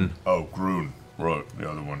an N. Oh, Groon. Right, the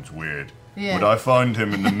other one's weird. Yeah. Would I find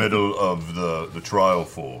him in the middle of the Trial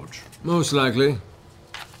Forge? Most likely.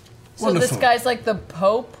 So Wonderful. this guy's like the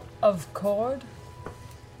Pope of Cord?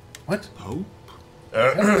 What? Pope?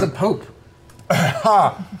 The Pope.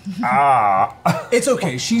 It's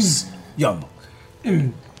okay, she's young.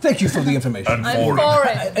 Thank you for the information. And I'm foreign.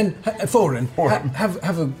 foreign. Foreign.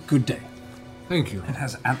 Have a good day. Thank you. It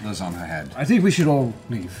has antlers on her head. I think we should all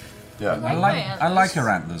leave. Yeah. I like her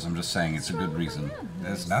antlers. I'm just saying it's a good reason.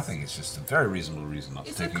 There's nothing. It's just a very reasonable reason not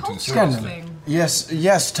to take you too seriously.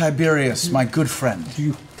 Yes, Tiberius, my good friend.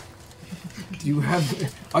 Do you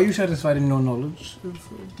have... Are you satisfied in your knowledge of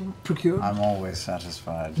procure? I'm always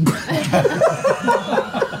satisfied.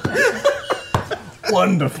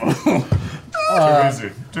 Wonderful.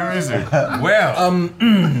 Too easy. Well,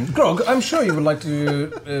 Grog, I'm sure you would like to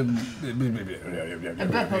go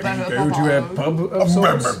to a pub of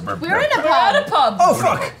sorts. We're in a pub. Oh,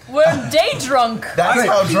 fuck! We're day drunk. That's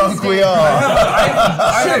how drunk we are.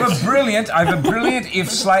 I have a brilliant, if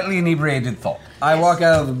slightly inebriated thought. I walk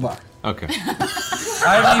out of the bar. Okay.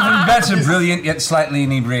 I have an even better, brilliant, yet slightly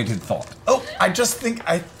inebriated thought. Oh, I think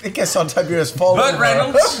I saw Tiberius fall Burt over.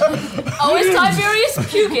 Reynolds. Oh, is Tiberius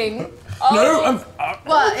puking? Oh. No,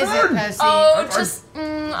 What is it, Percy? Oh, just,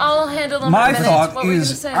 I'll handle them My in a minute. thought What were you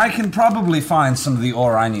gonna is say? I can probably find some of the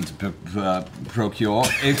ore I need to procure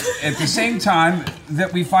if, at the same time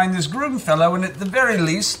that we find this Groom fellow, and at the very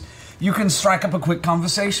least, you can strike up a quick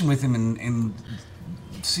conversation with him and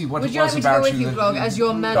see what Would it you was like me to go about with you. you, that- Grog, as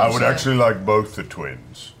your manager? I would actually like both the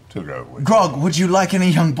twins to go with. Grog, would you like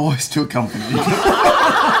any young boys to accompany you?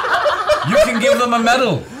 You can give them a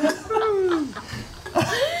medal.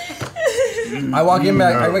 I walk in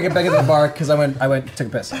back. I get back into the bar because I went took a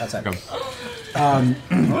piss outside. Let's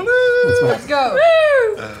go.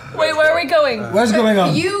 Wait, where are we going? What's going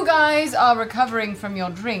on? You guys are recovering from your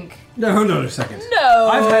drink. No, hold on a second. No.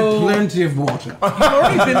 I've had plenty of water. You've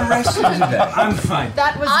already been arrested today. I'm fine.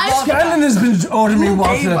 That was water. Scanlan has been ordering me Who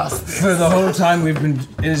gave water us this? for the whole time we've been.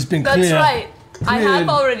 It has been That's clear. right. I have Cleared.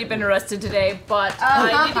 already been arrested today, but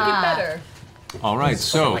I need to get better. All right,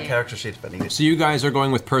 so character sheet if I need it. you guys are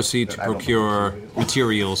going with Percy to procure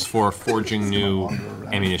materials for forging new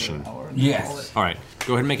ammunition. Yes. All right,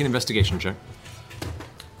 go ahead and make an investigation check.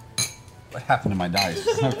 What happened to my dice?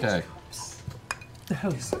 Okay. The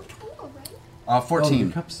hell is that?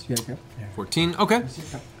 14. Cups. Yeah, okay. 14. Okay.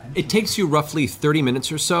 It takes you roughly 30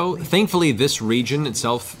 minutes or so. Thankfully, this region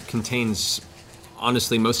itself contains,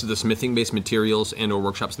 honestly, most of the smithing-based materials and or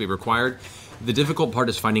workshops that we required. The difficult part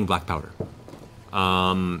is finding black powder.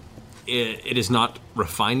 It is not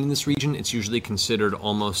refined in this region. It's usually considered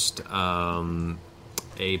almost a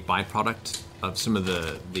byproduct of some of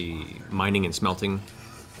the mining and smelting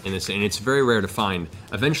in this, and it's very rare to find.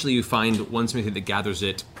 Eventually you find one smithy that gathers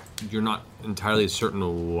it. You're not entirely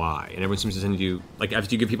certain why, and everyone seems to send you, like,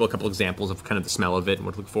 after you give people a couple examples of kind of the smell of it and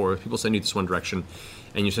what to look for, people send you this one direction,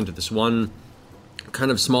 and you're sent to this one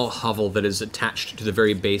kind of small hovel that is attached to the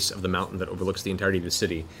very base of the mountain that overlooks the entirety of the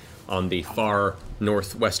city on the far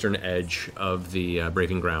northwestern edge of the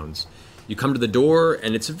Braving Grounds. You come to the door,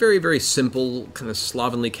 and it's a very, very simple, kind of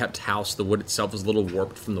slovenly kept house. The wood itself is a little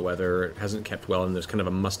warped from the weather. It hasn't kept well, and there's kind of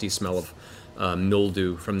a musty smell of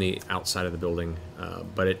mildew from the outside of the building.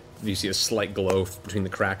 But you see a slight glow between the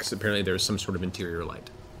cracks. Apparently there's some sort of interior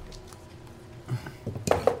light.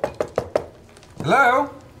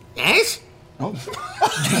 Hello? Yes? Oh.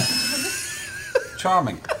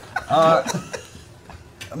 Charming.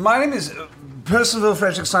 My name is Percival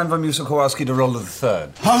Frederickstein von Musa Kowalski de Roller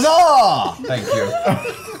III. Huzzah! Thank you.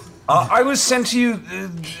 I was sent to you.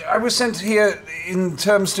 I was sent here in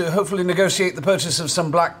terms to hopefully negotiate the purchase of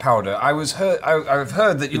some black powder. I've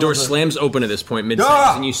heard that the door slams open at this point,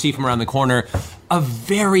 mid-sentence, and you see from around the corner a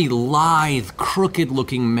very lithe,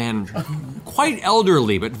 crooked-looking man, quite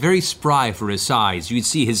elderly, but very spry for his size. You can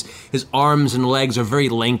see his arms and legs are very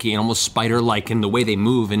lanky and almost spider-like in the way they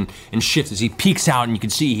move and shift as he peeks out, and you can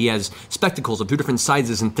see he has spectacles of 2 different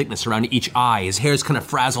sizes and thickness around each eye. His hair is kind of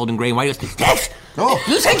frazzled and gray and white. He goes, "Yes! Oh.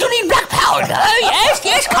 You said you need black powder!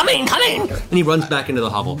 Yes, come in! And he runs back into the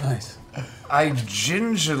hovel. Nice. I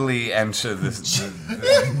gingerly enter this.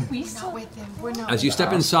 We're not with them. We're not. As you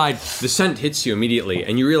step inside, the scent hits you immediately,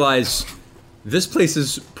 and you realize this place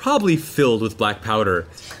is probably filled with black powder,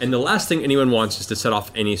 and the last thing anyone wants is to set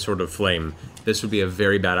off any sort of flame. This would be a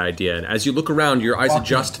very bad idea. And as you look around, your eyes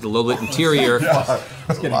adjust to the low-lit interior.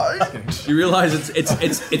 You realize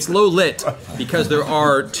it's low-lit because there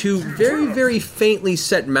are 2 very, very faintly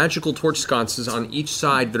set magical torch sconces on each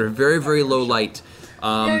side that are very, very low light.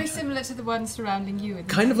 Very similar to the ones surrounding you.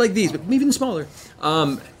 Kind of like these, but even smaller.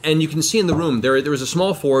 And you can see in the room, there is a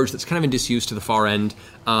small forge that's kind of in disuse to the far end.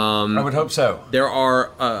 I would hope so. There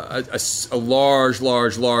are a large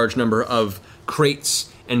number of crates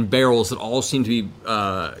and barrels that all seem to be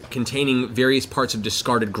containing various parts of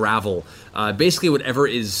discarded gravel. Basically, whatever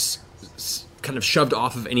is kind of shoved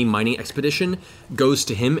off of any mining expedition goes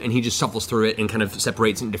to him, and he just shuffles through it and kind of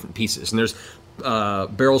separates it in different pieces. And there's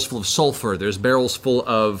barrels full of sulfur. There's barrels full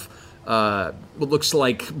of what looks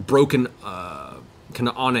like broken kind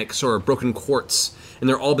of onyx or broken quartz, and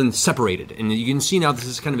they're all been separated. And you can see now this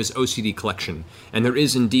is kind of his OCD collection. And there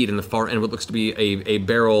is indeed in the far end what looks to be a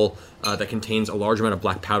barrel that contains a large amount of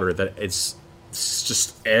black powder that it's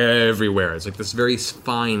just everywhere. It's like this very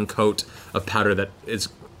fine coat of powder that is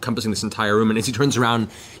encompassing this entire room. And as he turns around,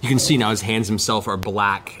 you can see now his hands himself are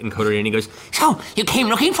black and coated, and he goes, "So, you came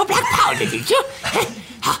looking for black powder, did you?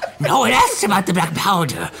 No one asked about the black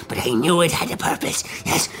powder, but I knew it had a purpose.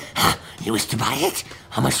 Yes, you wish to buy it?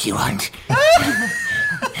 How much do you want?"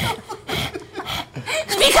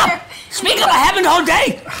 Speak up! I haven't all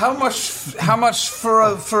day. How much for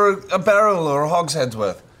a barrel or a hogshead's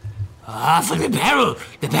worth? For the barrel,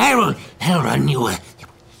 that'll run you.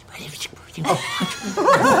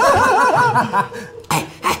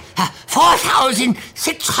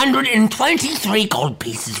 4,623 gold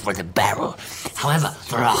pieces for the barrel. However,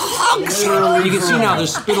 for a hogshead... You can see now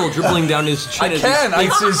there's spittle dribbling down his chin. It's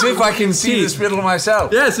as if I can see the spittle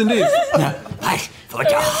myself. Yes, indeed. For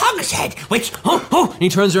the hogshead, which... And he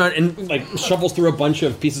turns around and shuffles through a bunch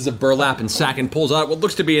of pieces of burlap and sack and pulls out what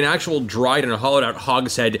looks to be an actual dried and hollowed out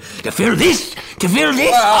hogshead. To fill this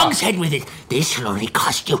hogshead with it, this will only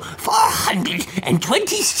cost you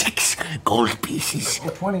 426 gold pieces.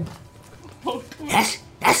 20. Yes.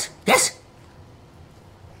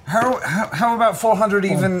 How about 400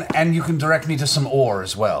 even, and you can direct me to some ore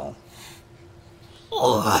as well?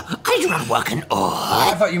 Ore? I do not work in ore.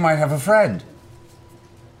 I thought you might have a friend.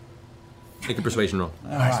 Make a persuasion roll.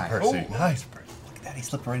 Nice, Percy. Oh. Nice, Percy. Look at that. He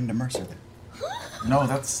slipped right into Mercer there. No,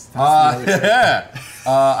 that's yeah.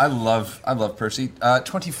 I love Percy.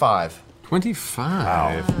 25. 25.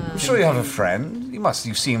 Wow. I'm sure you have a friend. You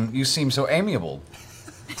seem so amiable.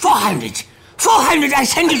 400. 400. I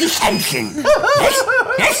send you to Samson.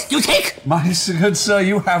 Yes. You take. My good sir,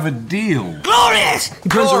 you have a deal. Glorious. He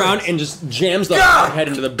turns around and just jams the head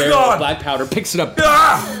into the barrel of black powder, picks it up.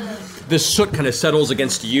 this soot kind of settles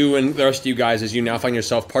against you and the rest of you guys as you now find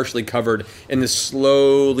yourself partially covered in this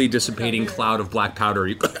slowly dissipating cloud of black powder.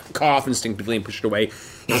 You cough instinctively and push it away.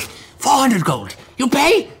 400 gold. You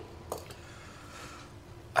pay?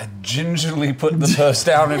 I gingerly put the purse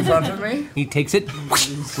down in front of me. He takes it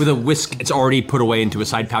with a whisk. It's already put away into a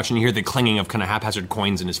side pouch, and you hear the clanging of kind of haphazard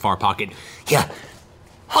coins in his far pocket. Here.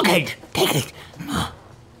 Okay, take it.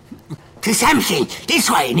 To Samson, this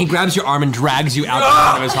way. And he grabs your arm and drags you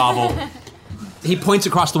out of his hovel. He points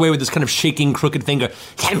across the way with this kind of shaking, crooked finger.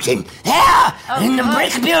 Samson, there, in the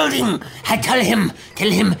brick building. I tell him,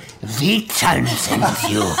 Vitan sent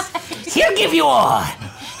you. He'll give you all.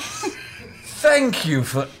 Thank you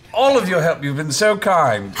for all of your help. You've been so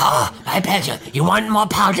kind. Oh, my pleasure. You want more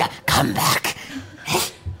powder? Come back.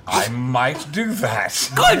 I might do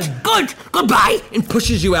that. Good. Goodbye. And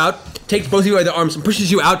pushes you out, takes both of you by the arms and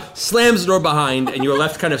pushes you out, slams the door behind, and you are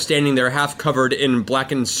left kind of standing there half covered in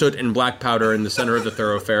blackened soot and black powder in the center of the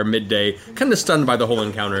thoroughfare midday, kind of stunned by the whole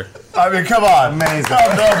encounter. I mean, come on. Amazing.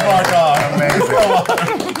 Come the fuck on. Amazing. Come on.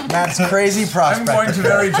 That's crazy prospect. I'm going to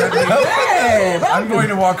very gently. I'm going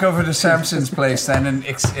to walk over to Samson's place then and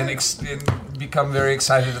become very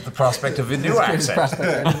excited at the prospect of a new accent.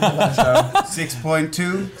 6.2,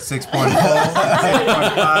 6.4,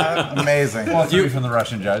 6.5. Amazing. Well, you from the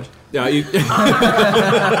Russian judge. Yeah, you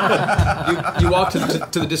walk to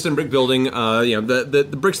the distant brick building. The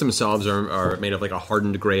bricks themselves are made of like a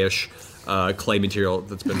hardened grayish clay material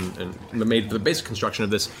that's been made for the basic construction of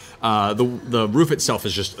this. The roof itself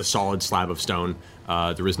is just a solid slab of stone.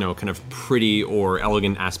 There is no kind of pretty or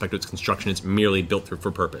elegant aspect of its construction. It's merely built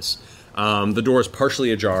for purpose. The door is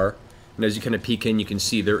partially ajar, and as you kind of peek in, you can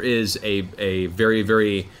see there is a very,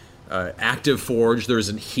 very active forge. There's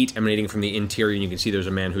heat emanating from the interior, and you can see there's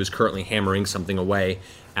a man who is currently hammering something away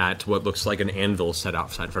at what looks like an anvil set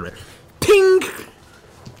outside in front of it. Ping!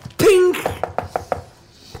 Ping!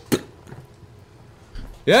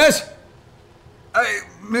 Yes?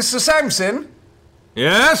 Mr. Samson?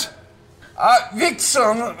 Yes?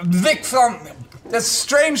 Victor, that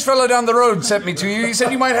strange fellow down the road sent me to you. He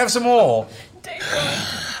said you might have some more.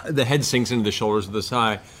 The head sinks into the shoulders with a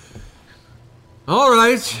sigh. All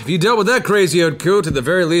right, if you dealt with that crazy-old coot, at the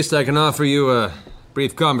very least I can offer you a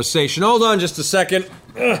brief conversation. Hold on just a second.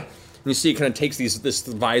 And you see he kind of takes this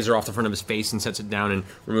visor off the front of his face and sets it down and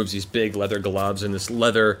removes these big leather gloves and this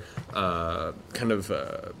leather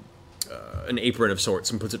an apron of sorts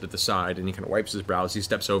and puts it to the side, and he kind of wipes his brows. He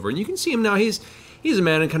steps over, and you can see him now. He's a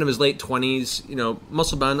man in kind of his late 20s,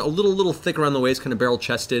 muscle bound, a little thick around the waist, kind of barrel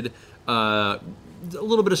chested, a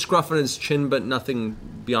little bit of scruff on his chin, but nothing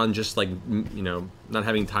beyond just like not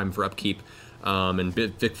having time for upkeep, and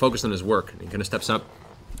focused on his work. And he kind of steps up.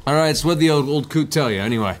 All right, so what'd the old coot tell you,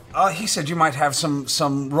 anyway? He said you might have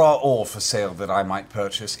some raw ore for sale that I might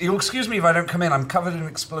purchase. You'll excuse me if I don't come in. I'm covered in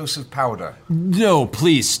explosive powder. No,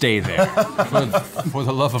 please stay there. For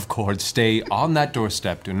the love of Cord, stay on that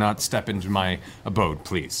doorstep. Do not step into my abode,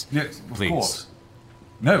 please. Yes, please. Of course.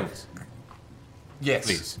 No. Yes.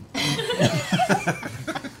 Please.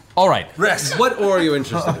 All right. Rest. What ore are you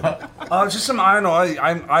interested in? Just some iron ore. I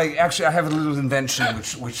have a little invention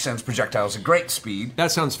which sends projectiles at great speed.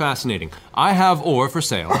 That sounds fascinating. I have ore for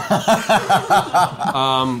sale.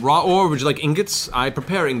 Raw ore, would you like ingots? I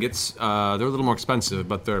prepare ingots. They're a little more expensive,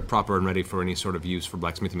 but they're proper and ready for any sort of use for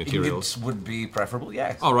blacksmithing materials. Ingots would be preferable,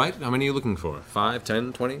 yes. All right. How many are you looking for? 5,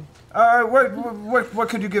 10, 20? What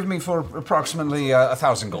could you give me for approximately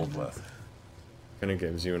 1,000 gold worth? Kind of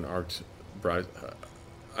gives you an arced brow.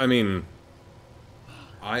 I mean,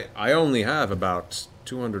 I only have about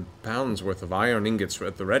 200 pounds worth of iron ingots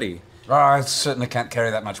at the ready. I certainly can't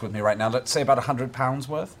carry that much with me right now. Let's say about 100 pounds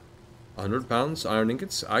worth. 100 pounds iron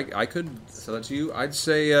ingots? I could sell that to you. I'd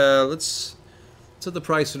say let's set the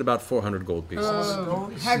price at about 400 gold pieces.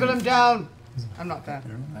 Haggle him down. I'm not that.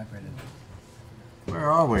 Where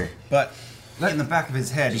are we? But in the back of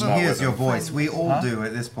his head, he hears your voice. We all do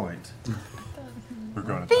at this point. We're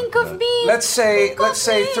going to Think of me. Let's say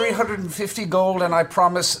 350 gold, and I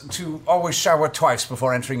promise to always shower twice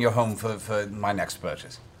before entering your home for my next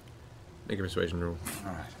purchase. Make a persuasion roll.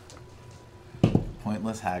 All right.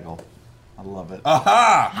 Pointless haggle. I love it.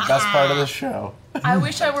 Aha! Best part of the show. I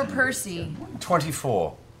wish I were Percy.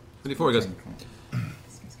 24. 24 goes.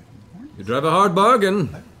 You drive a hard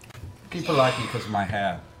bargain. People like me because of my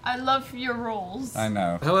hair. I love your rolls. I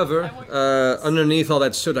know. However, underneath all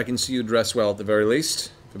that soot, I can see you dress well at the very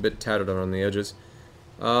least. A bit tattered around the edges.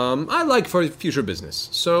 I like for future business.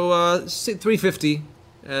 So, say 350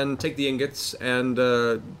 and take the ingots, and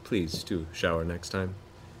please do shower next time.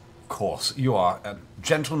 Of course. You are a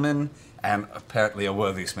gentleman and apparently a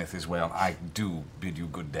worthy smith as well. I do bid you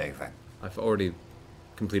good day then. I've already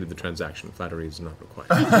completed the transaction. Flattery is not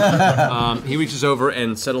required. He reaches over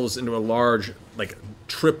and settles into a large, like,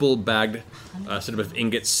 triple-bagged set of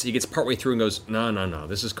ingots. He gets partway through and goes, no,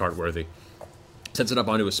 this is cart-worthy. Sets it up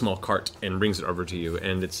onto a small cart and brings it over to you.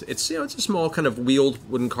 And it's it's a small kind of wheeled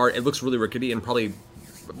wooden cart. It looks really rickety and probably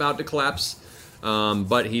about to collapse,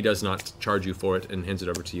 but he does not charge you for it and hands it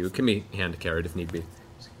over to you. It can be hand-carried if need be.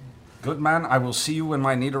 Good man, I will see you when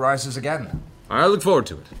my need arises again. I look forward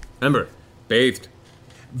to it. Remember, bathed.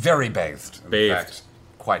 Very bathed. Bathed. In fact,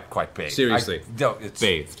 quite bathed. Seriously. It's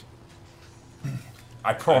bathed.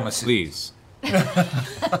 I promise. Please.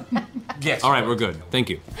 Yes. All right, we're good. Thank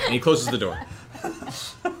you. And he closes the door.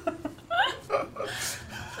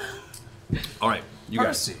 All right, you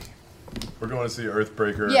guys. We're going to see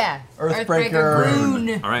Earthbreaker. Yeah. Earthbreaker.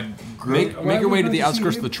 Groon. All right, make your way to the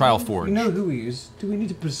outskirts of the Trial Forge. We know who he is. Do we need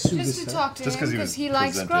to pursue Just this? to talk to Just him 'cause he because was he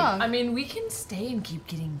likes presented. Grog. I mean, we can stay and keep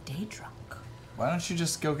getting day drunk. Why don't you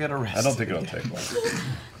just go get arrested? I don't think it'll take long.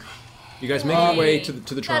 You guys make your way to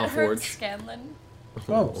the Trial That hurts, Forge. Scanlan.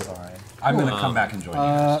 Oh, sorry. I'm going to come back and join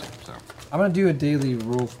you. So. I'm going to do a daily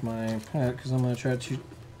roll for my pet because I'm going to try to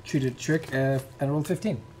treat a trick and I rolled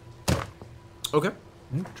 15. Okay.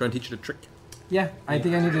 Try and teach you a trick. Yeah, I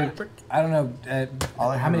think I need to. I don't know. All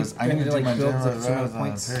I how heard many was, do I'm I need gonna to do my build general a certain amount of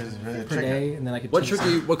points points per per day, and then I could. What teach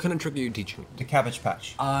trick? What kind of trick are you teaching? The Cabbage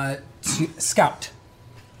Patch. Scout.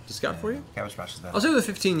 To scout for you? Cabbage Patch is better. I'll say with a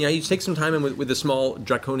 15, yeah, you take some time and with a small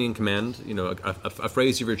draconian command, a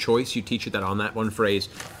phrase of your choice, you teach it that on that one phrase,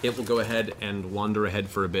 it will go ahead and wander ahead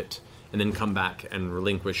for a bit and then come back and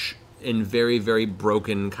relinquish in very, very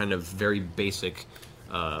broken, kind of very basic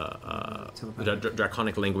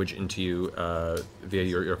draconic language into you via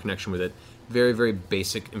your connection with it. Very, very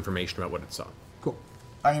basic information about what it saw. Cool.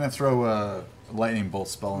 I'm going to throw a lightning bolt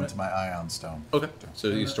spell into my ion stone. Okay, so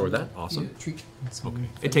you store that. Awesome. Treat. Okay.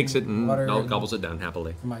 It takes it and Water gobbles it down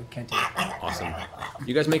happily. My canteen. Awesome.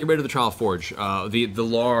 You guys make your way to the Trial Forge. The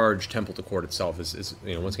large temple to court itself is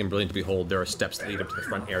once again brilliant to behold. There are steps that lead up to the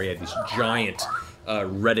front area. These giant,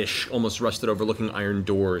 reddish, almost rusted overlooking iron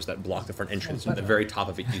doors that block the front entrance. And at the very top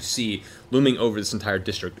of it, you see looming over this entire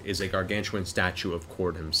district is a gargantuan statue of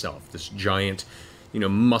Cord himself. This giant,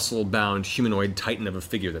 muscle-bound humanoid titan of a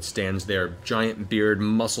figure that stands there. Giant beard,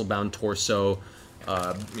 muscle-bound torso.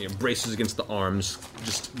 Braces against the arms,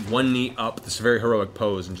 just one knee up, this very heroic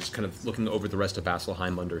pose, and just kind of looking over the rest of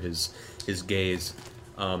Vasselheim under his gaze.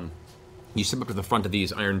 You step up to the front of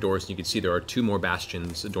these iron doors, and you can see there are two more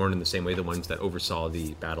bastions adorned in the same way the ones that oversaw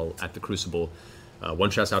the battle at the Crucible.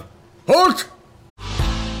 One shouts out, "Halt!"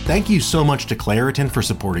 Thank you so much to Claritin for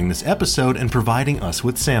supporting this episode and providing us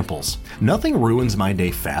with samples. Nothing ruins my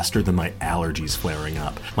day faster than my allergies flaring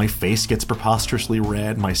up. My face gets preposterously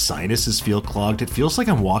red, my sinuses feel clogged, it feels like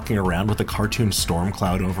I'm walking around with a cartoon storm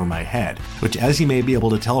cloud over my head, which, as you may be able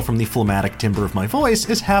to tell from the phlegmatic timbre of my voice,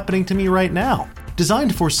 is happening to me right now.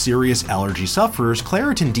 Designed for serious allergy sufferers,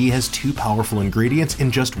 Claritin D has two powerful ingredients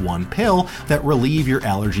in just one pill that relieve your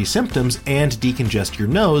allergy symptoms and decongest your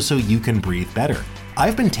nose so you can breathe better.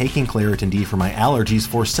 I've been taking Claritin D for my allergies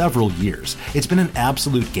for several years. It's been an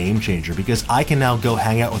absolute game changer because I can now go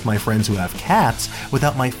hang out with my friends who have cats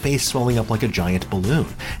without my face swelling up like a giant balloon.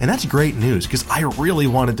 And that's great news because I really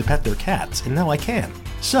wanted to pet their cats, and now I can.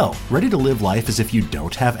 So, ready to live life as if you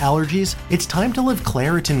don't have allergies? It's time to live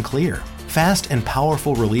Claritin Clear. Fast and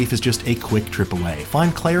powerful relief is just a quick trip away.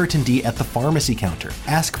 Find Claritin D at the pharmacy counter.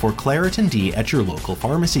 Ask for Claritin D at your local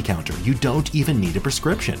pharmacy counter. You don't even need a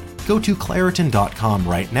prescription. Go to Claritin.com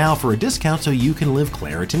right now for a discount so you can live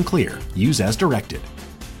Claritin Clear. Use as directed.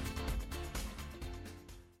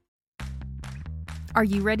 Are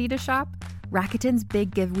you ready to shop? Rakuten's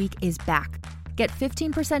Big Give Week is back. Get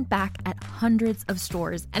 15% back at hundreds of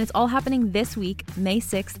stores, and it's all happening this week, May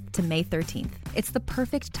 6th to May 13th. It's the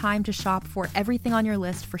perfect time to shop for everything on your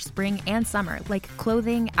list for spring and summer, like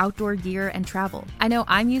clothing, outdoor gear, and travel. I know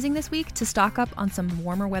I'm using this week to stock up on some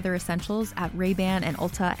warmer weather essentials at Ray-Ban and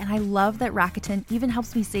Ulta, and I love that Rakuten even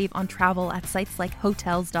helps me save on travel at sites like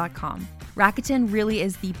Hotels.com. Rakuten really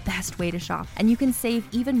is the best way to shop, and you can save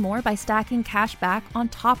even more by stacking cash back on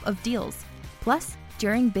top of deals. Plus,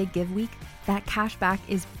 during Big Give Week, that cash back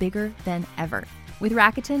is bigger than ever. With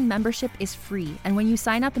Rakuten, membership is free, and when you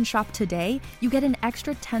sign up and shop today, you get an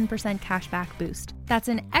extra 10% cash back boost. That's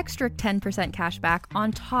an extra 10% cash back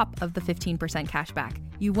on top of the 15% cash back.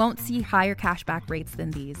 You won't see higher cash back rates than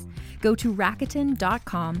these. Go to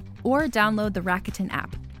Rakuten.com or download the Rakuten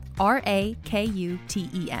app. Rakuten.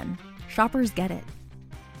 Shoppers get it.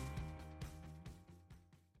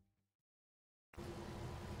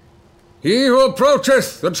 He who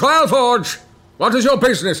approacheth the Trial Forge, what is your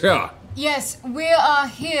business here? Yes, we are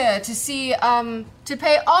here to see, to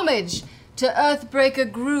pay homage to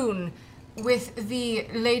Earthbreaker Groon with the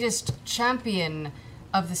latest champion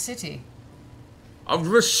of the city. Of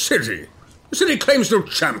the city? The city claims no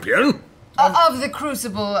champion. Of the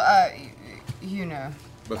Crucible, you know.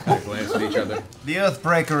 Both kind of glance at each other. The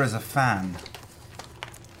Earthbreaker is a fan.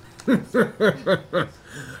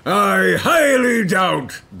 I highly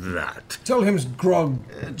doubt that. Tell him Grog.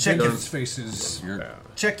 Check his faces.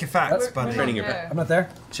 Check your facts, buddy. Training your pet. I'm not there.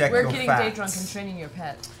 Check We're your getting facts. day drunk and training your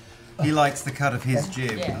pet. He likes the cut of his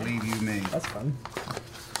jib, Yeah. believe you me. That's fun.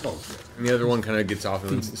 Oh, and the other one kind of gets off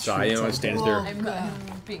and side, stands there, I'm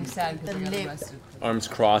being sad because I got arrested. arms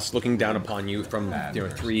crossed, looking down upon you from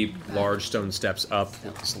 3 large stone steps up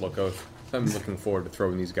with this look of, I'm looking forward to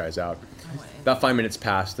throwing these guys out. About 5 minutes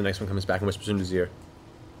pass, the next one comes back and whispers into his ear.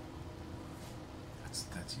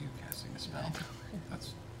 That's you casting a spell.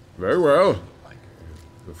 That's Very well.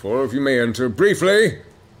 The 4 of you may enter briefly.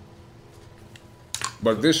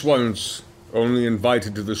 But this one's only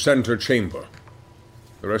invited to the center chamber.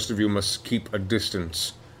 The rest of you must keep a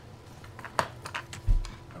distance.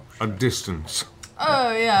 A distance.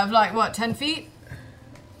 Oh, yeah, of like, what, 10 feet?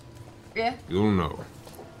 Yeah? You'll know.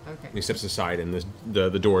 Okay. He steps aside and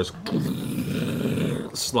the doors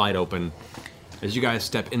slide open. As you guys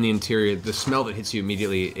step in the interior, the smell that hits you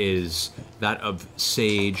immediately is that of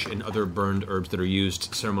sage and other burned herbs that are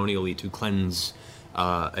used ceremonially to cleanse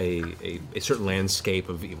a certain landscape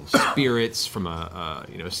of evil spirits from a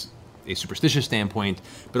superstitious standpoint,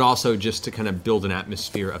 but also just to kind of build an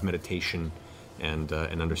atmosphere of meditation and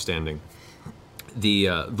understanding.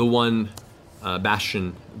 The one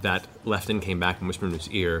Bastion that left and came back and whispered in his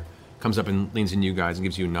ear comes up and leans into you guys and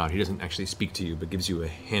gives you a nod. He doesn't actually speak to you, but gives you a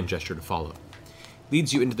hand gesture to follow.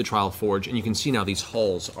 Leads you into the trial forge, and you can see now these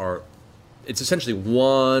halls are, it's essentially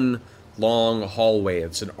one long hallway.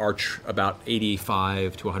 It's an arch about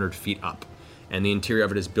 85 to 100 feet up, and the interior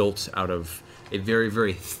of it is built out of a very,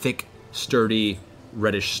 very thick, sturdy,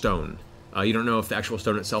 reddish stone. You don't know if the actual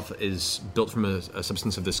stone itself is built from a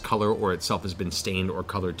substance of this color or itself has been stained or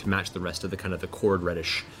colored to match the rest of the kind of the cord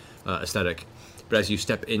reddish aesthetic. But as you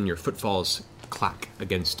step in, your footfalls clack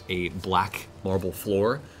against a black marble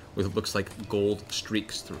floor with what looks like gold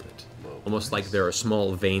streaks through it. Almost like there are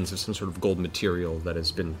small veins of some sort of gold material that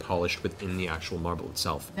has been polished within the actual marble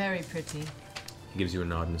itself. Very pretty. He gives you a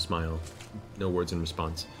nod and a smile. No words in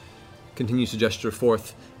response. Continues to gesture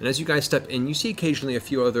forth, and as you guys step in, you see occasionally a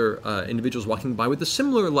few other individuals walking by with a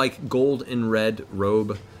similar, like, gold and red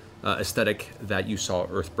robe aesthetic that you saw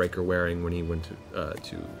Earthbreaker wearing when he went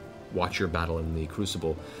to watch your battle in the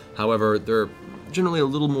Crucible. However, they're generally a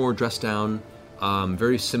little more dressed down,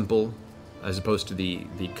 very simple, as opposed to the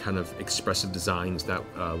kind of expressive designs that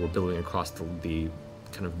were billowing across the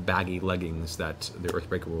kind of baggy leggings that the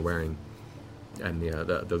Earthbreaker were wearing, and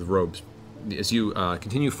the robes. As you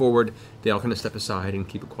continue forward, they all kind of step aside and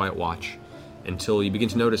keep a quiet watch until you begin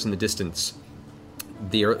to notice in the distance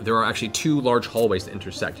there are actually 2 large hallways that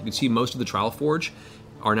intersect. You can see most of the trial forge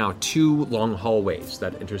are now 2 long hallways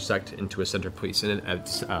that intersect into a centerpiece. And at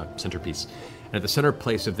the center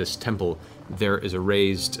place of this temple, there is a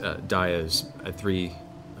raised dais at 3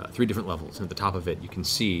 different levels. And at the top of it, you can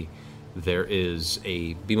see there is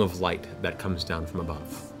a beam of light that comes down from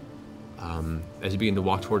above. As you begin to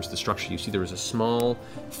walk towards the structure, you see there is a small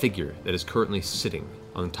figure that is currently sitting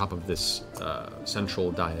on top of this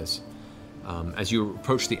central dais. As you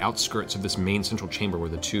approach the outskirts of this main central chamber where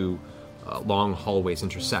the 2 long hallways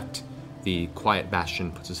intersect, the quiet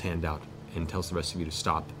Bastion puts his hand out and tells the rest of you to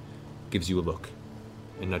stop, gives you a look,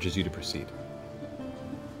 and nudges you to proceed.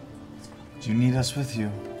 Do you need us with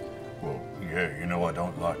you? Well, yeah, you know I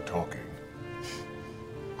don't like talking.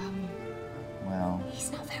 Well,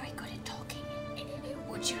 He's not very good at talking.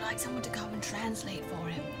 Would you like someone to come and translate for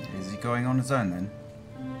him? Is he going on his own then?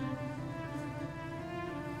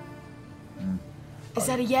 Is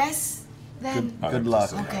that a yes? Then Good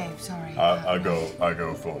luck. Okay, sorry. I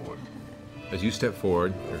go forward. As you step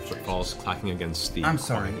forward, your footfalls clacking against the... I'm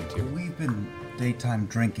sorry, we've been daytime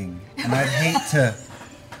drinking, and I'd hate to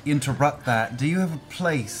interrupt that. Do you have a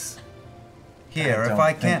place here if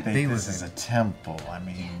I can't be with this is him? a temple. I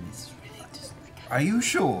mean, Are you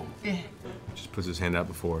sure? Yeah. Just puts his hand out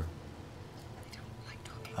before.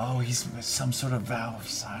 oh, he's some sort of vow of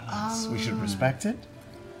silence. We should respect it,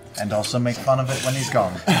 and also make fun of it when he's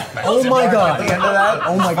gone. Oh my god! At the end of that,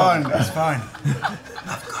 Oh my god! That's fine.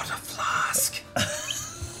 I've got a flask.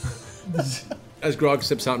 As Grog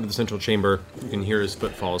steps out into the central chamber, you can hear his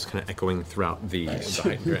footfalls kind of echoing throughout the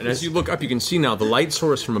height here. And as you look up, you can see now the light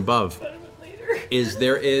source from above is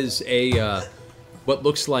there is a what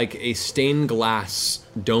looks like a stained glass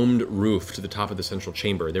domed roof to the top of the central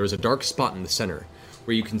chamber. There is a dark spot in the center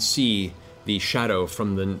where you can see the shadow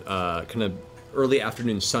from the kind of early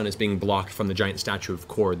afternoon sun is being blocked from the giant statue of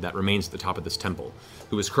Cord that remains at the top of this temple,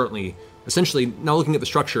 who is currently, essentially, now looking at the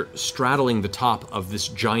structure, straddling the top of this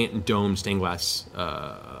giant domed stained glass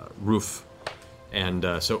roof. And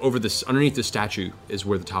so underneath the statue is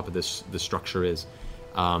where the top of this structure is.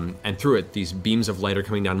 And through it, these beams of light are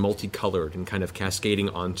coming down multicolored and kind of cascading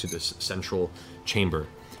onto this central chamber.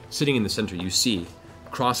 Sitting in the center, you see,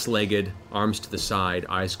 cross-legged, arms to the side,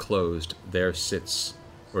 eyes closed, there sits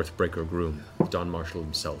Earthbreaker Groom, Don Marshall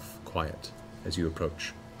himself, quiet, as you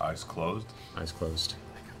approach. Eyes closed? Eyes closed.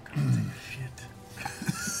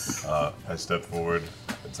 I step forward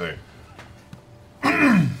and say,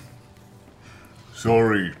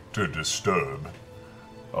 sorry to disturb.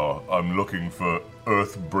 I'm looking for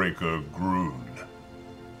Earthbreaker Groon.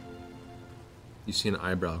 You see an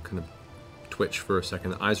eyebrow kind of twitch for a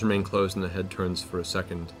second. The eyes remain closed and the head turns for a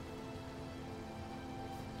second.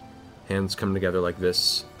 Hands come together like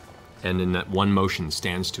this, and in that one motion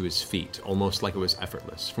stands to his feet, almost like it was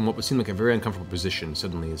effortless. From what would seem like a very uncomfortable position,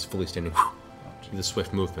 suddenly is fully standing with a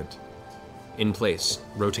swift movement. In place,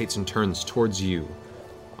 rotates and turns towards you,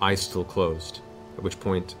 eyes still closed, at which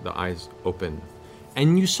point the eyes open.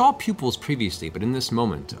 And you saw pupils previously, but in this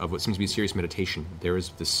moment of what seems to be serious meditation, there is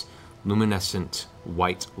this luminescent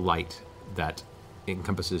white light that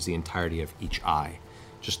encompasses the entirety of each eye,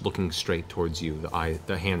 just looking straight towards you,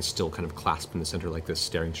 the hands still kind of clasped in the center like this,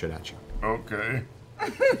 staring straight at you. Okay.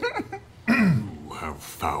 You have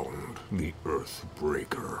found the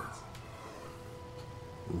Earthbreaker.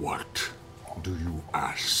 What do you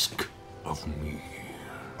ask of me?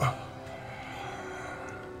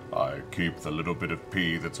 I keep the little bit of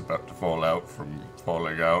pee that's about to fall out from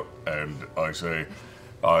falling out, and I say,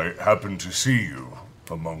 I happen to see you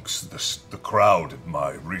amongst the crowd at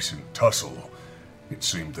my recent tussle. It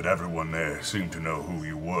seemed that everyone there seemed to know who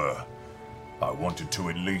you were. I wanted to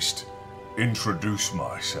at least introduce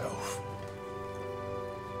myself.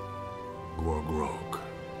 Grog,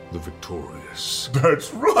 the victorious.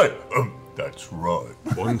 That's right. That's right.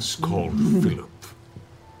 Once called Philip,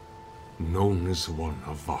 known as one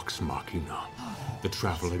of Vox Machina, the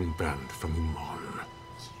traveling band from Emon.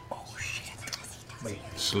 Oh shit. Wait.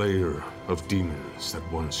 Slayer of demons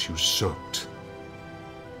that once usurped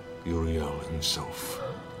Uriel himself.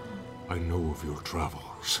 I know of your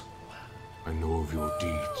travels. I know of your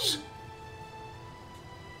deeds.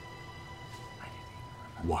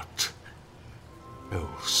 What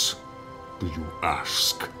else do you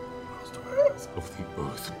ask of the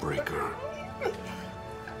Earthbreaker?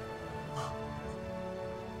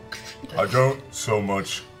 I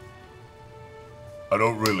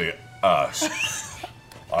don't really ask.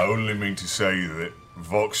 I only mean to say that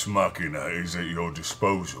Vox Machina is at your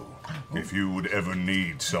disposal if you would ever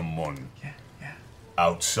need someone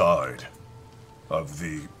outside of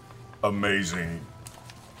the amazing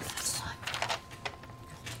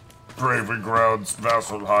Braving Grounds,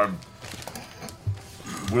 Vasselheim.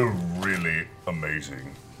 We're really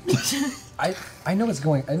amazing. I know what's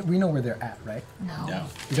going. We know where they're at, right? No.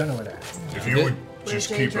 We don't know where they're at. If you would just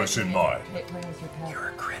keep us in mind. You're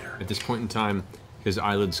a critter. At this point in time, his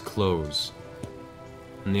eyelids close,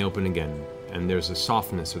 and they open again, and there's a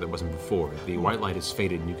softness that wasn't before. The white light has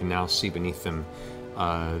faded, and you can now see beneath them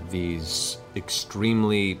these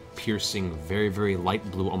extremely piercing, very, very light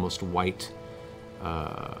blue, almost white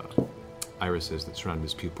irises that surround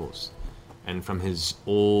his pupils. And from his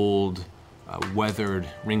old, weathered,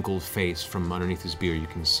 wrinkled face, from underneath his beard, you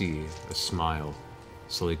can see a smile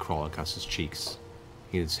slowly crawl across his cheeks.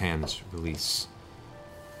 His hands release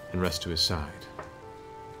and rest to his side.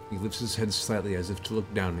 He lifts his head slightly as if to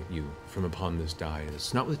look down at you from upon this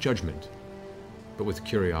dais, not with judgment, but with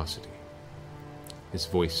curiosity. His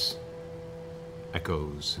voice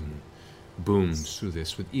echoes and booms through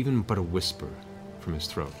this with even but a whisper from his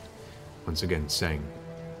throat, once again saying,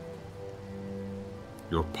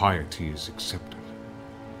 Your piety is accepted.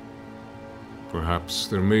 Perhaps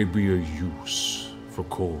there may be a use for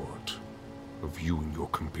court of you and your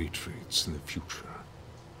compatriots in the future.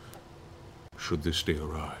 Should this day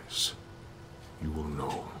arise, you will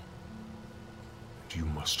know. And you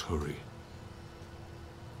must hurry.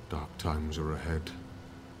 Dark times are ahead.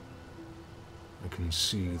 I can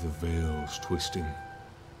see the veils twisting.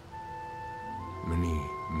 Many,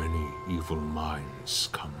 many evil minds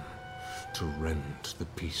come to rend the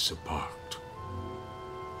peace apart.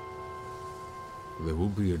 There will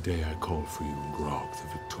be a day I call for you, Grog the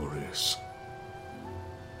Victorious.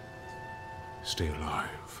 Stay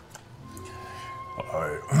alive.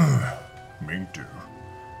 mean to.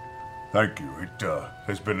 Thank you. It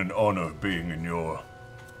has been an honor being in your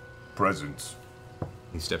presence.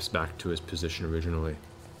 He steps back to his position originally.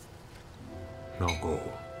 Now go.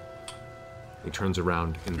 He turns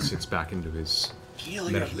around and sits back into his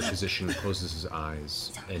meditative position, closes his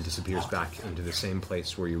eyes, and disappears back into the same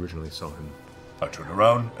place where you originally saw him. I turn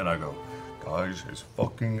around and I go, guys, his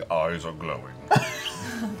fucking eyes are glowing.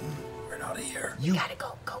 We're not here. You gotta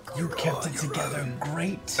go. You kept it together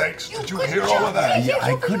great. Thanks. Did you hear all of that? Yeah,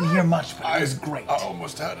 I couldn't hear much, but it was great. I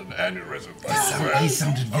almost had an aneurysm. He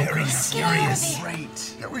sounded very serious.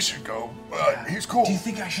 Great. Yeah, we should go. He's cool. Do you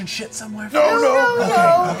think I should shit somewhere?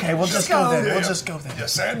 No. Okay, we'll just go then. We'll just go then. Yeah,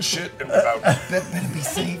 sand shit and without. Better be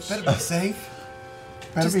safe. Better be safe.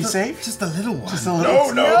 Better be safe. Just a little one. Just a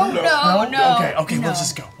little. No. Okay. We'll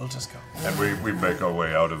just go. And we make our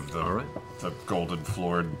way out of the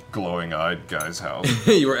golden-floored, glowing-eyed guy's house.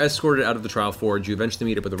 You are escorted out of the trial forge. You eventually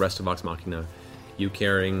meet up with the rest of Vox Machina. You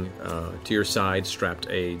carrying to your side, strapped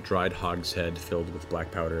a dried hog's head filled with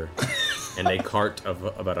black powder, and a cart of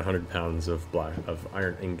about 100 pounds of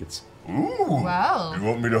iron ingots. Ooh! Wow. You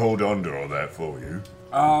want me to hold on to all that for you?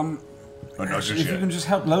 Or not just If you yet? can just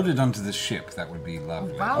help load it onto the ship, that would be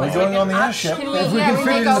lovely. Wow. Are we going on the airship? If we can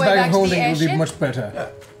fit it in the bag of holding, it would be much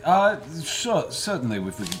better. Sure, certainly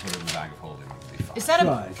if we can put it in the bag of holding, it would be fine. Is that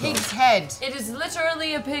a pig's head? It is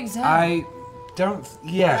literally a pig's head. I don't.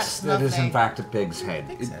 Yes, That's that is in lovely. fact a pig's head.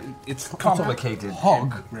 It's complicated.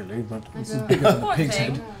 Hog, really, but this is bigger than a pig's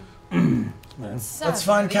head. Let's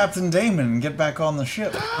find Captain Damon and get back on the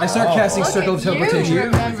ship. I start casting circle of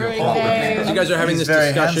teleportation. As you guys are having He's this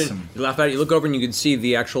very discussion, handsome. you laugh at it, you look over and you can see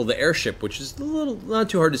the airship, which is a little not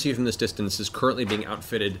too hard to see from this distance, is currently being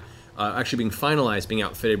outfitted, actually being finalized, being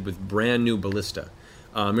outfitted with brand new ballista.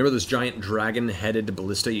 Remember those giant dragon-headed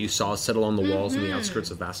ballista you saw settle on the walls in the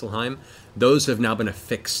outskirts of Vasselheim? Those have now been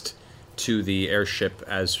affixed to the airship,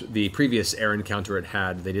 as the previous air encounter it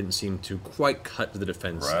had. They didn't seem to quite cut the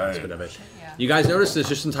defense aspect of it. You guys notice this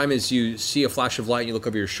just in time as you see a flash of light and you look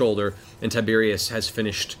over your shoulder, and Tiberius has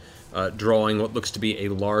finished drawing what looks to be a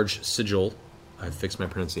large sigil. I've fixed my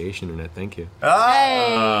pronunciation, Internet, thank you.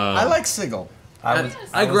 I like sigil.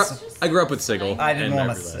 I grew up with sigil. I didn't and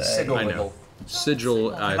want to realized- say. Sigil I know. wiggle.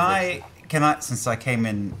 Sigil. Can I, since I came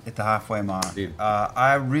in at the halfway mark,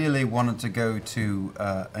 I really wanted to go to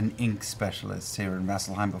an ink specialist here in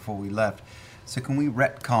Vasselheim before we left. So can we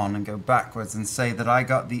retcon and go backwards and say that I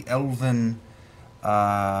got the elven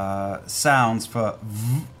sounds for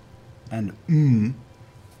v and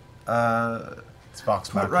it's Vox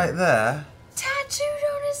put Machina. right there. Tattooed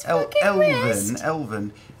on his fucking wrist.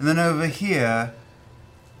 Elven. And then over here,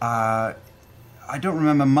 I don't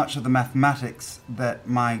remember much of the mathematics that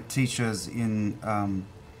my teachers in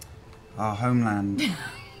our homeland.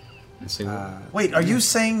 Wait, are you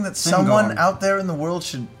saying that someone out there in the world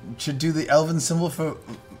should do the elven symbol for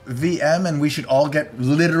VM and we should all get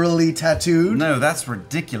literally tattooed? No, that's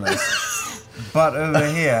ridiculous. But over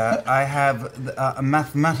here, I have a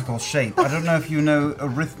mathematical shape. I don't know if you know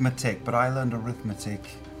arithmetic, but I learned arithmetic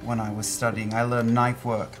when I was studying. I learned knife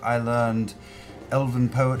work. I learned elven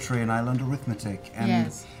poetry, and I learned arithmetic. And,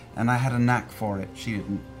 Yes. and I had a knack for it. She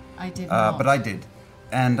didn't. I did not. But I did.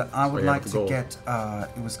 And I would you have like the to goal. get,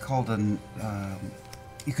 it was called an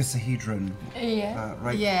icosahedron. Yeah.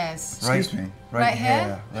 Right. Yes. Right, Excuse me? Right, Right here.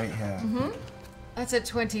 here? Right here. Mm-hmm. That's a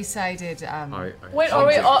 20-sided. Wait,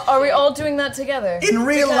 are we all doing that together? In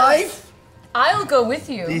real life? I'll go with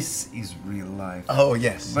you. This is real life. Oh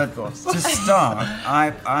yes, but to start,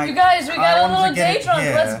 I You guys, we I got a wanted to little get day it drunk.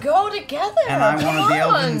 here, Let's go together. And I Come wanted the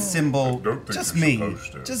elven on. symbol, just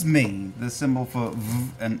me, the symbol for v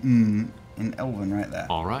and in elven right there.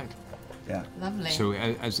 All right. Yeah. Lovely. So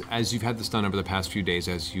as you've had this done over the past few days,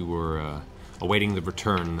 as you were awaiting the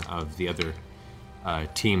return of the other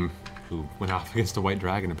team who went off against the White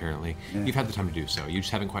Dragon, apparently, you've had the time to do so. You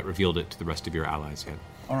just haven't quite revealed it to the rest of your allies yet.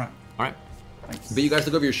 All right. All right. But you guys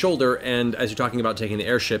look over your shoulder, and as you're talking about taking the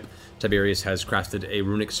airship, Tiberius has crafted a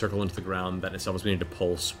runic circle into the ground that itself is beginning to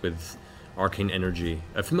pulse with arcane energy.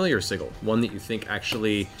 A familiar sigil, one that you think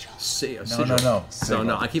actually... No.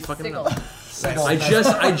 No, I keep fucking it up. Sigil. I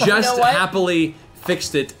just You know what? happily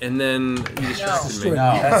fixed it, and then you distracted me. No.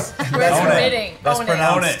 That's admitting. That's Own it.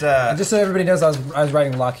 pronounced And just so everybody knows, I was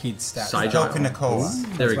writing Lockheed stats. Coca-Cola.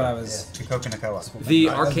 There we That's what go. I was. Coca-Cola. The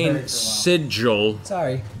arcane sigil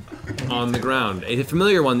Sorry. on the ground. A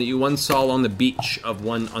familiar one that you once saw along the beach of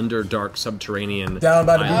one underdark subterranean Down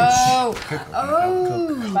by the island.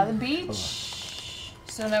 Oh. By the beach.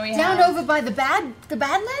 So now we Down have... over by the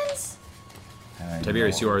Badlands?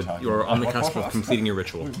 Tiberius, you are on the cusp of completing your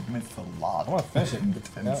ritual. Missed a lot. I want to finish it.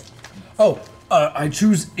 Yeah. Oh, I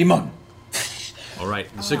choose Emon. All right,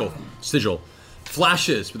 the sigil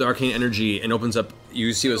flashes with arcane energy and opens up.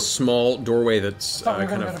 You see a small doorway that's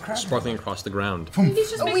kind of sparkling across the ground. We can.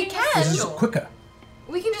 This is quicker.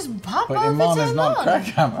 We can just pop But over Emon to is not Emon.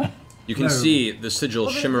 Crackhammer. You can see the sigil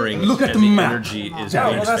shimmering, Look at and the the map. energy is Yeah,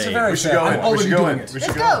 going well, to that's a fade. very fair. I'm already doing it.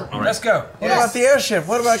 Let's go. All right. Let's go. What about the airship?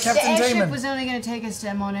 What about The Captain airship Damon? was only going to take us to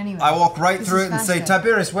Emon anyway. I walk right This through is it and say, faster.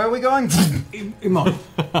 Tiberius, where are we going? Emon.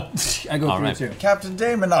 I go All through right. it too. Captain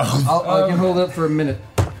Damon. I can hold it for a minute.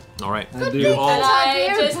 All right. I do. You all, And I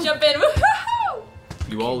just jump in. Woohoo!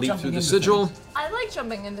 you all leap Jumping through the into sigil. I like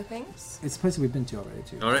jumping into things. It's a place that we've been to already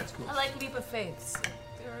too. All right. I like leap of faiths.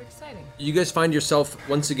 They're exciting. You guys find yourself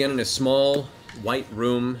once again in a small white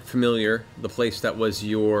room, familiar, the place that was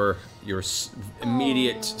your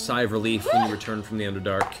immediate sigh of relief when you returned from the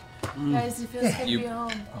Underdark. Guys, it feels good to be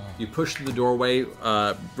home. You push through the doorway,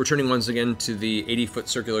 returning once again to the 80-foot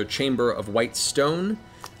circular chamber of white stone,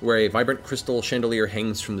 where a vibrant crystal chandelier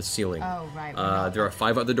hangs from the ceiling. Oh, right. There are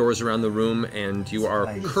 5 other doors around the room, and you are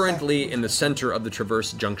currently in the center of the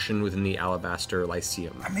traverse junction within the Alabaster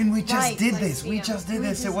Lyceum. I mean, we just Right, did like, this. We yeah. just did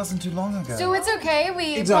this. It wasn't too long ago. So it's okay.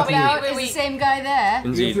 We Exactly. popped out as the same guy there.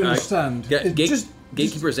 Indeed. If you understand.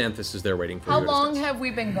 Gatekeeper Xanthus is there waiting for How you. long have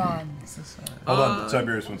we been gone? Hold on,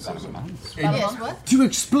 Tiberius wants to say something. Yes, what? To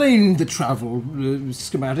explain the travel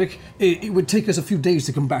schematic, it would take us a few days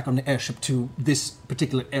to come back on the airship to this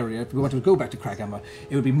particular area. If we wanted to go back to Craghammer,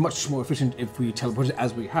 it would be much more efficient if we teleported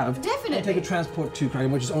as we have. Definitely. And take a transport to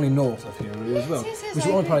Craghammer, which is only north of here as well. yes, which I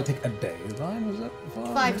will only agree. probably take a day. Right? Was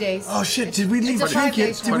that 5 days. Oh shit! Did we leave It's a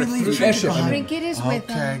 5-day trinket? Did we trip. leave The trinket airship, I behind? mean. Trinket is with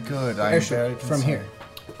Okay, them. good. I'm very Airship from concerned. here.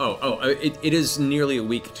 It is nearly a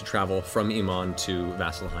week to travel from Emon to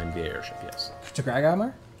Vasselheim via airship, yes. To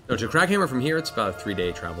Craghammer? No, to Kraghammer from here, it's about a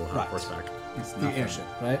 3-day travel on Right. horseback. It's the airship,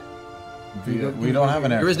 right? We don't have an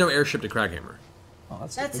There airship. is no airship to Kraghammer. Oh,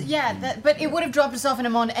 that's That's stupid. but it would have dropped us off in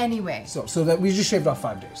Emon anyway. So that we just shaved off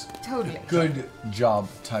 5 days. Totally. Good job,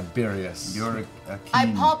 Tiberius. You're a I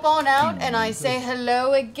pop on out and I say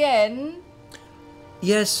hello again.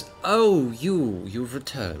 Yes, you've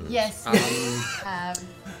returned. Yes.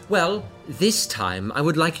 Well, this time I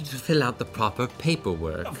would like you to fill out the proper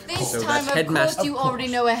paperwork. This So time, that of course, headmaster- you already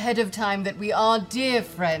know ahead of time that we are dear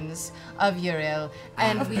friends of Uriel,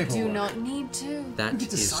 and we do not need to. That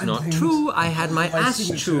is not true. I had my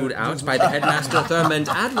ass chewed out by the headmaster Thurmond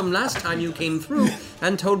Adlam last time you came through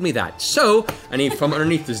and told me that. So, and he, from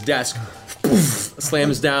underneath his desk,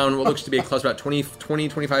 slams down what looks to be a cluster, about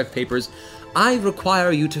 25 papers. I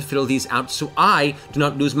require you to fill these out so I do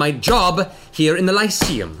not lose my job here in the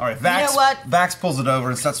Lyceum. All right, Vax, You know what? Vax pulls it over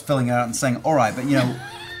and starts filling it out and saying, all right, but you know,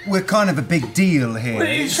 we're kind of a big deal here.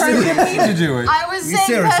 Trying to get me to do it. I was You saying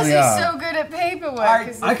seriously Percy's are. so good at paperwork.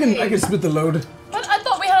 is the I can thing. split the load. But I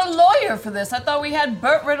thought we had a lawyer for this. I thought we had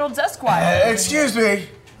Burt Reynolds Esquire. Excuse me.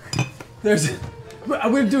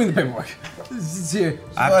 We're doing the paperwork. It's here.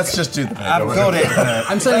 Let's just do the I've got it.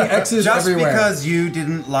 I'm sending X's Just everywhere. because you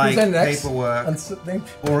didn't like Send X paperwork and something.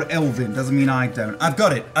 or Elvin doesn't mean I don't. I've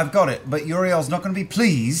got it. But Uriel's not going to be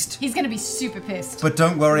pleased. He's gonna be super pissed. But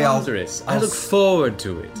don't worry, Lazarus, I look forward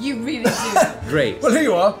to it. You really do. Great. Well, here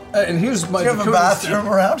you are, and here's my. Do you have a Dakota bathroom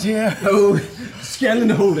around here? Oh, scan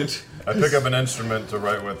and hold it. I pick up an instrument to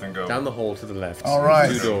write with and go. Down the hall to the left. All right.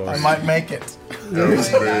 2 doors. I might make it.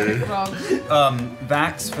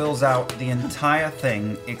 Vax fills out the entire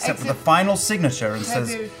thing except for the Except- final signature and says,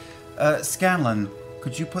 Tiberius. Scanlan,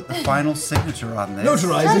 could you put the final signature on this?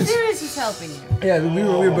 Notarize it. Tiberius is helping you. Yeah, we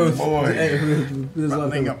were both. boy. There's one Running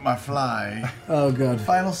thing. up my fly. Oh god.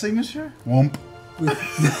 Final signature? Womp.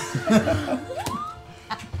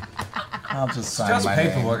 I'll just sign Just my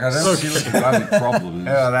paperwork. name. I don't see what the bloody problem is.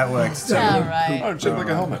 Yeah, that works too. All right. Oh, shaped like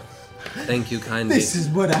a helmet. Thank you kindly. This is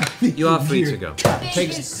what I think. You are free to go.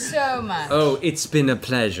 Thank you so much. Oh, it's been a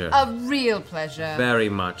pleasure. A real pleasure. Very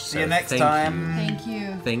much so. See you next Thank time. Thank you.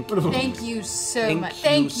 You. Thank Thank you so Thank much. you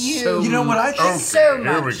Thank you. so You know what I think? So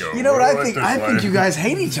much. Here we go. You know what I We'll think? let I this think slide. you guys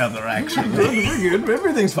hate each other, actually. We're good.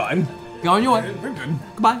 Everything's fine. Go on your way. We're good.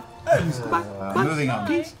 Goodbye. Moving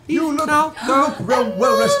on. You look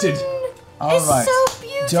well rested. All It's right. so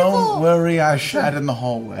beautiful. Don't worry, I shat in the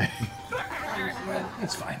hallway.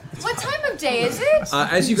 It's fine. What time of day is it?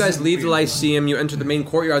 As you guys leave the Lyceum, you enter the main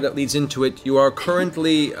courtyard that leads into it. You are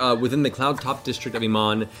currently within the cloud-top district of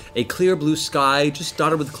Emon. A clear blue sky, just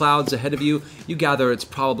dotted with clouds ahead of you. You gather it's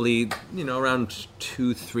probably, around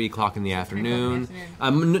 2-3 o'clock in the afternoon.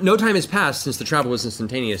 No time has passed since the travel was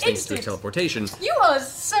instantaneous thanks to his teleportation. You are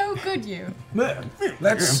so good, you.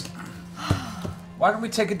 Let's. Why don't we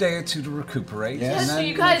take a day or two to recuperate and Yes, then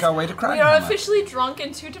you guys, make our way to we are Craghammer? officially drunk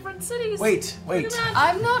in 2 different cities. Wait.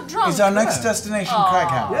 I'm not drunk. Is our next destination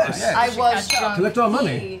Craghammer? Yes. I was drunk. Collect our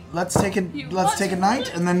money. Let's take a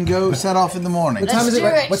night and then go set off in the morning. What time is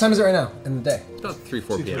it? What time is it right now in the day? About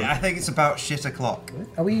 3-4 p.m. I think it's about shit o'clock.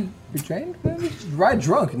 Are we trained? We just ride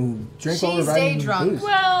drunk and drink all the She's riding day drunk. booze.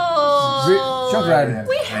 Well, Drunk riding.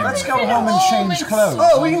 Let's go home and change clothes.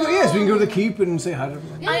 Oh, we can go to the keep and say hi to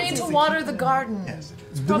everyone. I need to water the garden.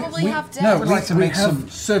 Probably have to. No, would like to we make have some-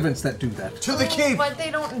 servants that do that. To the keep. But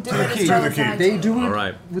they don't do To the it keep. as well To as the I keep. They do it All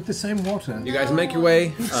right. with the same water. You guys make your way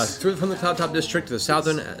through from the Cloudtop District to the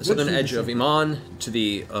southern edge of Emon, to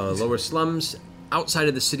the lower slums, outside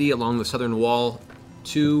of the city along the southern wall,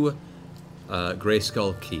 to Grey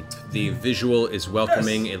Skull Keep. The visual is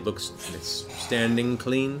welcoming. It's standing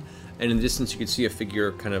clean, and in the distance you can see a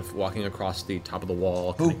figure kind of walking across the top of the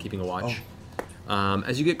wall, kind of keeping a watch.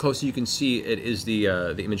 As you get closer, you can see it is the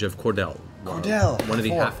image of Cordell. Cordell, one of the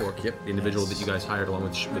Fork. half-orc, the individual that you guys hired along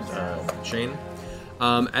with Shane.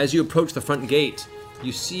 As you approach the front gate,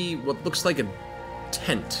 you see what looks like a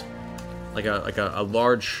tent, like a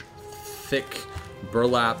large, thick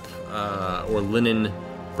burlap or linen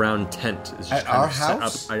brown tent is just At our set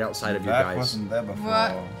house? up right outside of you That guys. wasn't there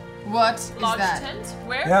before. What is Large that? tent?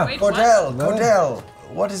 Where? Yeah, Wait, Cordell,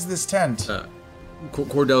 what is this tent?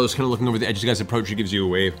 Cordell is kind of looking over the edge. As you guys approach, he gives you a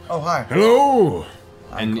wave. Oh, hi. Hello!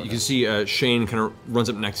 And you can see Shane kind of runs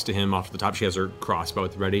up next to him off to the top. She has her crossbow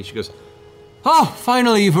at the ready. She goes, "Oh,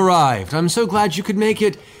 finally you've arrived. I'm so glad you could make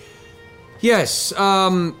it. Yes,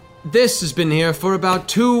 this has been here for about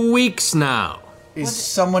 2 weeks now." Is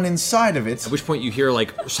someone inside of it? At which point you hear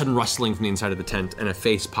like sudden rustling from the inside of the tent, and a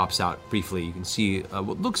face pops out briefly. You can see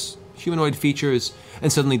what looks humanoid features,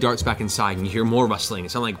 and suddenly darts back inside, and you hear more rustling.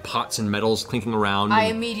 It sounds like pots and metals clinking around. I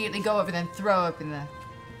and immediately go over and throw open the.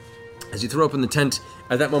 as you throw open the tent,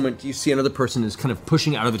 at that moment you see another person is kind of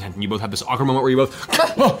pushing out of the tent, and you both have this awkward moment where you both,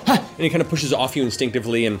 and he kind of pushes off you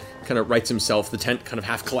instinctively and kind of rights himself. The tent kind of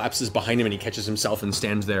half collapses behind him, and he catches himself and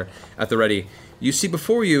stands there at the ready. You see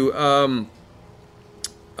before you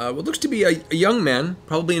what looks to be a young man,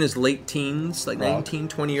 probably in his late teens, like 19,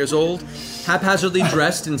 20 years old, haphazardly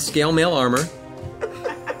dressed in scale mail armor.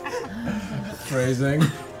 Phrasing.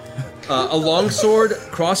 A longsword,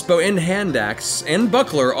 crossbow, and hand axe, and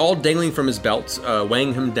buckler all dangling from his belt,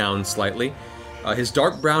 weighing him down slightly. His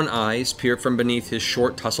dark brown eyes peer from beneath his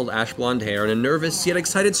short, tousled ash blonde hair, and a nervous yet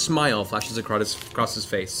excited smile flashes across his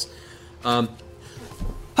face.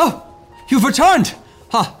 Oh, you've returned!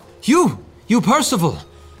 You Percival!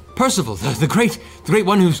 Percival, the great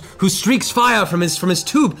one who streaks fire from his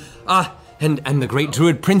tube. And the great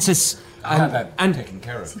druid princess. I had that taken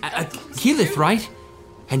care of. Keyleth, right?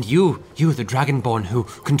 And you, the Dragonborn who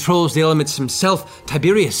controls the elements himself,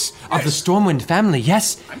 Tiberius of the Stormwind family.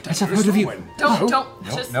 Yes, I've heard of you.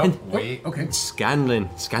 Wait. Okay. Scanlan,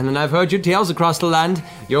 I've heard your tales across the land.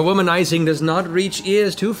 Your womanizing does not reach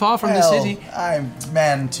ears too far from the city. I'm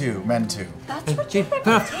men too. That's what your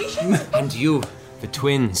reputation. And you, the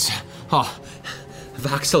twins.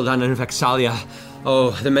 Vaxeldan and Vexalia.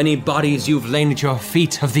 Oh, the many bodies you've lain at your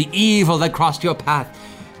feet of the evil that crossed your path.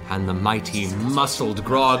 And the mighty, muscled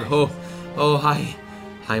Grog.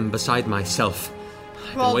 I'm beside myself.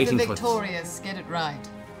 I've been waiting the for victorious, get it right.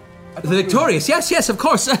 The victorious, yes, of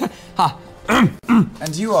course.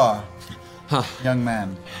 And you are, young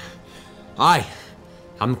man. I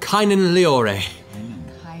am Kynan Leore,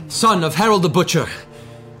 son of Harold the Butcher,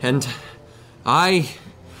 and I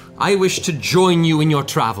wish to join you in your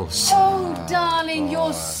travels. Oh, darling,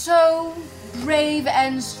 you're so brave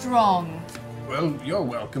and strong. Well, you're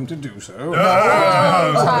welcome to do so.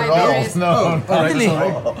 No. Really?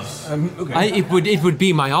 Okay. It would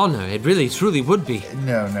be my honor. It really, truly would be.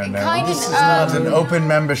 No. Kind This of, is not an open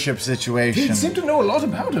membership situation. You seem to know a lot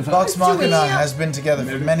about it. Vox Machina has been together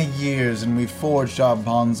for many years, and we've forged our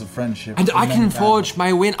bonds of friendship. And for I many can battles. forge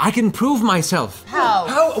my win. I can prove myself.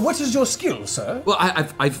 How? What is your skill, sir? Well,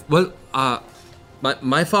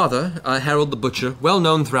 my father, Harold the Butcher, well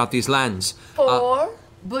known throughout these lands. For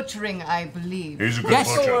butchering, I believe. He's a good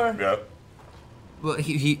Yes. butcher. Yeah. Well,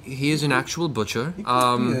 he is an actual butcher,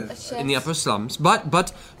 Yes. in the upper slums.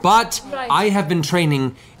 But I have been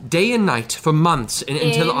training day and night for months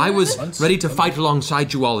until I was ready to fight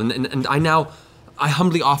alongside you all, and I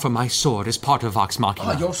humbly offer my sword as part of Vox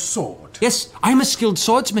Machina. Your sword. Yes, I'm a skilled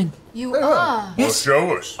swordsman. You are. Yes. Well,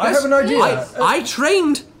 show us. I have an idea. I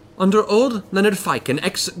trained under old Leonard Fike, an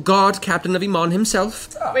ex-guard captain of Emon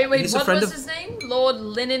himself. Wait, He's a what friend was of his name? Lord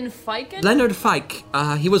Lennon Fiken? Leonard Fike.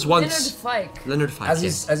 He was once Leonard Fike. Leonard Fike. As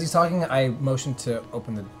he's talking, I motion to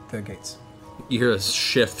open the gates. You hear a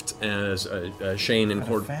shift as Shane and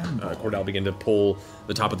Cordell begin to pull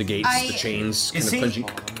the top of the gates. The chains kind of clenching.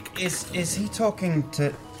 Is he talking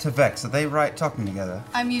to Vex? Are they talking together?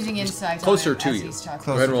 I'm using insight. Closer on it to as you. he's talking.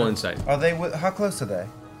 Go ahead and roll insight. Are they? How close are they?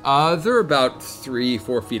 They're about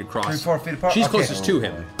 3-4 feet across. 3-4 feet apart. She's Okay. closest to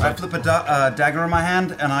him. I flip a dagger in my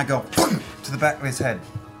hand and I go to the back of his head.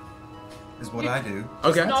 Is what I do.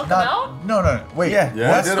 Okay. Knock him out? No, wait. Yeah, what?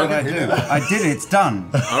 that's what I do. I did it. It's done.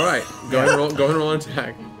 All right. Go ahead and roll an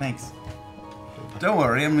attack. Thanks. Don't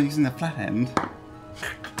worry, I'm using the flat end.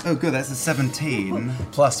 Oh, good. That's a 17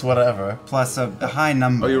 plus whatever. Plus a high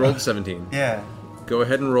number. Oh, you rolled a 17. Yeah. Go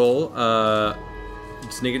ahead and roll.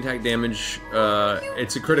 Sneak attack damage.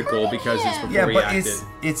 It's a critical because it's before he acted.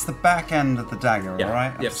 it's the back end of the dagger, Yeah. all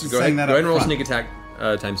right? Yep. I'm So just go ahead saying that and up roll front. sneak attack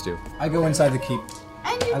 ×2. I go inside the keep.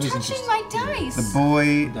 And you're touching my dice. The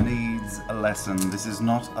boy needs a lesson. This is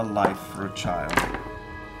not a life for a child.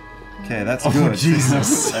 Okay, that's Oh, good.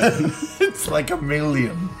 Jesus. It's like a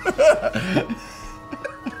million.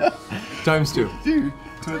 ×2.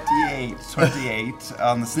 28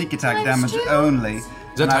 on the sneak attack damage ×2? only. Is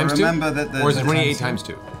that And I ×2? remember that Or is it 28 times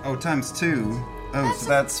 ×2? Oh, ×2. Oh, so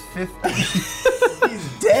that's 50. He's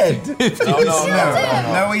dead.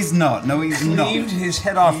 No, he's not. No, he's not. Cleaved his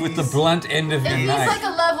head off with the blunt end of If your he's knife. like a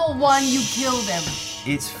level 1, you killed him.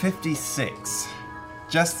 It's 56.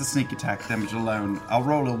 Just the sneak attack damage alone. I'll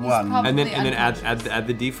roll a 1. And then add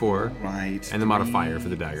the D4. Right. And the modifier for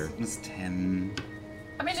the dagger. It's 10.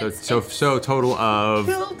 I mean, So total of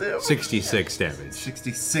Killed him. 66 damage.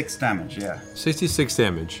 66 damage, yeah. 66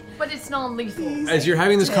 damage. but it's non-lethal. As you're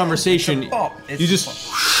having this conversation, It's you just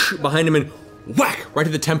whoosh behind him and whack right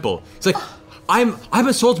to the temple. It's like, I'm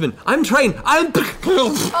a swordsman. I'm trained. And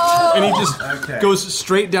he just goes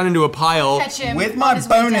straight down into a pile. Catch him. With on my his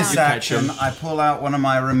way bonus down. action, I pull out one of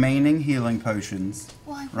my remaining healing potions.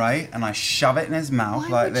 Right? And I shove it in his mouth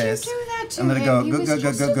Why like would you this. do that to and let it him? go, He go, was go, go,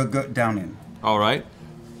 just go, go, go, down in. All right.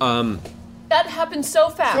 That happened so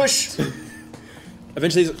fast.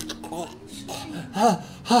 Eventually, he's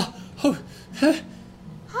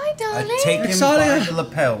Hi, darling. I take him by the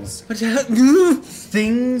lapels.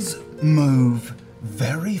 Things move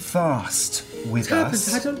very fast with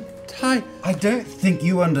us. I don't think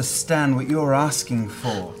you understand what you're asking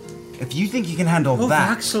for. If you think you can handle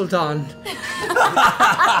that... Axeldon.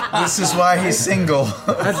 This is why he's single.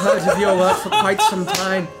 I've heard of your work for quite some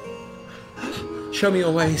time. Show me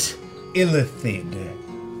your ways. Illithid.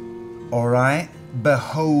 Alright?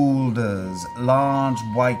 Beholders. Large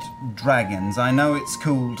white dragons. I know it's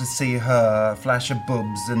cool to see her flash her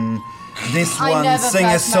boobs and this I one never sing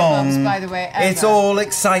a flash my boobs, song. by the way, It's ever. all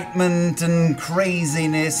excitement and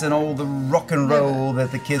craziness and all the rock and roll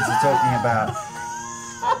that the kids are talking about.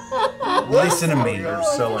 Listen to me. You're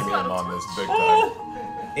selling him on this big time.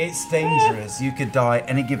 It's dangerous. You could die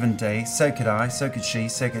any given day. So could I, so could she,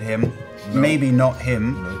 so could him. Maybe not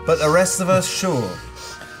him, but the rest of us, sure.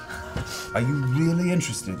 Are you really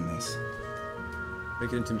interested in this?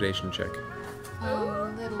 Make an intimidation check.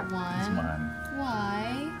 Oh, little one. Mine.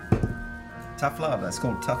 Why? Tough love. That's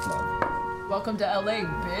called tough love. Welcome to LA,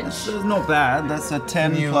 bitch. That's not bad. That's a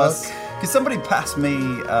 10 you plus. Could somebody pass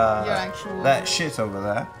me actual- that shit over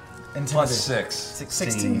there? Plus 6.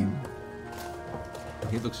 16.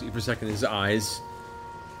 He looks at you for a second. His eyes,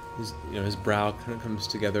 his brow kind of comes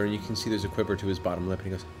together, and you can see there's a quiver to his bottom lip. And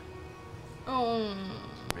he goes, Oh.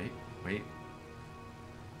 Wait.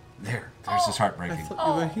 There's his heart breaking. "I thought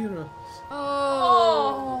you were a hero.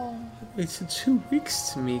 Oh. I waited 2 weeks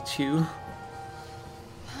to meet you."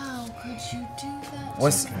 How could you do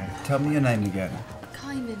that? Tell me your name again.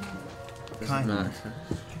 Kyman. Doesn't matter.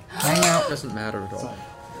 Hang out. Doesn't matter at all.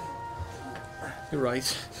 You're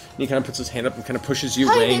right. And he kind of puts his hand up and kind of pushes you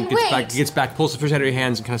Hyman, away and wait! gets back, pulls the fish out of your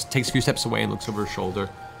hands and kind of takes a few steps away and looks over his shoulder.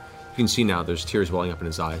 You can see now there's tears welling up in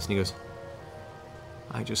his eyes. And he goes,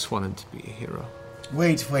 "I just wanted to be a hero."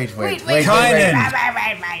 Wait. Kynan!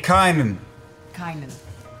 Kynan! Kynan.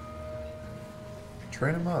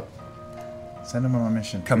 Train him up. Send him on a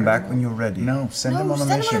mission. Come back when you're ready. No, send him on a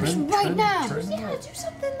Send him on a mission. mission right now. Yeah, do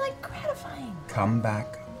something like gratifying. Come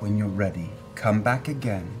back when you're ready. Come back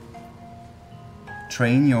again.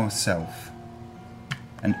 Train yourself.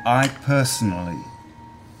 And I personally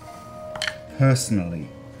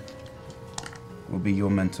will be your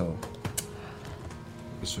mentor.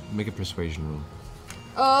 Make a persuasion roll.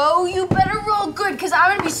 Oh, you better roll good, because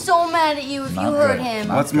I'm gonna be so mad at you if you hurt him.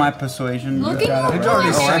 What's my persuasion? Look at you. I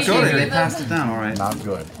got it. They passed it down. All right. Not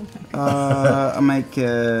good. I'll make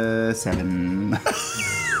 7.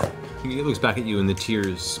 He looks back at you and the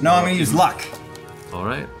tears. No, I'm gonna use luck. All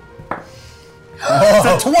right.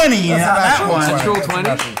 It's a 20. That one. Natural 20?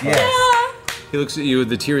 Yes. He looks at you,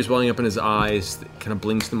 the tears welling up in his eyes, kind of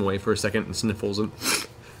blinks them away for a second and sniffles them.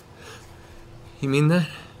 You mean that?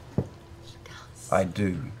 I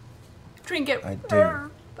do. Drink it. I do.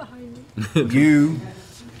 Behind me. You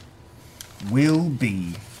will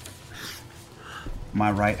be my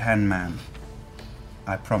right-hand man.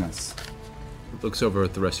 I promise. Looks over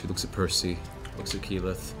at the rest of you, looks at Percy, looks at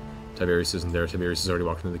Keyleth. Tiberius isn't there. Tiberius is already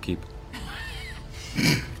walking to the keep.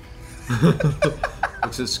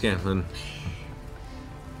 Looks at Scantlin.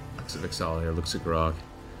 Looks at Vexalia, looks at Grog.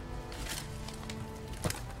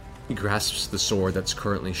 He grasps the sword that's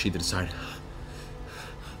currently sheathed aside.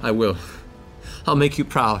 I will. I'll make you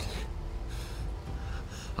proud.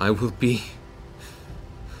 I will be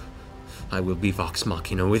Vox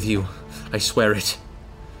Machina with you. I swear it.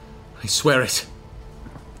 I swear it.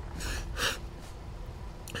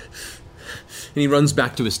 And he runs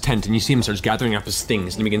back to his tent, and you see him starts gathering up his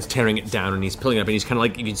things, and he begins tearing it down, and he's pulling it up, and he's kind of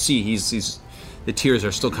like, you can see he's the tears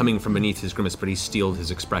are still coming from beneath his grimace, but he's steeled his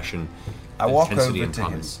expression. I walk over intensity and to him,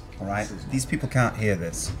 promise. all right? These people can't hear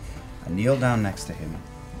this. I kneel down next to him,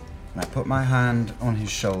 and I put my hand on his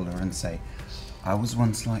shoulder and say, I was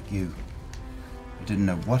once like you. I didn't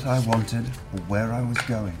know what I wanted or where I was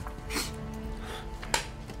going.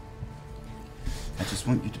 I just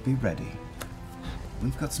want you to be ready.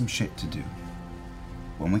 We've got some shit to do.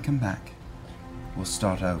 When we come back, we'll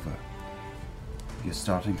start over. You're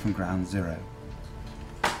starting from ground zero.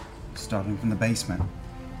 You're starting from the basement.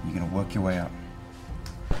 You're gonna work your way up.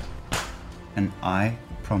 And I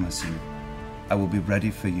promise you, I will be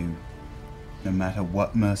ready for you, no matter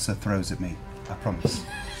what Mercer throws at me. I promise.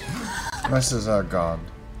 Mercer's our god.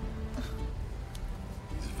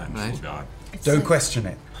 Right. God. Don't question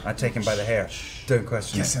it. I take him by the hair. Don't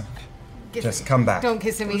question Kiss it. him. Just come back. Don't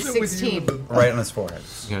kiss him, he's 16. Right on his forehead.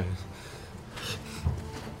 Okay.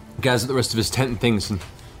 Gathers the rest of his tent and things and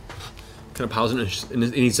kind of pauses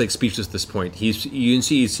and he's like speechless at this point. You can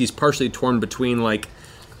see he's partially torn between like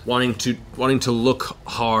wanting to look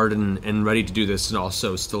hard and ready to do this, and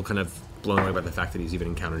also still kind of blown away by the fact that he's even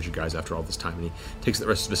encountered you guys after all this time. And he takes the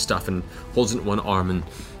rest of his stuff and holds it in one arm and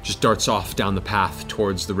just darts off down the path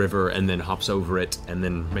towards the river, and then hops over it, and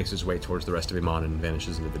then makes his way towards the rest of Emon and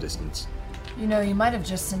vanishes into the distance. You know, you might have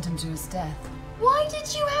just sent him to his death. Why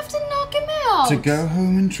did you have to knock him out? To go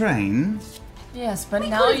home and train? Yes, but we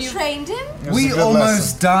now could've you trained him. We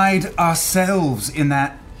almost died ourselves in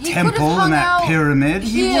that He temple, could've hung in that out pyramid.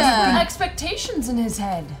 Yeah, expectations in his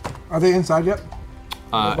head. Are they inside yet?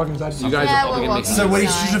 You guys are probably gonna make So we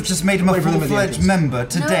should have just made him a full-fledged member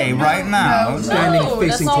today, right now. Standing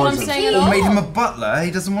facing towards him. Or made him a butler.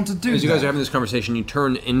 He doesn't want to do As you guys are that. having this conversation, you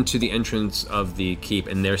turn into the entrance of the keep,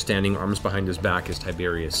 and there, standing, arms behind his back, is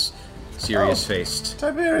Tiberius, serious-faced.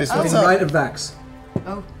 Tiberius, In what's up? light of Vax.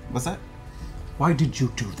 Oh. What's that? Why did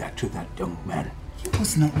you do that to that young man? He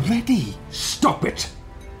was not ready. Stop it!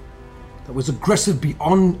 That was aggressive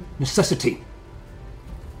beyond necessity.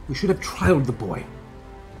 We should have trialed the boy.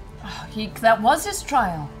 That was his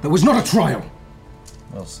trial. That was not a trial.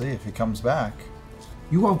 We'll see if he comes back.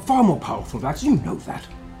 You are far more powerful, Vax. You know that.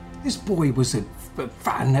 This boy was a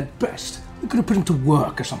fan at best. We could have put him to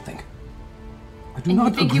work or something. I do And not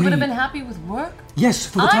you think agree. he would have been happy with work? Yes,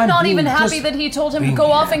 for the time I'm not being, even happy just that he told him to being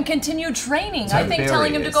go off here. and continue training. I think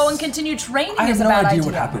telling him to Tiberius. go and continue training I have is a no bad idea idea.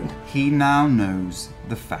 what happened. He now knows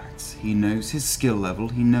the facts. He knows his skill level.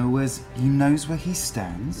 He knows where he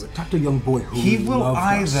stands. Attacked a young boy who He will loved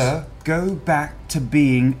us. either go back to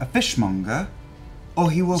being a fishmonger,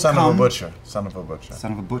 or he will Son come... of a butcher. Son of a butcher.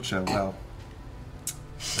 Son of a butcher, well...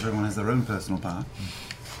 Everyone has their own personal path.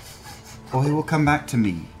 Or he will come back to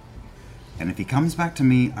me. And if he comes back to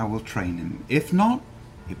me, I will train him. If not,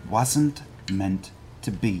 it wasn't meant to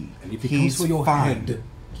be. And if he He's comes for your fine. head,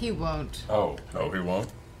 He won't. Oh, no, he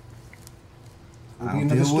won't. I'll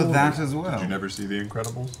another deal with story. that as well. Did you never see The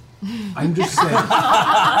Incredibles? I'm just saying.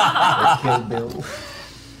 Kill Bill.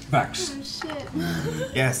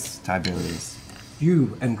 Vax, Yes, Tiberius.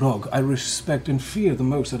 you and Grog, I respect and fear the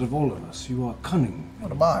most out of all of us. You are cunning.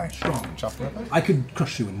 What am I? Strong. Chop liver? I could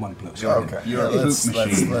crush you in one blow. Okay.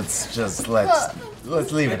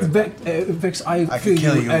 Let's leave it. Vex, I I feel could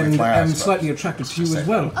kill you you with and my am eyes, but- slightly attracted to you as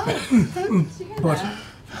well. But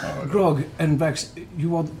Grog and Vex,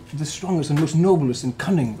 you are the strongest and most noblest and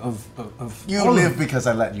cunning of You all live of because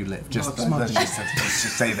I let you live. Just Not smart. let's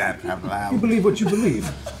just say that out You loud. believe what you believe.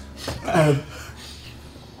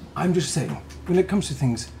 I'm just saying, when it comes to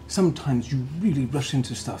things, sometimes you really rush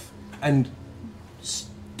into stuff and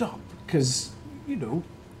stop, because, you know,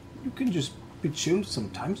 you can just be chill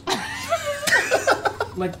sometimes.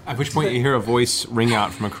 Like, At which point you hear a voice ring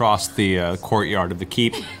out from across the courtyard of the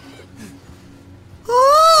keep.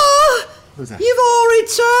 Who's that? You've all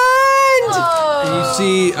returned! Oh. And you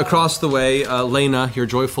see across the way, Lena, your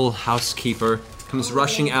joyful housekeeper, comes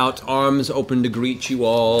rushing out, arms open to greet you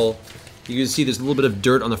all. You can see there's a little bit of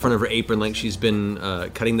dirt on the front of her apron, like she's been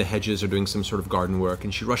cutting the hedges or doing some sort of garden work,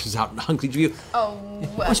 and she rushes out hungrily to you. Oh,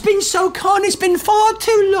 it's been so kind. It's been far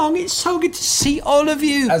too long. It's so good to see all of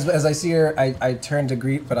you. As I see her, I turn to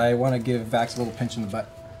greet, but I want to give Vax a little pinch in the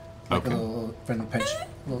butt. Like Okay. a little friendly pinch.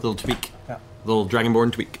 Little tweak. Yeah. Little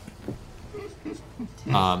dragonborn tweak.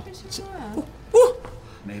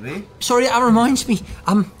 Maybe. Sorry, that reminds me.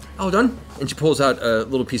 Hold on. And she pulls out a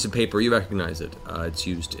little piece of paper. You recognize it. It's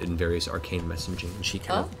used in various arcane messaging. And she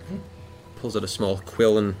kind of pulls out a small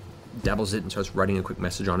quill and dabbles it and starts writing a quick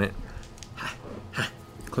message on it.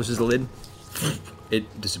 Closes the lid.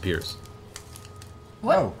 It disappears.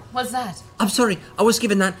 What? What's that? I'm sorry. I was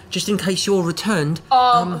given that just in case you all returned.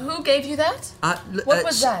 Who gave you that? What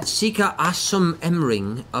was that? Seeker Assum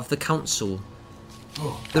Emring of the council.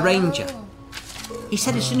 The ranger. He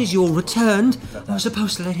said as soon as you all returned, I was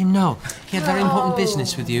supposed to let him know. He had very important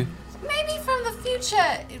business with you. Maybe from the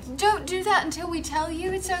future, don't do that until we tell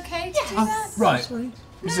you it's okay to do that. Right. Is No, it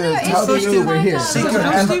it's Taldor supposed to over find here?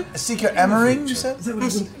 out. Seeker Emmering, you said?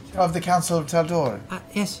 Of the Council of Taldor.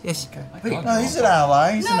 Yes. No, he's an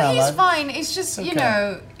ally. He's an No, ally. he's fine. It's just, you okay.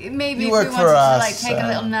 know, maybe You if work we for wanted to, us, like, take a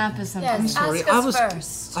little nap or something. Yes, Sorry, ask I us was.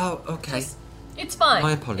 first. Oh, okay. It's fine.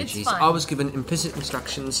 My apologies. It's fine. I was given implicit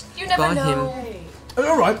instructions You never by know. him.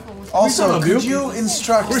 All right. Also, could you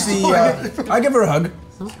instruct the... I give her a hug.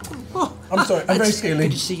 I'm sorry, I'm very It's scaly.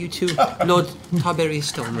 Good to see you too, Lord Tiberius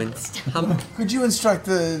Stoneman. Could you instruct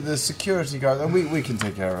the security guard? We can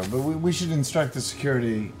take care of it, but we should instruct the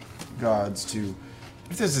security guards to...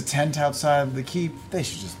 If there's a tent outside the keep, they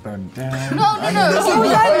should just burn it down. No.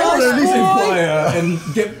 At least inquire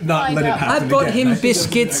and not let it happen I brought again. him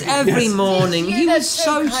biscuits every morning. He was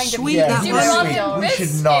so sweet. Yeah, That we was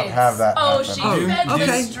should not have that Oh, happen. she fed you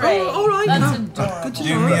okay. straight. All right. That's No. adorable. Good to Do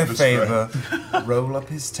know. me a favor. Roll up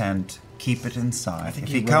his tent. Keep it inside. If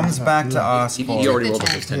he he comes rolled back up. to ask He for already it, rolled up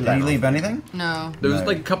his tent. did he leave anything? No. There was No.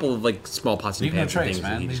 like a couple of like small pots and Leave no pans and trace, things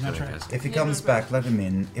that man. he just Leave no kind of trace. has. If he comes back, let him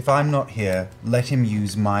in. If I'm not here, let him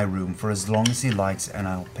use my room for as long as he likes, and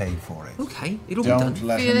I'll pay for it. Okay, it'll be done. Don't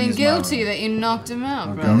let him Feeling use my guilty room. that you knocked him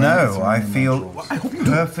out, bro. No, I feel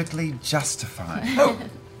perfectly justified.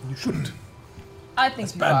 You shouldn't. I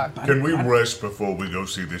think you are. Can we rest before we go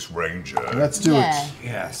see this ranger? Let's do Yeah. it.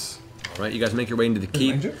 Yes. All right, you guys make your way into the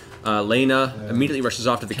keep. Lena immediately rushes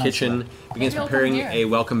off to the kitchen, begins Maybe I'll preparing come here. a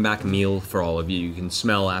welcome back meal for all of you. You can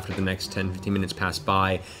smell after the next 10-15 minutes pass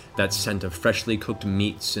by, that scent of freshly cooked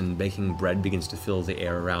meats and baking bread begins to fill the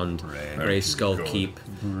air around Grey Skull Keep.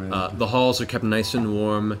 The halls are kept nice and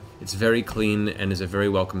warm. It's very clean and is a very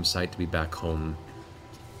welcome sight to be back home.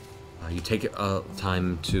 You take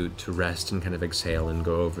time to rest and kind of exhale and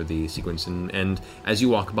go over the sequence. And as you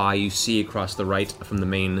walk by, you see across the right from the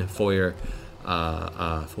main foyer,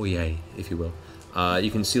 if you will,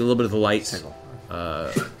 you can see a little bit of the light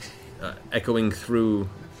echoing through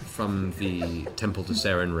from the temple to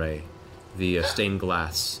Sarenrae, the stained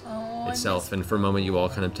glass itself. And for a moment, you all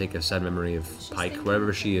kind of take a sad memory of Pike,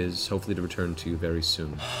 wherever she is, hopefully to return to you very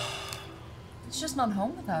soon. It's just not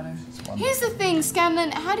home without her. Here's the thing,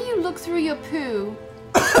 Scanlan. How do you look through your poo?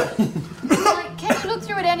 Like, can you look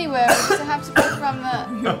through it anywhere? Or does it have to be from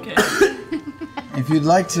the... Okay. If you'd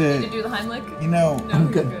like Did you to, do the Heimlich? you know, No,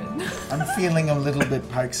 you're good. I'm feeling a little bit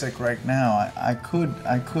pike sick right now. I could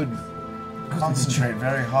concentrate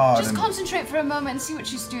very hard. Just and concentrate for a moment and see what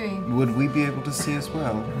she's doing. Would we be able to see as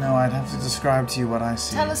well? no, I'd have to describe to you what I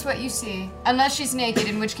see. Tell us what you see. Unless she's naked,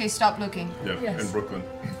 in which case stop looking. Yeah, Yes. in Brooklyn.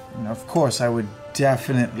 And of course, I would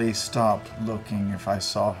definitely stop looking if I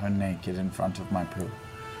saw her naked in front of my poo.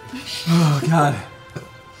 Oh, God.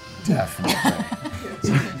 Definitely.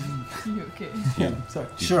 You okay? Yeah, sorry.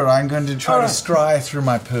 Sure, I'm going to try to scry through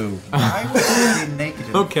my poo. I would be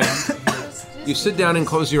naked. Okay. You sit down and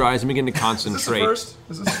close your eyes and begin to concentrate. Is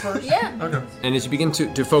this the first? Yeah. Okay. And as you begin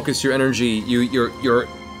to focus your energy,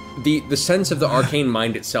 the sense of the arcane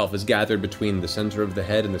mind itself is gathered between the center of the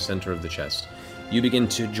head and the center of the chest. You begin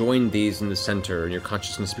to join these in the center, and your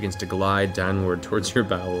consciousness begins to glide downward towards your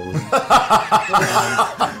bowels.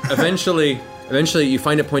 Eventually, you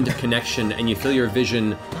find a point of connection, and you feel your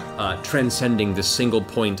vision transcending the single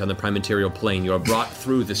point on the prime-material plane. You are brought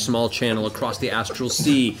through the small channel across the astral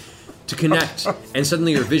sea to connect, and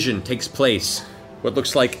suddenly your vision takes place. What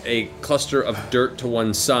looks like a cluster of dirt to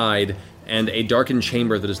one side, and a darkened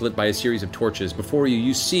chamber that is lit by a series of torches. Before you,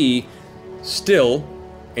 you see, still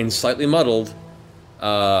and slightly muddled,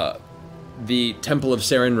 the Temple of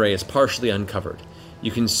Sarenrae is partially uncovered.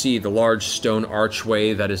 You can see the large stone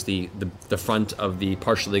archway that is the front of the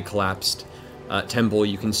partially collapsed temple.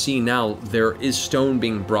 You can see now there is stone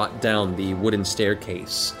being brought down the wooden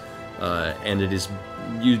staircase, and it is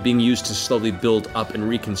being used to slowly build up and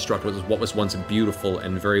reconstruct what was once a beautiful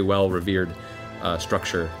and very well revered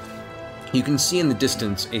structure. You can see in the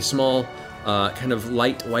distance a small, kind of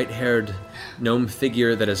light white-haired gnome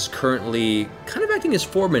figure that is currently kind of acting as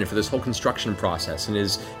foreman for this whole construction process and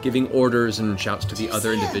is giving orders and shouts to the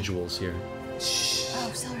other individuals here.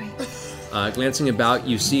 Oh, sorry. Glancing about,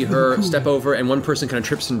 you see her step over, and one person kind of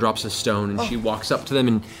trips and drops a stone, and she walks up to them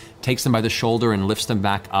and takes them by the shoulder and lifts them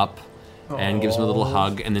back up and gives them a little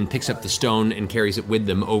hug, and then picks up the stone and carries it with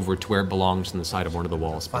them over to where it belongs on the side of one of the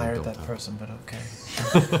walls. Fired that person, but okay.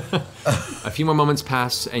 A few more moments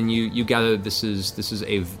pass, and you gather this is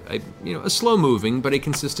a slow moving but a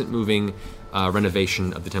consistent moving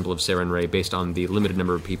renovation of the Temple of Saren Ray based on the limited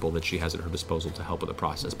number of people that she has at her disposal to help with the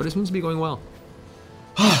process. But it seems to be going well.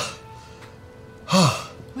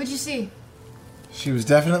 What'd you see? She was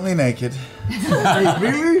definitely naked.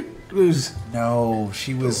 Really? No,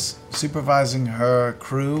 she was supervising her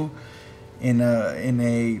crew in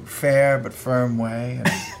a fair but firm way, and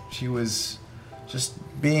she was just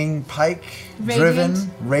being pike-driven,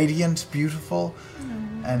 radiant, beautiful,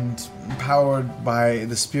 and empowered by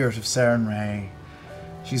the spirit of Saren Ray.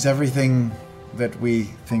 She's everything that we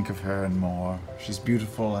think of her and more. She's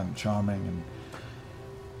beautiful and charming, and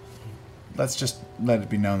let's just let it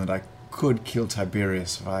be known that I could kill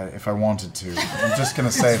Tiberius if I wanted to. I'm just going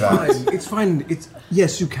to say that. It's fine.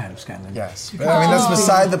 Yes, you can, Scanlan. Yes. But, I mean, that's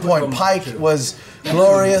beside the point. Pike was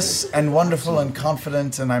glorious and wonderful and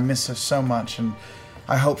confident, and I miss her so much, and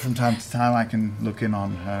I hope from time to time I can look in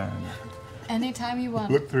on her. Anytime you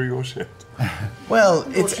want. Look through your shit. Well,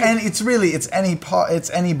 it's any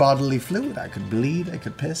bodily fluid. I could bleed, I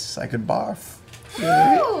could piss, I could barf.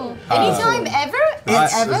 Ooh, anytime ever?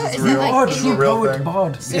 Ever? Is it like This is a real thing. All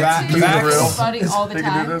the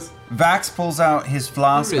time. Vax pulls out his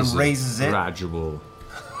flask and raises it. Gradual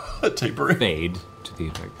fade to the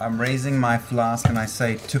effect. I'm raising my flask and I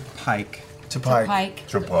say, to Pike. To Pike.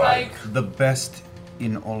 To Pike. The best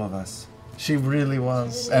in all of us. She really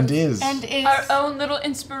was and is. And is. Our own little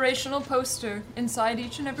inspirational poster inside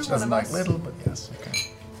each and every one of us. Little, but yes, okay.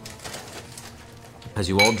 As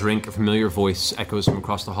you all drink, a familiar voice echoes from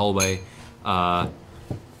across the hallway.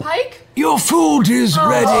 Pike? Your food is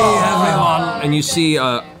ready, everyone! And you see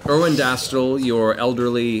Erwin Dastel, your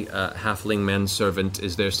elderly halfling manservant,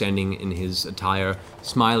 is there standing in his attire,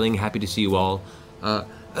 smiling, happy to see you all.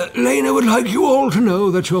 Lena would like you all to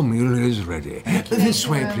know that your meal is ready. This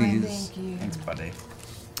way, please. Thank you. Thanks, buddy.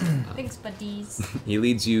 Thanks, buddies. He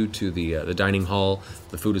leads you to the dining hall.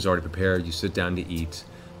 The food is already prepared. You sit down to eat.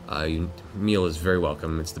 Your meal is very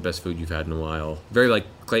welcome. It's the best food you've had in a while. Very like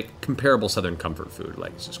comparable Southern comfort food.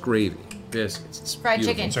 Like it's just gravy, biscuits, it's Fried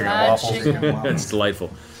beautiful. chicken. Fried chicken. It's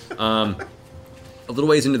delightful. A little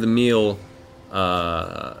ways into the meal,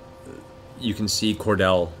 you can see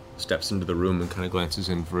Cordell steps into the room and kind of glances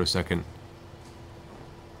in for a second.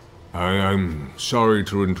 I'm sorry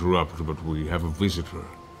to interrupt, but we have a visitor.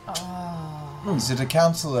 Is it a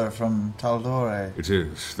counselor from Taldore? It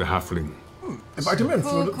is, the halfling. Invite him in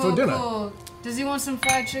for dinner. Cool. Does he want some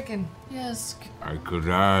fried chicken? Yes. I could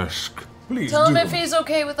ask. Please Tell him do. if he's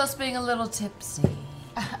okay with us being a little tipsy.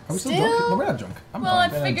 Are we still drunk? No, we're not drunk. I'm Well, I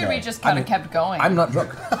fine. figured we just kind of kept going. I'm not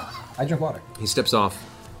drunk. I drink water. He steps off.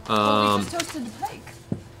 We just toasted the Pike.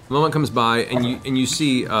 A moment comes by, and you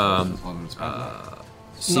see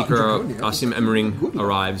Seeker Asim Emmering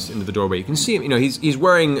arrives into the doorway. You can see him. You know, he's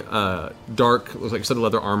wearing dark, looks like studded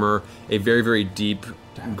leather armor, a very very deep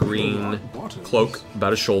green cloak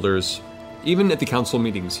about his shoulders. Even at the council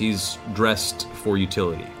meetings, he's dressed for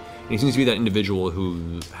utility. And he seems to be that individual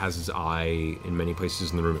who has his eye in many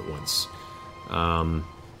places in the room at once.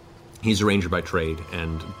 He's a ranger by trade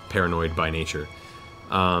and paranoid by nature.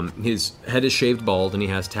 His head is shaved bald, and he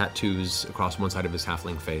has tattoos across one side of his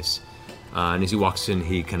halfling face. And as he walks in,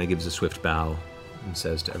 he kind of gives a swift bow and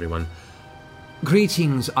says to everyone,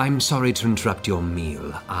 "Greetings, I'm sorry to interrupt your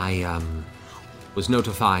meal. I was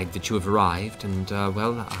notified that you have arrived, and,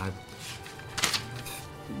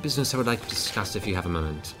 business I would like to discuss if you have a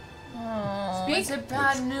moment." Oh, is it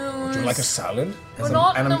bad news? Would you like a salad? We're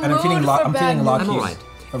not in the mood for bad feeling news. lucky. I'm all right.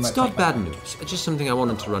 It's not bad news. It's just something I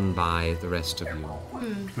wanted to run by the rest of you.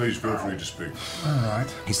 Please feel free to speak. All right.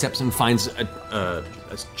 He steps and finds a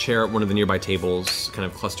chair at one of the nearby tables, kind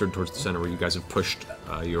of clustered towards the center where you guys have pushed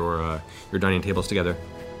your dining tables together.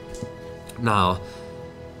 Now,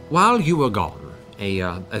 while you were gone,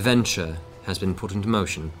 a venture has been put into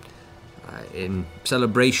motion. in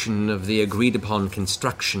celebration of the agreed-upon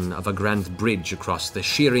construction of a grand bridge across the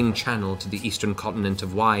shearing channel to the eastern continent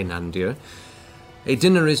of Wynandir, a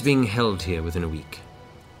dinner is being held here within a week.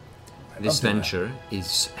 This venture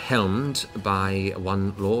is helmed by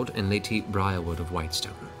one Lord and Lady Briarwood of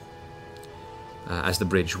Whitestone, as the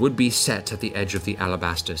bridge would be set at the edge of the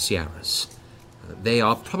Alabaster Sierras. They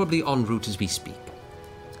are probably en route as we speak.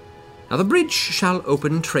 Now, the bridge shall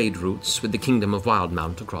open trade routes with the Kingdom of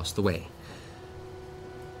Wildmount across the way.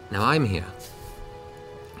 Now, I'm here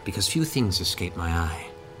because few things escape my eye.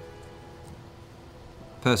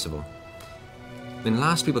 Percival, when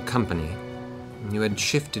last we were company, you had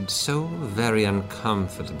shifted so very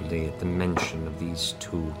uncomfortably at the mention of these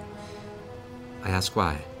two. I ask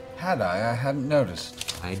why. Had I? I hadn't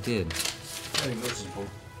noticed. I did. Very noticeable.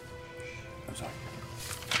 I'm sorry.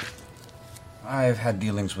 I've had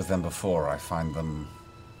dealings with them before. I find them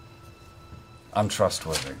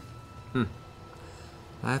untrustworthy.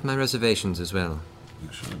 I have my reservations as well.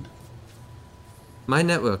 You should. My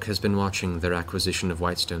network has been watching their acquisition of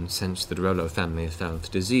Whitestone since the Dorolo family fell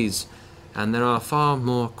with disease, and there are far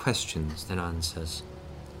more questions than answers.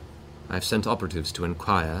 I've sent operatives to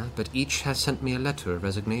inquire, but each has sent me a letter of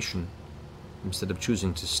resignation, instead of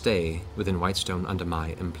choosing to stay within Whitestone under my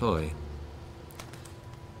employ.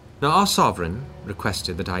 Now, our sovereign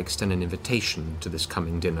requested that I extend an invitation to this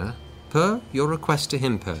coming dinner, per your request to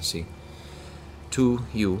him, Percy, to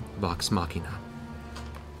you, Vox Machina.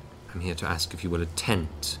 I'm here to ask if you will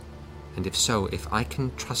attend, and if so, if I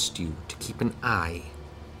can trust you to keep an eye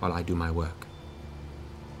while I do my work.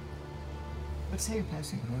 What say you,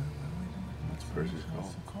 Percy? That's Percy's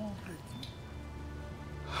call.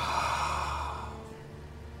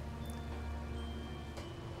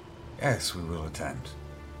 Yes, we will attend.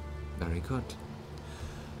 Very good.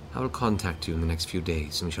 I will contact you in the next few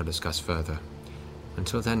days, and we shall discuss further.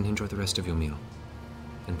 Until then, enjoy the rest of your meal.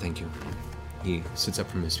 And thank you. He sits up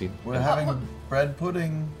from his feet. We're having bread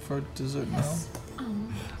pudding for dessert now.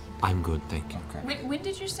 I'm good, thank you. When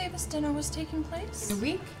did you say this dinner was taking place? In a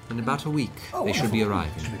week? In about a week, they should be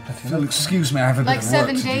arriving. Excuse me, I have a bit Like of work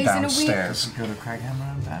 7 to do days in a week? downstairs. Go to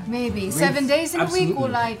Craighammer and back? Maybe 7 days in a week,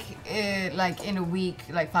 or Absolutely. like in a week,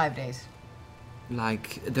 like 5 days.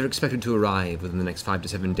 Like, they're expected to arrive within the next 5 to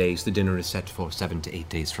 7 days. The dinner is set for 7 to 8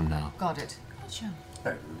 days from now. Got it. Gotcha.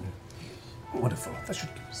 Wonderful. That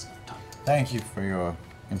should give us enough time. Thank you for your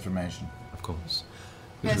information. Of course.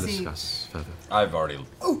 We shall Percy. discuss further. I've already...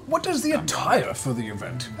 Oh, what is the attire for the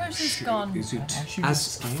event? Percy's gone. Is it...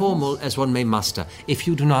 As formal as one may muster. If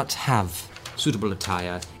you do not have suitable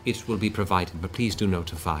attire, it will be provided, but please do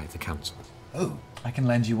notify the council. Oh, I can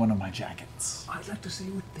lend you one of my jackets. I'd like to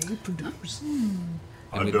see what they produce.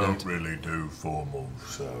 I don't really do formal,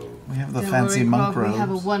 so... We have the Don't fancy worry, monk Grog, robes. we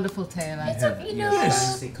have a wonderful tailor. It's a, you know.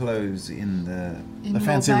 Fancy clothes in the In your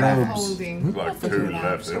fancy bag of robes. holding. Like two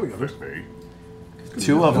left with me.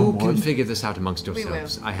 Two of Who them can would. figure this out amongst We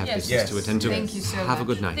yourselves? will. I have Yes. business to attend to. Thank you so Have a much.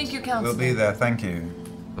 good night. Thank you, We'll Counselor. be there, thank you.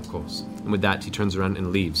 Of course. And with that, he turns around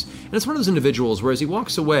and leaves. And it's one of those individuals where as he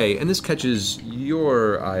walks away, and this catches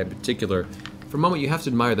your eye in particular, for a moment you have to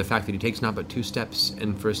admire the fact that he takes not but 2 steps,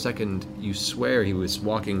 and for a second you swear he was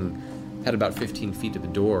walking, had about 15 feet to the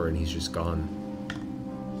door, and he's just gone.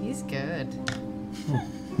 He's good.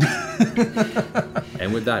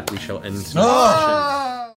 And with that, we shall end tonight's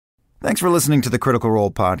Oh! Thanks for listening to the Critical Role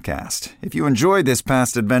podcast. If you enjoyed this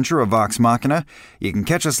past adventure of Vox Machina, you can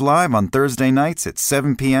catch us live on Thursday nights at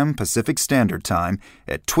 7 p.m. Pacific Standard Time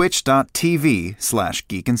at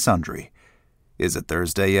twitch.tv/geekandsundry. Is it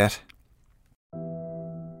Thursday yet?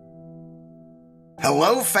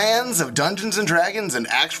 Hello, fans of Dungeons & Dragons and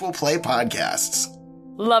actual play podcasts.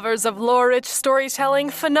 Lovers of lore-rich storytelling,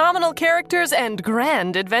 phenomenal characters, and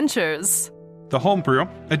grand adventures. The Homebrew,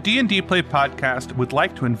 a D&D play podcast, would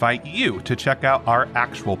like to invite you to check out our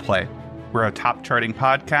actual play. We're a top-charting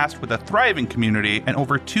podcast with a thriving community and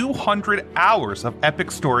over 200 hours of epic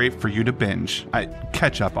story for you to binge.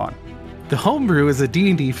 Catch up on. The Homebrew is a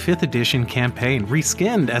D&D 5th edition campaign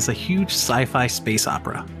reskinned as a huge sci-fi space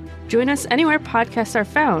opera. Join us anywhere podcasts are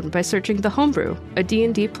found by searching The Homebrew, a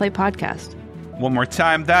D&D play podcast. One more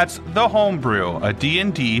time, that's The Homebrew, a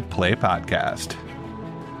D&D play podcast.